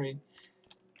from the tree.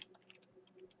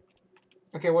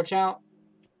 Okay, watch out.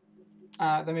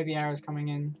 There may be arrows coming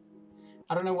in.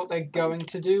 I don't know what they're going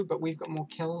to do, but we've got more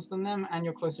kills than them, and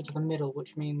you're closer to the middle,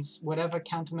 which means whatever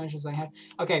countermeasures they have.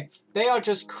 Okay, they are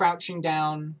just crouching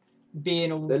down,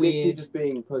 being all They're literally weird. just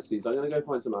being pussies. I'm gonna go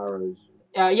find some arrows.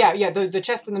 Yeah, the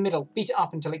chest in the middle. Beat it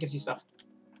up until it gives you stuff.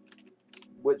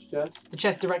 Which chest? The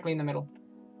chest directly in the middle.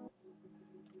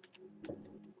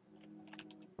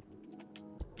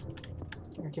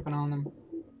 Keep an eye on them.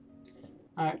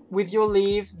 Alright, with your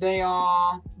leave, they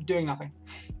are doing nothing.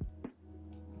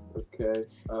 Okay.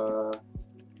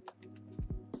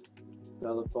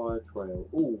 Down the fire trail.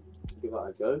 Ooh, give that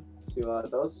a go. See what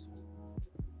that does.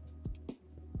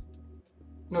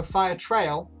 No, fire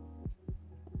trail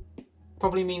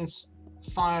probably means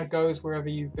fire goes wherever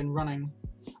you've been running.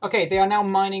 Okay, they are now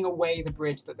mining away the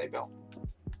bridge that they built.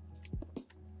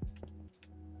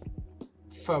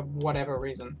 For whatever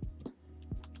reason.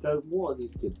 So what are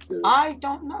these kids doing? I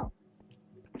don't know.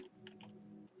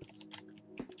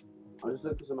 I just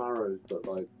looked for some arrows, but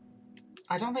like...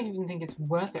 I don't even think it's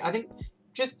worth it. I think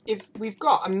just if we've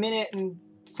got 1 minute and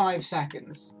 5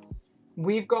 seconds,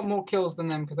 we've got more kills than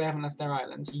them because they haven't left their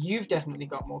islands. You've definitely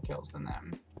got more kills than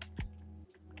them.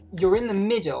 You're in the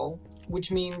middle,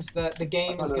 which means that the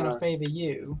game is going to favour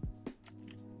you.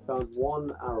 Found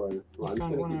 1 arrow. Right, I'm just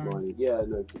going to keep mining. Yeah,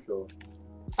 no, for sure.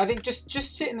 I think just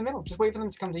sit in the middle. Just wait for them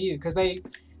to come to you because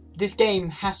this game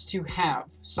has to have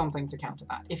something to counter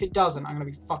that. If it doesn't, I'm going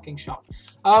to be fucking shocked.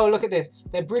 Oh, look at this.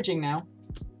 They're bridging now.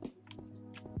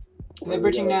 They're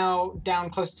bridging now down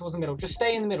closer towards the middle. Just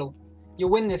stay in the middle. You'll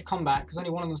win this combat because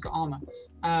only one of them's got armor.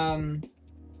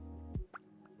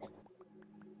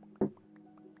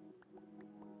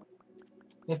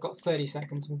 They've got 30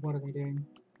 seconds. What are they doing?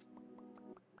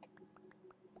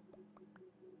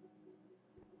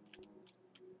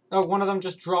 Oh, one of them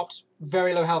just dropped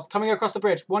very low health. Coming across the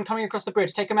bridge. One coming across the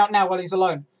bridge. Take him out now while he's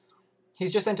alone.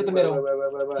 He's just entered the middle.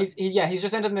 Where? He's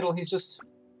just entered the middle. He's just...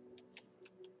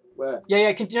 Where?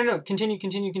 Yeah, continue.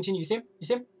 You see him? You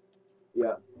see him?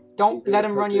 Yeah. Don't let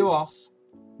him run you off.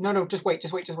 No, just wait.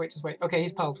 Okay,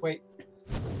 he's pulled. Wait.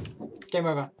 Game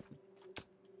over.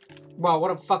 Wow,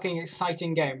 what a fucking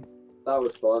exciting game. That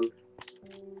was fun.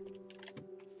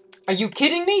 Are you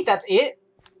kidding me? That's it?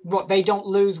 What, they don't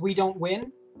lose, we don't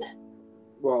win?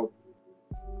 Well,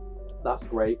 that's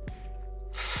great.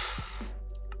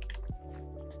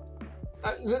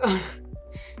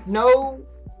 No.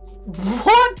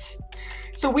 What?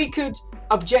 So we could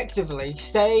objectively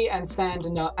stay and stand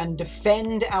and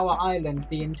defend our island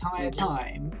the entire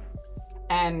time,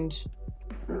 and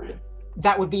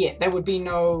that would be it. There would be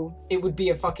no... It would be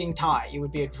a fucking tie. It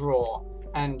would be a draw.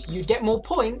 And you'd get more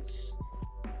points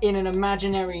in an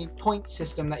imaginary point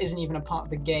system that isn't even a part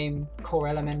of the game core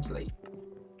elementally.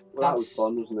 Well, that was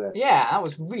fun, wasn't it? Yeah, that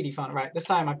was really fun. Right, this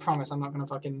time I promise I'm not going to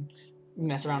fucking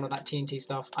mess around with that TNT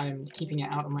stuff. I am keeping it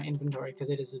out of my inventory because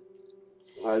it is a...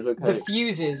 Okay. The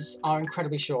fuses are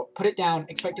incredibly short. Put it down,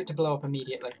 expect it to blow up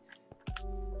immediately.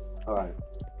 Alright.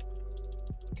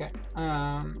 Okay.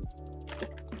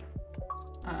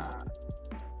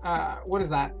 What is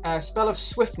that? Spell of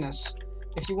Swiftness.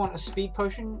 If you want a speed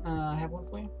potion, I have one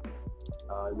for you.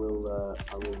 I will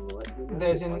let you know.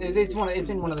 It's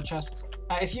in one of the chests.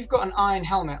 If you've got an iron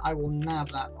helmet, I will nab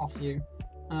that off you.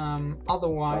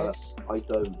 Otherwise, I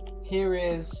don't. Here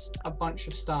is a bunch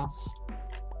of stuff.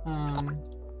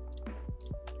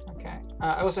 Okay.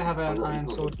 I also have an iron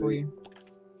sword for you,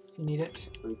 if you need it.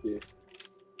 Thank you.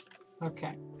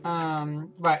 Okay.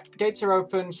 Right. Gates are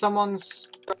open. Someone's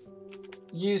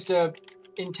used a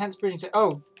intense bridging.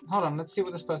 Oh, hold on. Let's see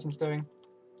what this person's doing.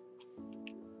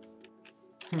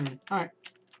 All right.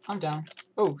 I'm down.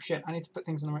 Oh shit! I need to put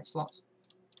things in the right slots.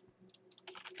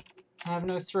 I have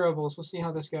no throwables. We'll see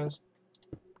how this goes.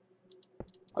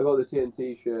 I got the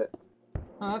TNT shit.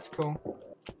 Oh, that's cool.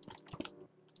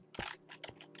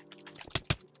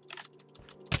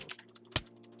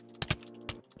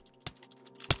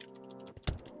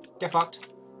 Get fucked.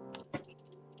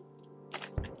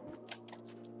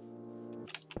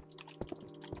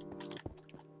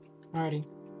 Alrighty.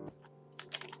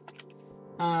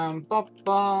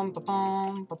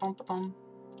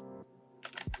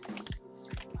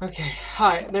 Okay,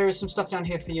 hi, there is some stuff down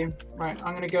here for you. Right,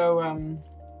 I'm gonna go,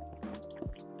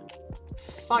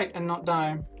 fight and not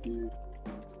die.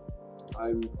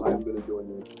 I'm gonna join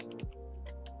you.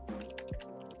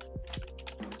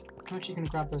 I'm actually gonna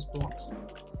grab those blocks.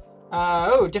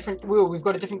 Oh, we've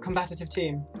got a different combative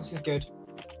team. This is good.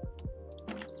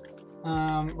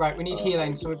 Right, we need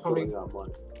healing, so we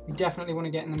definitely want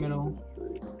to get in the middle.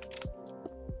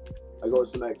 I got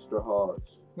some extra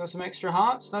hearts. You got some extra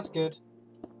hearts? That's good.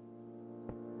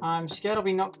 I'm scared I'll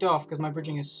be knocked off because my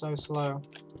bridging is so slow.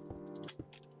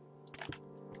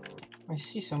 I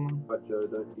see someone. But Joe,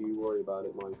 don't you worry about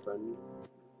it, my friend.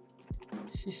 I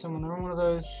see someone. They're on one of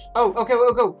those. Oh, okay,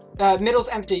 we'll go. Middle's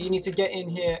empty. You need to get in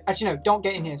here. Actually, no, don't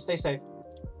get in here. Stay safe.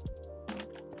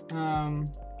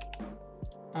 I'm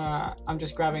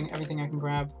just grabbing everything I can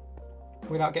grab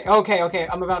without getting... Okay,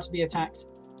 I'm about to be attacked.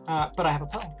 But I have a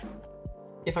pearl.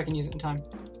 If I can use it in time.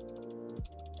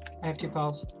 I have 2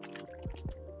 pearls.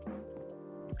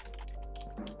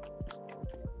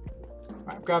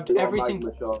 Right, I've grabbed everything.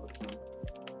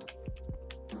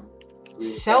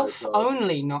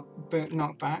 Self-only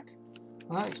knockback.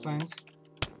 Well, that explains.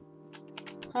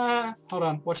 Hold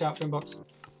on. Watch out, boombox.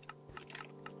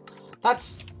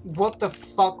 That's... What the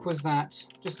fuck was that?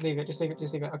 Just leave it, just leave it,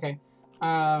 just leave it. Okay.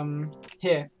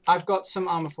 Here. I've got some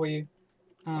armor for you.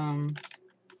 Thank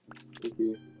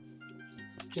you.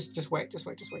 Just wait, just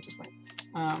wait, just wait, just wait.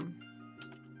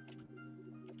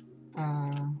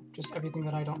 Just everything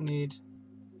that I don't need.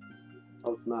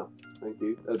 Oh, snap. Thank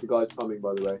you. The guy's coming,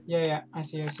 by the way. Yeah, yeah, I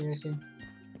see, I see, I see.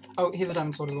 Oh, here's a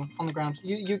diamond sword as well, on the ground.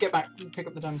 You get back, you pick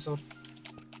up the diamond sword.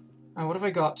 What have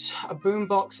I got? A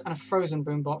boombox and a frozen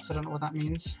boombox. I don't know what that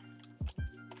means.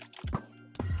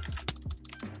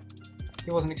 He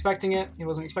wasn't expecting it. He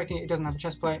wasn't expecting it. He doesn't have a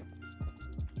chest plate.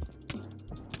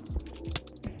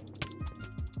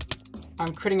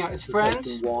 I'm critting out his friend.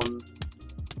 One.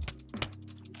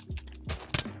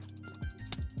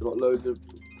 I've got loads of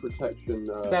protection.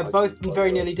 They're both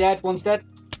very nearly dead. One's dead.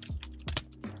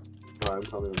 Alright, I'm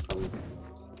coming, I'm coming.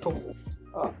 Cool.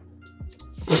 Ah.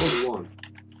 One.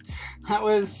 That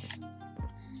was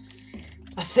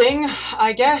a thing,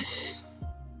 I guess.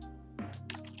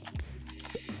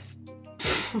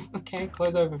 Okay,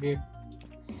 close overview.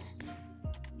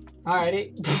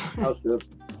 Alrighty. That was good.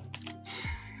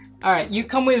 Alright, you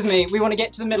come with me. We want to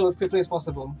get to the middle as quickly as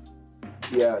possible.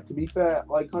 Yeah, to be fair,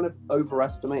 I kind of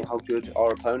overestimate how good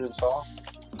our opponents are.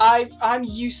 I'm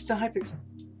used to Hypixel.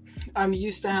 I'm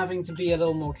used to having to be a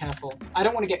little more careful. I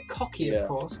don't want to get cocky, of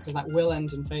course, because that will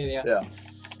end in failure. Yeah.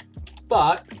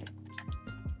 But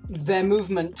their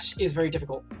movement is very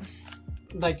difficult.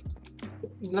 Like,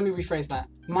 let me rephrase that.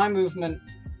 My movement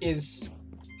is...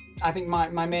 I think my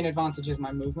main advantage is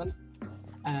my movement.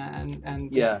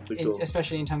 And yeah, for sure.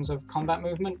 Especially in terms of combat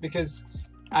movement, because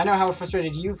I know how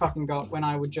frustrated you fucking got when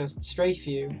I would just strafe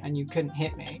you and you couldn't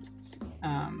hit me.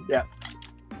 Yeah,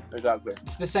 exactly.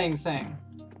 It's the same thing.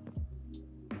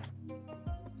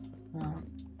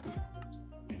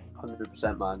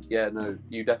 100%, man. Yeah, no,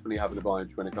 you definitely have an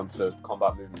advantage when it comes to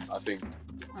combat movement. I think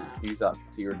use that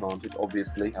to your advantage.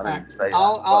 Obviously, I don't need to say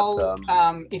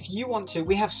that. If you want to,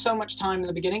 we have so much time in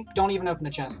the beginning. Don't even open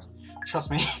a chest. Trust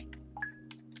me.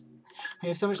 We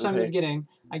have so much time in the beginning.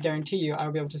 I guarantee you, I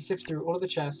will be able to sift through all of the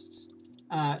chests,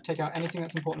 take out anything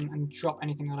that's important, and drop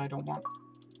anything that I don't want.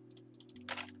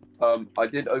 I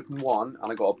did open one,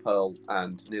 and I got a pearl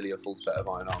and nearly a full set of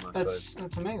iron armor. That's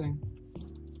amazing.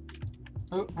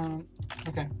 Oh,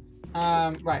 okay.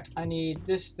 Right, I need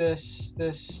this, that,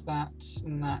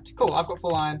 and that. Cool, I've got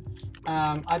full iron.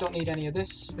 I don't need any of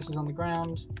this. This is on the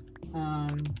ground. I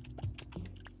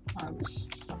was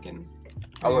fucking...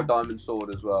 I got a diamond sword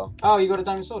as well. Oh, you got a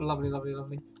diamond sword. Lovely, lovely,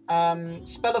 lovely.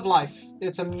 Spell of life.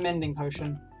 It's a mending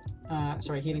potion.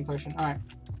 Sorry, healing potion. Alright.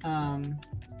 I'm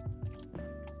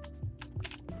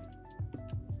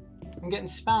getting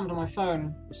spammed on my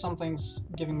phone. Something's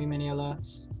giving me many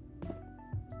alerts.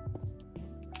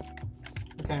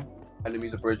 Okay.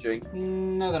 Enemies are bridging.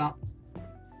 No, they're not.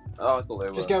 Oh, I thought they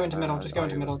were. Just go into middle. Just go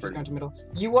into middle. Just go into middle.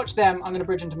 You watch them. I'm gonna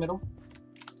bridge into middle.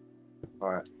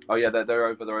 Alright. Oh yeah, they're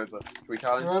over. They're over. Should we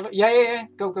challenge? They're over. Yeah, yeah, yeah.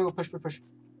 Go, go, push, push, push.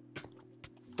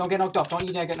 Don't get knocked off. Don't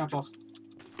you dare get knocked off.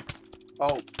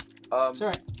 Oh.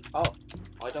 Sorry. Oh,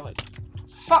 I died.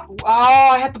 Fuck! Oh,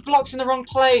 I had the blocks in the wrong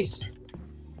place.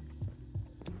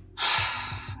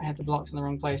 I had the blocks in the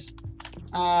wrong place.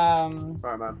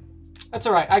 Alright, man. That's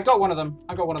alright. I got one of them.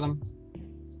 I got one of them.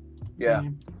 Yeah.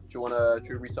 Do you want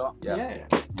to restart? Yeah. Yeah.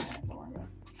 Don't worry about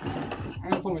it. I'm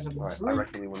gonna pull myself. Right. I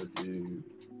reckon we want to do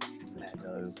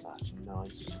meadow. That's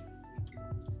nice.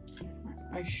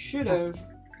 I should have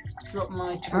dropped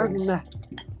my tools.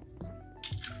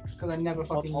 Because I never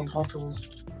fucking use my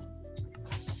tools.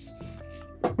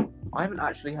 I haven't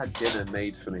actually had dinner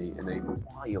made for me in a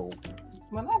while.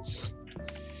 Well, that's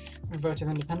a vote of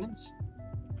independence.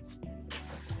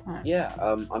 Right. Yeah,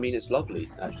 I mean, it's lovely,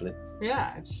 actually.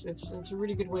 Yeah, it's a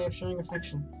really good way of showing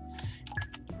affection.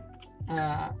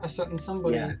 A certain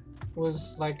somebody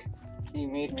was like, he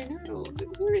made me noodles, it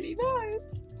was really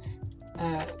nice.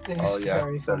 It was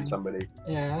very funny. Somebody.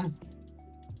 Yeah.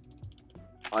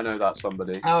 I know that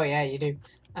somebody. Oh yeah, you do.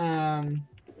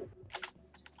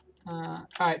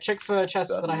 Alright, check for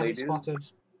chests that I haven't spotted.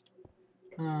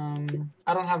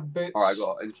 I don't have boots. Alright, I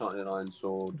got an enchanted iron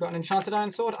sword. You got an enchanted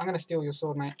iron sword? I'm gonna steal your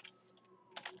sword, mate.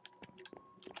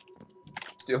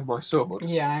 Steal my sword?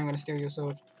 Yeah, I'm gonna steal your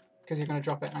sword. Because you're gonna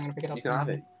drop it, and I'm gonna pick it up. You can have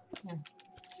it. Yeah.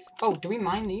 Oh, do we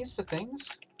mine these for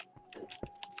things?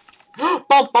 Bump,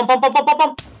 bump, bump, bump, bump,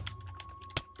 bump!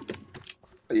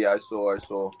 Yeah, I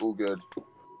saw. All good.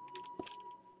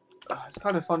 It's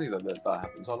kind of funny that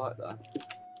happens. I like that.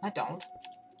 I don't.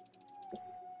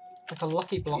 Like a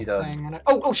lucky block You don't. thing.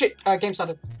 Oh shit! Game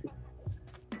started.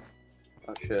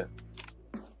 Oh shit.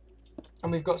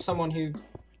 And we've got someone who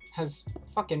has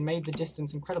fucking made the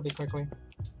distance incredibly quickly.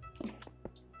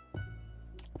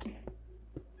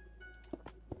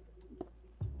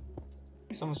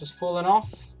 Someone's just fallen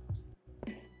off.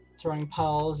 Throwing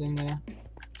pearls in there.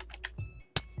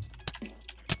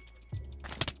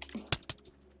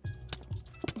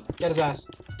 Get his ass.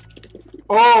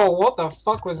 Oh, what the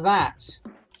fuck was that?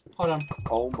 Hold on.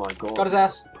 Oh my god. Got his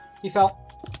ass. He fell.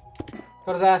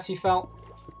 Got his ass. He fell.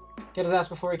 Get his ass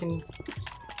before he can...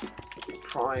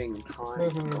 Trying.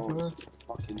 Move.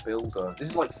 Fucking builder. This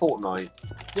is like Fortnite.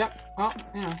 Yep. Well,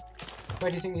 you know.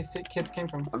 Where do you think these kids came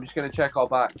from? I'm just gonna check our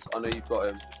backs. I know you've got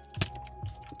him.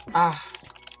 Ah.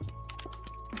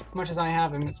 As much as I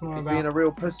have him, it's more He's about... being a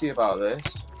real pussy about this.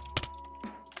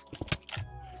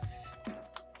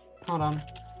 Hold on.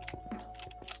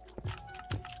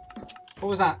 What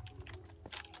was that?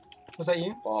 Was that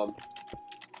you?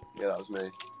 Yeah, that was me.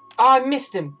 Oh, I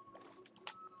missed him!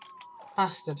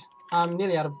 Bastard. I'm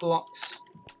nearly out of blocks.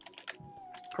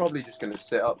 Probably just gonna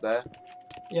sit up there.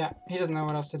 Yeah, he doesn't know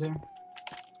what else to do.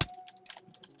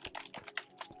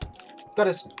 Got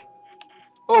his...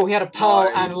 Oh, he had a pearl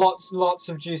Nice. and lots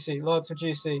of juicy.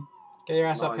 Get your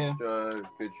ass up here. Nice, Joe.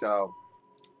 Good shout.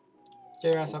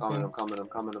 Get your ass I'm up here. coming.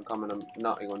 I'm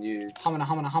nutting on you. Hamina,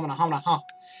 huh.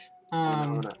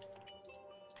 Hamina.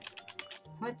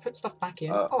 Can I put stuff back in?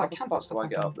 How I the can fuck put stuff do I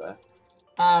back get in. up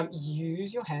there?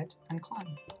 Use your head and climb.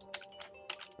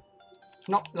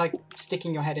 Not like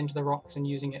sticking your head into the rocks and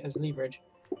using it as leverage.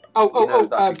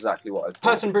 That's exactly what I thought.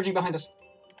 Person bridging behind us.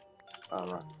 Oh,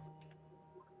 right.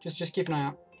 Just keep an eye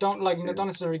out. Don't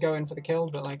necessarily go in for the kill,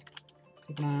 but like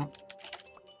keep an eye out.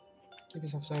 Keep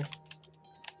yourself safe.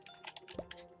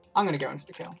 I'm gonna go in for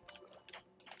the kill.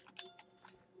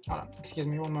 Hold on, excuse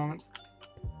me 1 moment.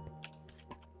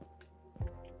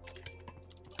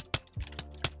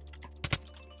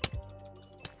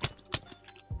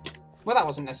 Well, that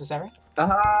wasn't necessary.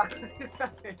 Ah!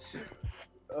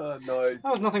 Oh, nice.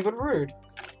 That was nothing but rude.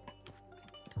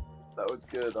 That was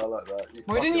good. I like that.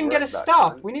 We didn't even get his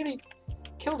stuff. We nearly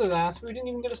killed his ass. We didn't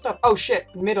even get his stuff. Oh shit!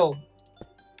 Middle.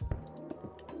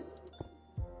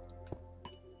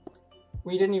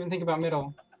 We didn't even think about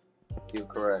middle. You're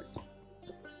correct.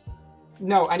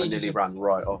 No, I I need nearly you to... ran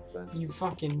right off then. You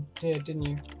fucking did, didn't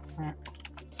you? Alright.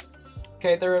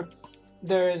 Okay,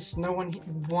 there's no one here.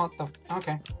 What the...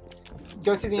 Okay.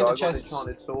 Go through the ender chests. I got an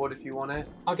enchanted sword if you want it.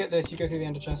 I'll get this, you go through the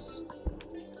ender chests.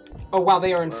 Oh wow,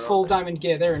 they are in Where full are they? diamond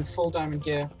gear. They're in full diamond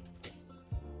gear.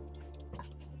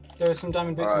 There are some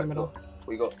diamond boots in the middle.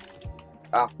 We got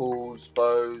apples,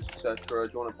 bows, etc.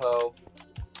 Do you want a pearl?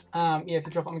 Yeah, if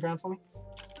you drop it on the ground for me.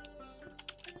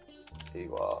 Here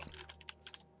you are.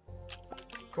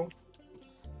 Cool.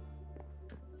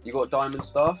 You got diamond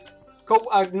stuff? Cool,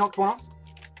 I knocked one off.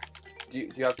 Do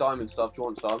you have diamond stuff? Do you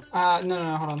want some?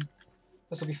 No, hold on.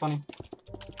 This will be funny.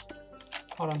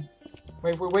 Hold on.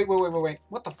 Wait.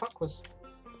 What the fuck was...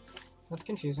 That's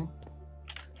confusing.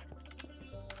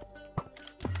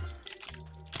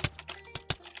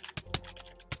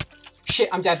 Shit,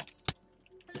 I'm dead.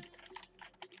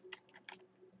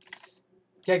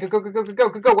 Yeah,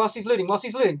 go, whilst he's looting.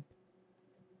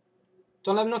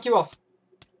 Don't let him knock you off.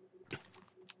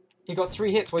 He got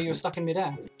 3 hits while you were stuck in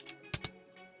midair.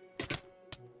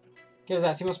 Get his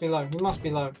ass, he must be low.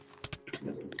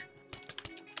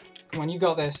 Come on, you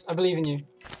got this. I believe in you.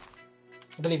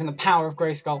 I believe in the power of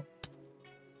Grayskull.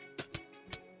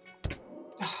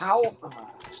 How?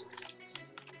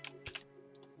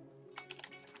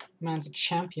 Man's a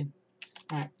champion.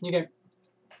 Alright, new game.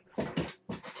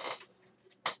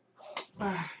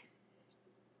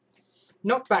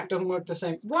 Knockback doesn't work the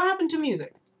same. What happened to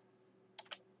music?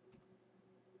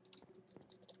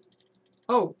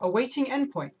 Oh, awaiting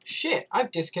endpoint. Shit,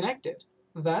 I've disconnected.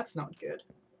 That's not good.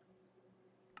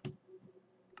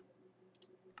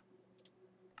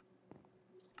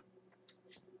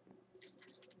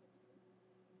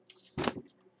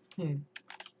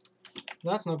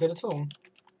 That's not good at all.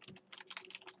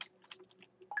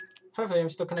 Hopefully I'm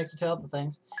still connected to other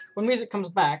things. When music comes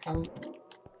back, I'm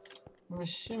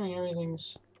assuming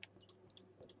everything's...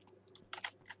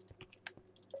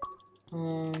 I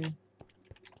mean,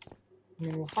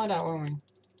 we'll find out, won't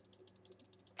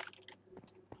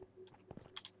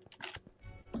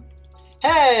we?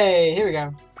 Hey! Here we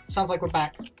go. Sounds like we're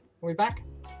back. Are we back?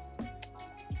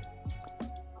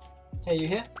 Hey, you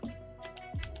here?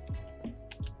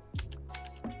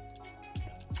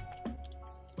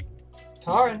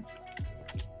 Torin!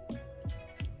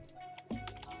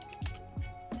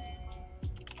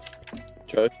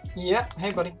 Joe? Yeah,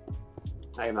 hey buddy.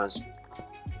 Hey man,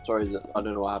 sorry, I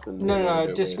don't know what happened.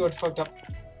 No, Discord fucked up.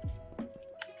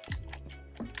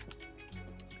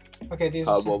 Okay, these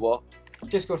are... What?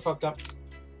 Discord fucked up.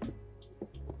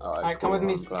 Alright, cool,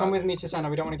 come with me to center.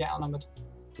 We don't want to get outnumbered.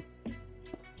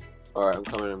 Alright, I'm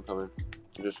coming.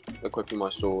 I'm just equipping my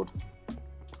sword.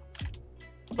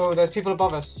 Oh, there's people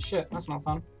above us. Shit, that's not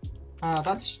fun.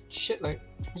 That's shit loot.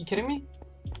 Are you kidding me?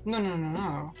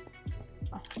 No.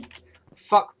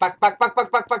 Fuck. Back.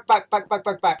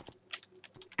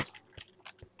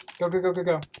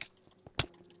 Go.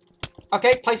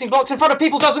 Okay, placing blocks in front of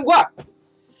people doesn't work!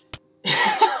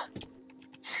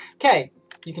 Okay,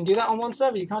 you can do that on one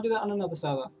server, you can't do that on another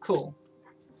server. Cool.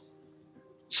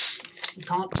 You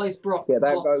can't place blocks. Yeah,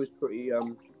 that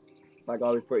guy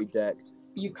was pretty decked.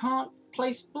 You can't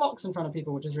place blocks in front of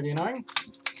people, which is really annoying.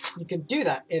 You can do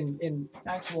that in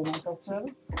actual Minecraft server.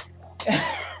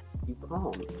 You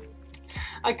can't.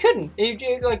 I couldn't.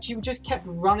 Like, you just kept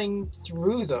running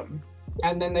through them,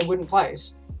 and then they wouldn't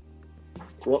place.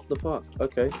 What the fuck?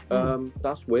 Okay,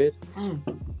 that's weird.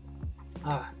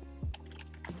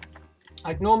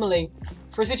 Like, normally,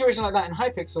 for a situation like that in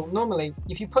Hypixel, normally,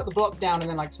 if you put the block down and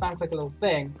then, like, spam click a little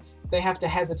thing, they have to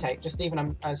hesitate, just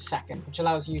even a second, which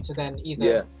allows you to then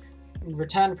either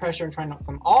return pressure and try and knock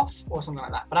them off, or something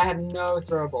like that. But I had no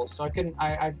throwables, so I couldn't,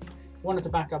 I wanted to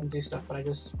back up and do stuff, but I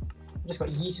just got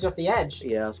yeeted off the edge.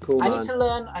 Yeah, that's cool, I man. need to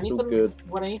learn,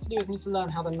 what I need to do is I need to learn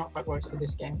how the knockback works for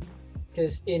this game.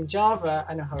 Because in Java,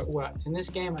 I know how it works. In this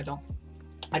game, I don't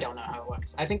know how it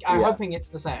works. I'm hoping it's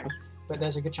the same, but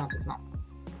there's a good chance it's not.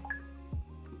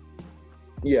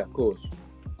 Yeah, of course.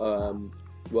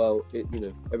 Well,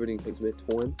 everything takes a bit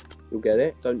of time. You'll get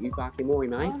it. Don't you fucking worry,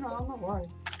 mate. No, I'm not worried.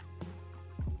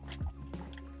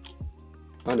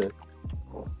 I know.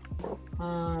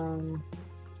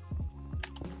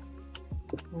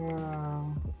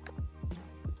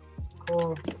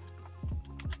 Cool.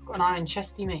 Got an iron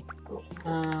chesty, mate.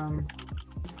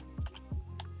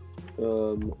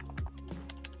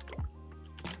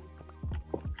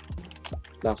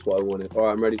 That's what I wanted.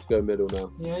 Alright, I'm ready to go middle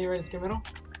now. Yeah, you ready to go middle?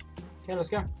 Okay, let's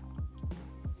go.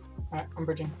 Alright, I'm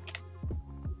bridging.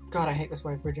 God, I hate this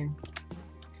way of bridging.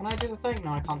 Can I do the thing?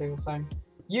 No, I can't do the thing.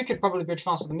 You could probably bridge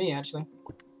faster than me, actually.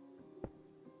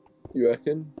 You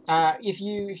reckon? If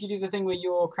you do the thing where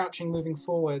you're crouching, moving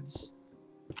forwards,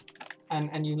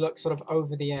 and you look sort of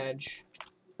over the edge.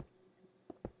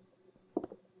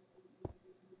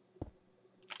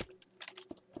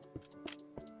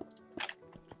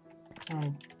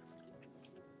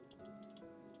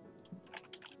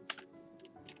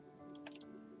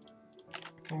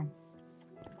 Okay.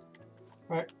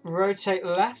 Right, rotate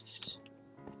left.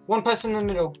 One person in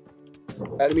the middle.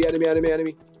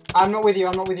 Enemy. I'm not with you,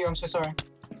 I'm so sorry.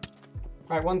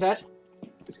 Right, one dead.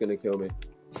 It's gonna kill me.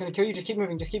 It's gonna kill you, just keep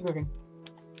moving.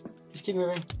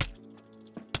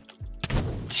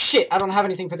 Shit, I don't have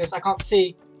anything for this, I can't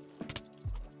see.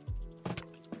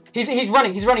 He's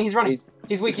running. He's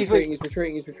weak. He's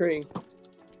retreating.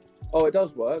 Oh, it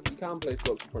does work. You can place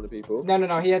blocks in front of people.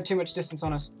 No, he had too much distance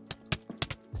on us.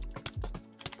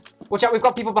 Watch out, we've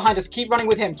got people behind us. Keep running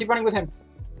with him.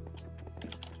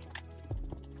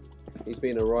 He's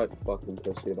being a right fucking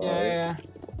pussy about it. Yeah.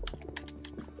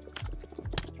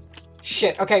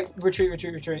 Shit, okay,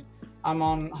 retreat. I'm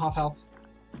on half health.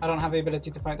 I don't have the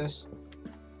ability to fight this.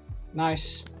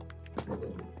 Nice.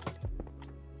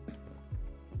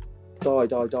 Die.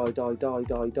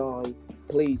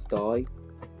 Please die.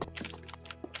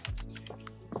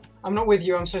 I'm not with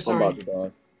you, I'm so sorry. I'm about to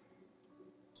die.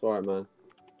 It's alright, man.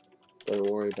 Don't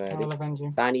worry about it. I'll avenge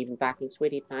you. Don't even fucking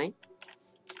sweat it, mate.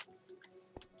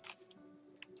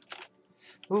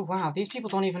 Oh, wow, these people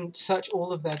don't even search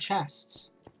all of their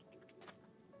chests.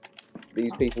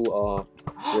 These people are...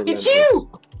 It's you!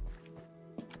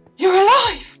 You're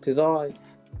alive! Tis I.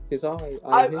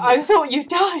 I thought you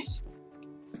died.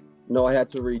 No, I had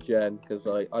to regen because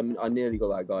I nearly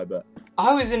got that guy, but...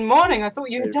 I was in mourning, I thought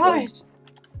you had died.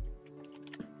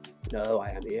 No, I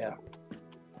am here.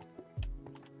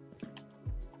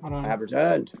 Hold on. I have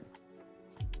returned.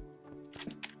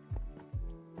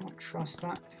 I don't trust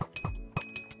that.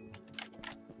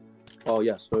 Oh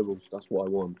yeah, snowballs. That's what I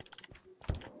want.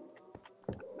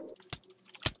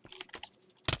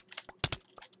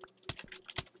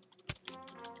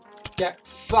 Get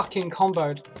fucking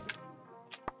comboed.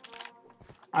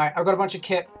 Alright, I've got a bunch of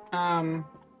kit.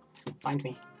 Find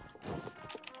me.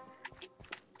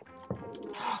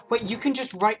 Wait, you can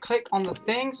just right click on the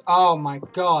things? Oh my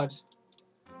god.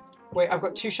 Wait, I've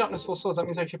got 2 sharpness 4 swords. That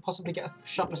means I could possibly get a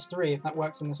sharpness 3 if that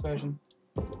works in this version.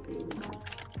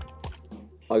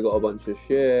 I got a bunch of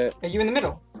shit. Are you in the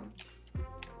middle?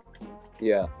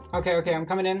 Yeah. Okay, I'm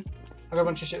coming in. I got a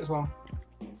bunch of shit as well.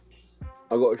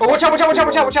 I got. Oh, watch out!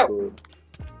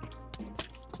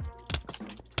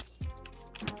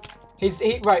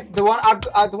 Right. The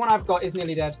one I've got is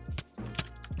nearly dead.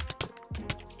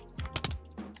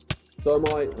 So am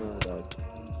I. No, I died.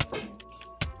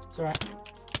 It's alright.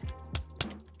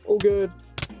 All good.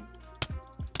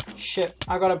 Shit.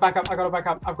 I gotta back up.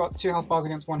 I've got 2 health bars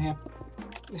against 1 here.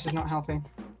 This is not healthy.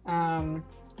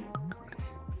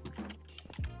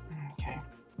 Okay.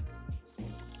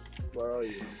 Where are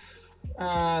you?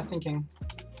 Thinking.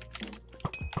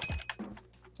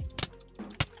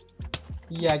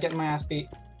 Yeah, getting my ass beat.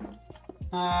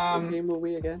 What team were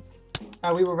we again?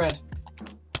 We were red.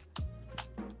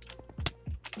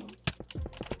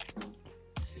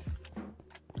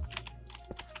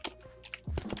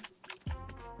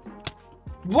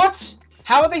 What?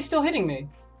 How are they still hitting me?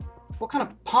 What kind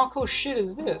of parkour shit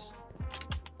is this?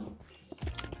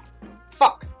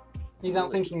 Fuck! He's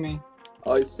outthinking me.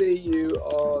 I see you.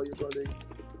 Oh, you're running.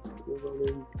 You're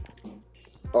running.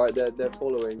 Alright, they're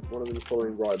following. One of them is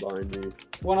following right behind you.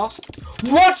 One else.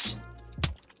 What?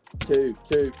 Two.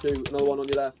 Another one on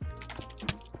your left.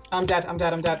 I'm dead.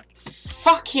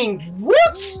 Fucking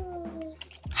what?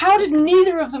 How did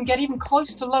neither of them get even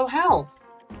close to low health?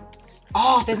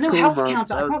 Oh, there's no health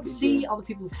counter. I can't see other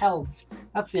people's healths.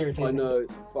 That's irritating. I know,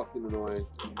 it's fucking annoying.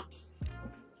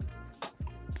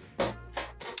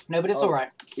 No, but it's alright.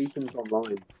 Ethan's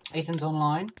online. Ethan's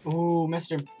online. Ooh,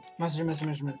 message him.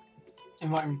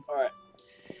 Invite him. Alright.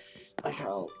 I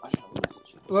shall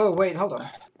message him. Whoa, wait, hold on.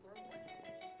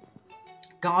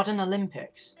 Garden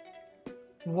Olympics.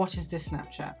 What is this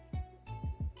Snapchat?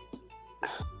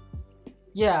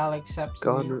 Yeah, I'll accept.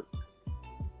 Garden.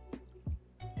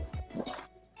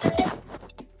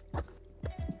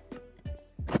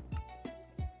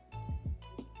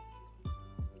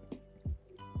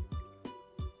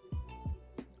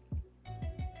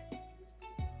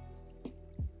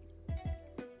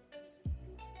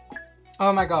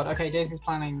 Oh my god, okay, Daisy's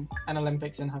planning an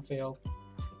Olympics in her field.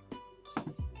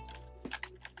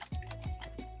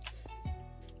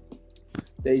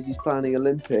 Daisy's planning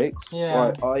Olympics?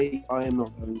 Yeah. Right, I am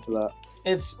not going to that.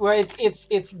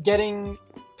 It's getting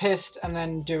pissed and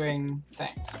then doing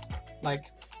things. Like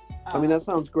I mean that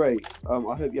sounds great. I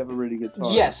hope you have a really good time.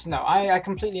 Yes, no, I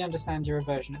completely understand your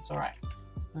aversion, it's alright.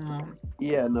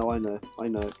 Yeah, no, I know.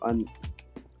 And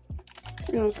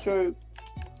to be honest, Joe,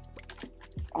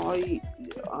 I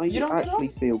actually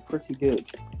feel pretty good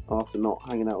after not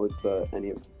hanging out with any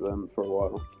of them for a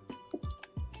while.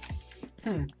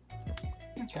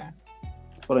 Okay.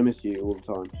 But I miss you all the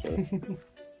time, so.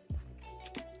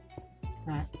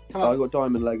 Alright, come on. I got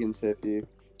diamond leggings here for you.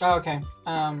 Oh, okay.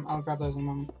 I'll grab those in a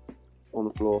moment. On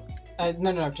the floor.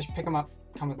 No, just pick them up.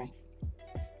 Come with me.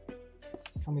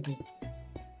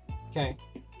 Okay.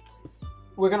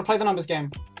 We're gonna play the numbers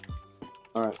game.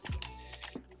 Alright.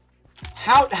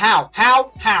 How do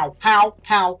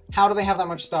they have that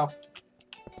much stuff?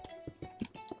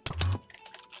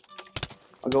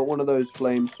 I got one of those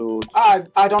flame swords.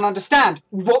 I don't understand.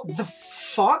 What the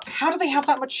fuck? How do they have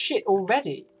that much shit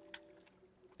already?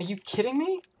 Are you kidding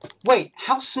me? Wait,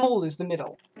 how small is the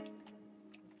middle?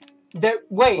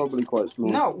 Wait. Probably quite small.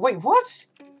 No, wait, what?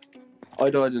 I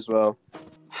died as well.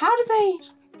 How did they...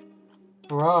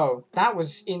 Bro, that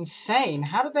was insane.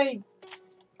 How did they...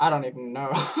 I don't even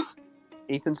know.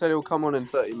 Ethan said he'll come on in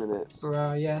 30 minutes.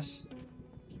 Bro, yes.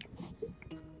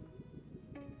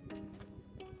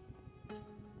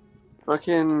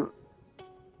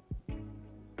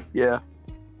 Yeah.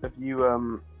 Have you,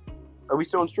 Are we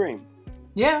still on stream?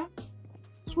 Yeah.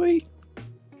 Sweet.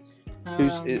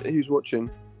 Who's watching?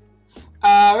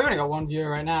 We've only got one viewer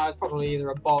right now. It's probably either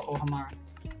a bot or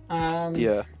Hamara.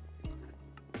 Yeah.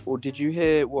 Well, did you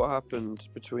hear what happened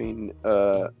between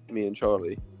me and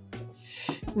Charlie?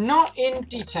 Not in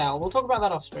detail. We'll talk about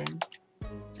that off stream.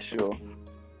 Sure.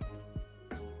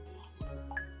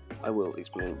 I will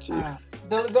explain to you.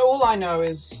 All I know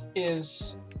is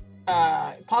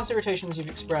past irritations you've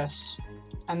expressed,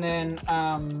 and then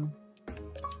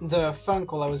the phone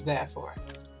call I was there for.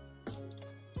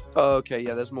 Oh, okay.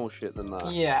 Yeah, there's more shit than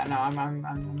that. Yeah, no, I'm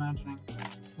imagining.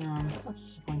 That's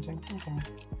disappointing. Okay.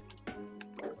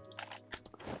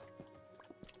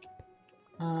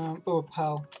 Oh, a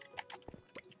pearl.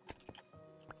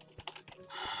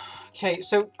 Okay,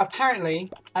 so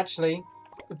apparently, actually,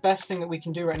 the best thing that we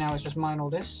can do right now is just mine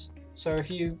all this. So if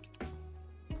you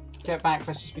get back,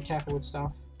 let's just be careful with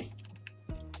stuff.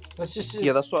 Let's just...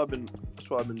 Yeah, that's what I've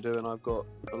been doing. I've got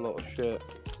a lot of shit.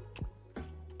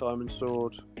 Diamond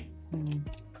sword.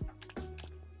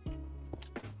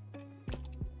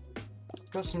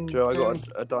 Got some... Joe, I got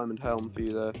a diamond helm for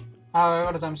you there. Oh, I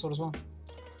got a diamond sword as well.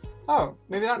 Oh,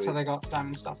 maybe that's how they got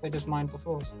diamond stuff. They just mined the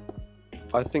floors.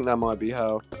 I think that might be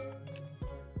how.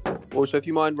 Also, if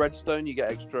you mine redstone, you get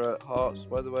extra hearts,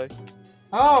 by the way.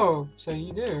 Oh, so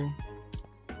you do.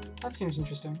 That seems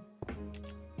interesting.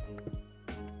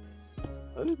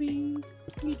 Obi,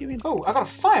 what are you doing? Oh, I got a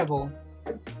fireball.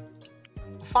 A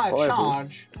fire Fireball?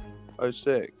 charge. Oh,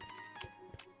 sick.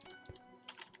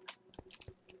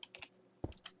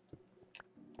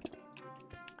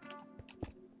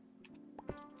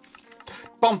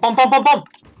 Bomb, bomb, bomb, bomb, bomb!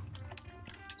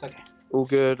 It's okay. All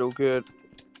good, all good.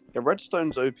 Yeah,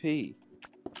 redstone's OP.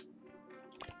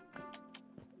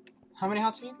 How many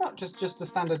hearts have you got? Just the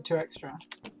standard 2 extra.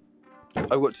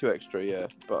 I've got 2 extra, yeah,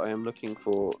 but I am looking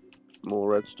for more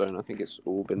redstone. I think it's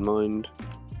all been mined.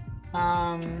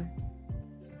 I've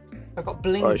got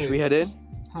bling Right, boots. should we head in?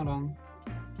 Hold on.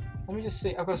 Let me just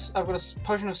see. I've got a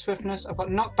potion of swiftness. I've got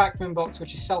knockback boombox,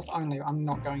 which is self only. I'm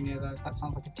not going near those. That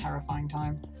sounds like a terrifying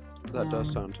time. That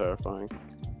does sound terrifying.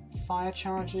 Fire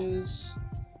charges.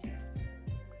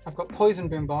 I've got poison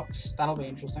boombox. That'll be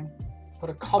interesting.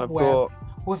 Got a cobweb.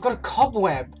 We've got a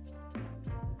cobweb.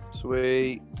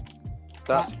 Sweet.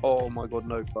 That's oh my god,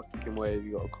 no fucking way have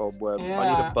you got a cobweb. Yeah. I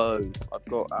need a bow. I've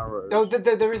got arrows. Oh,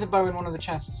 there is a bow in one of the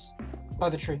chests by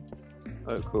the tree.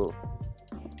 Oh, cool.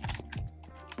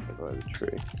 By the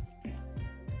tree.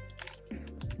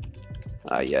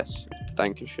 Ah, yes.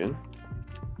 Dankeschön.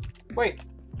 Wait,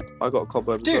 I got a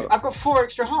cobweb. dude, as well. I've got 4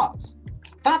 extra hearts.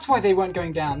 That's why they weren't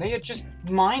going down. They had just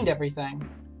mined everything.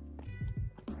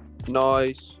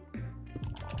 Nice.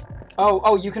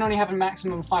 Oh, you can only have a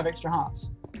maximum of 5 extra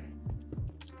hearts.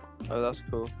 Oh, that's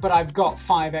cool. But I've got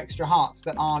 5 extra hearts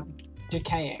that aren't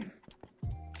decaying.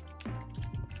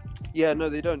 Yeah, no,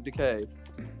 they don't decay.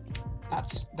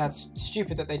 That's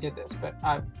stupid that they did this, but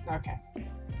okay.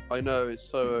 I know, it's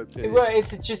so OP. Well,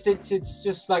 it's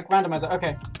just like randomizer.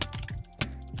 Okay.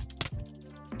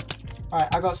 All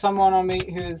right, I got someone on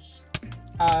me who's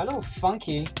a little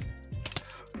funky.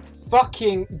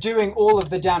 Fucking doing all of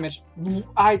the damage.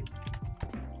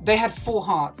 They had 4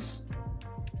 hearts.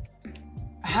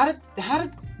 How did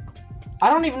I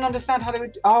don't even understand how they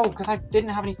would. Oh, because I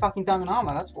didn't have any fucking diamond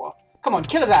armor. That's what. Come on,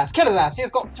 kill his ass. Kill his ass. He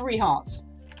has got 3 hearts.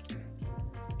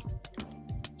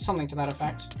 Something to that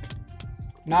effect.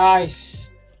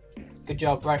 Nice. Good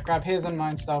job. Right, grab his and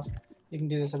mine stuff. You can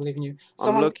do this. I believe in you.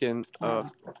 I'm looking.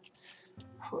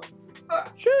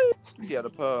 He had a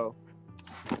pearl.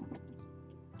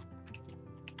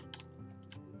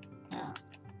 Yeah.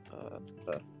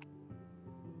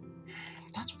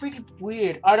 That's really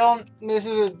weird. I don't. This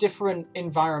is a different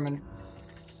environment.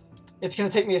 It's gonna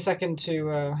take me a second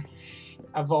to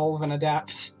evolve and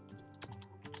adapt.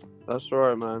 That's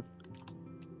alright, man.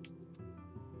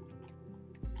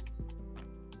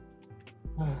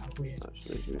 Weird.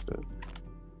 Actually, good.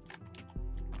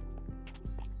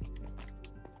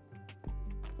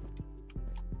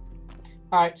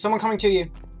 Alright, someone coming to you.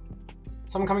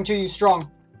 Someone coming to you strong.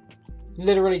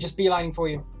 Literally just beelining for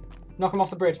you. Knock him off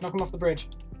the bridge. Knock him off the bridge.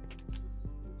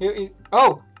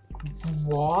 Oh!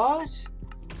 What?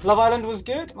 Love Island was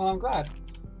good? Well, I'm glad.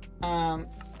 Are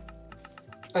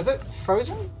they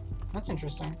frozen? That's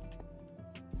interesting.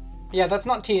 Yeah, that's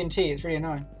not TNT. It's really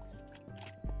annoying.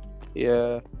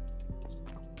 Yeah.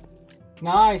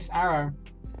 Nice arrow.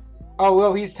 Oh,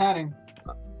 well, he's turning.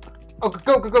 Oh,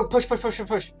 go, go, go. Push, push, push, push,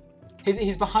 push.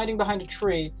 He's hiding behind a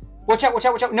tree. Watch out, watch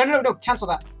out, watch out. No, no, no, no. Cancel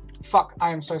that. Fuck,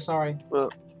 I am so sorry.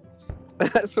 Well,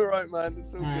 that's alright, man.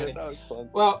 It's all Alrighty. good. That was fun.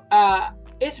 Well,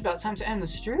 it's about time to end the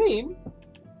stream.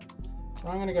 So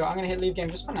I'm gonna go. I'm gonna hit leave game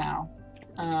just for now.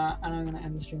 And I'm gonna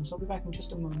end the stream. So I'll be back in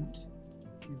just a moment.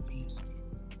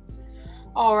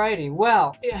 Alrighty,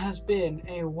 well, it has been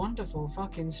a wonderful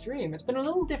fucking stream. It's been a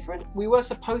little different. We were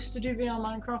supposed to do VR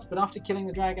Minecraft, but after killing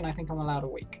the dragon, I think I'm allowed a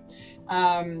week.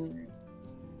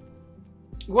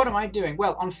 What am I doing?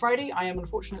 Well, on Friday, I am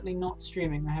unfortunately not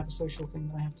streaming. I have a social thing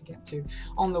that I have to get to.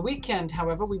 On the weekend,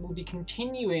 however, we will be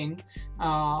continuing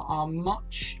our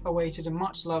much-awaited and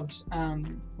much-loved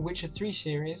Witcher 3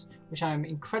 series, which I am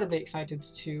incredibly excited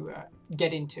to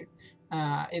get into.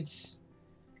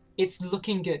 It's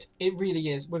looking good. It really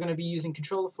is. We're going to be using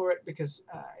controller for it because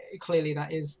clearly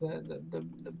that is the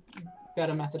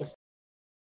better method of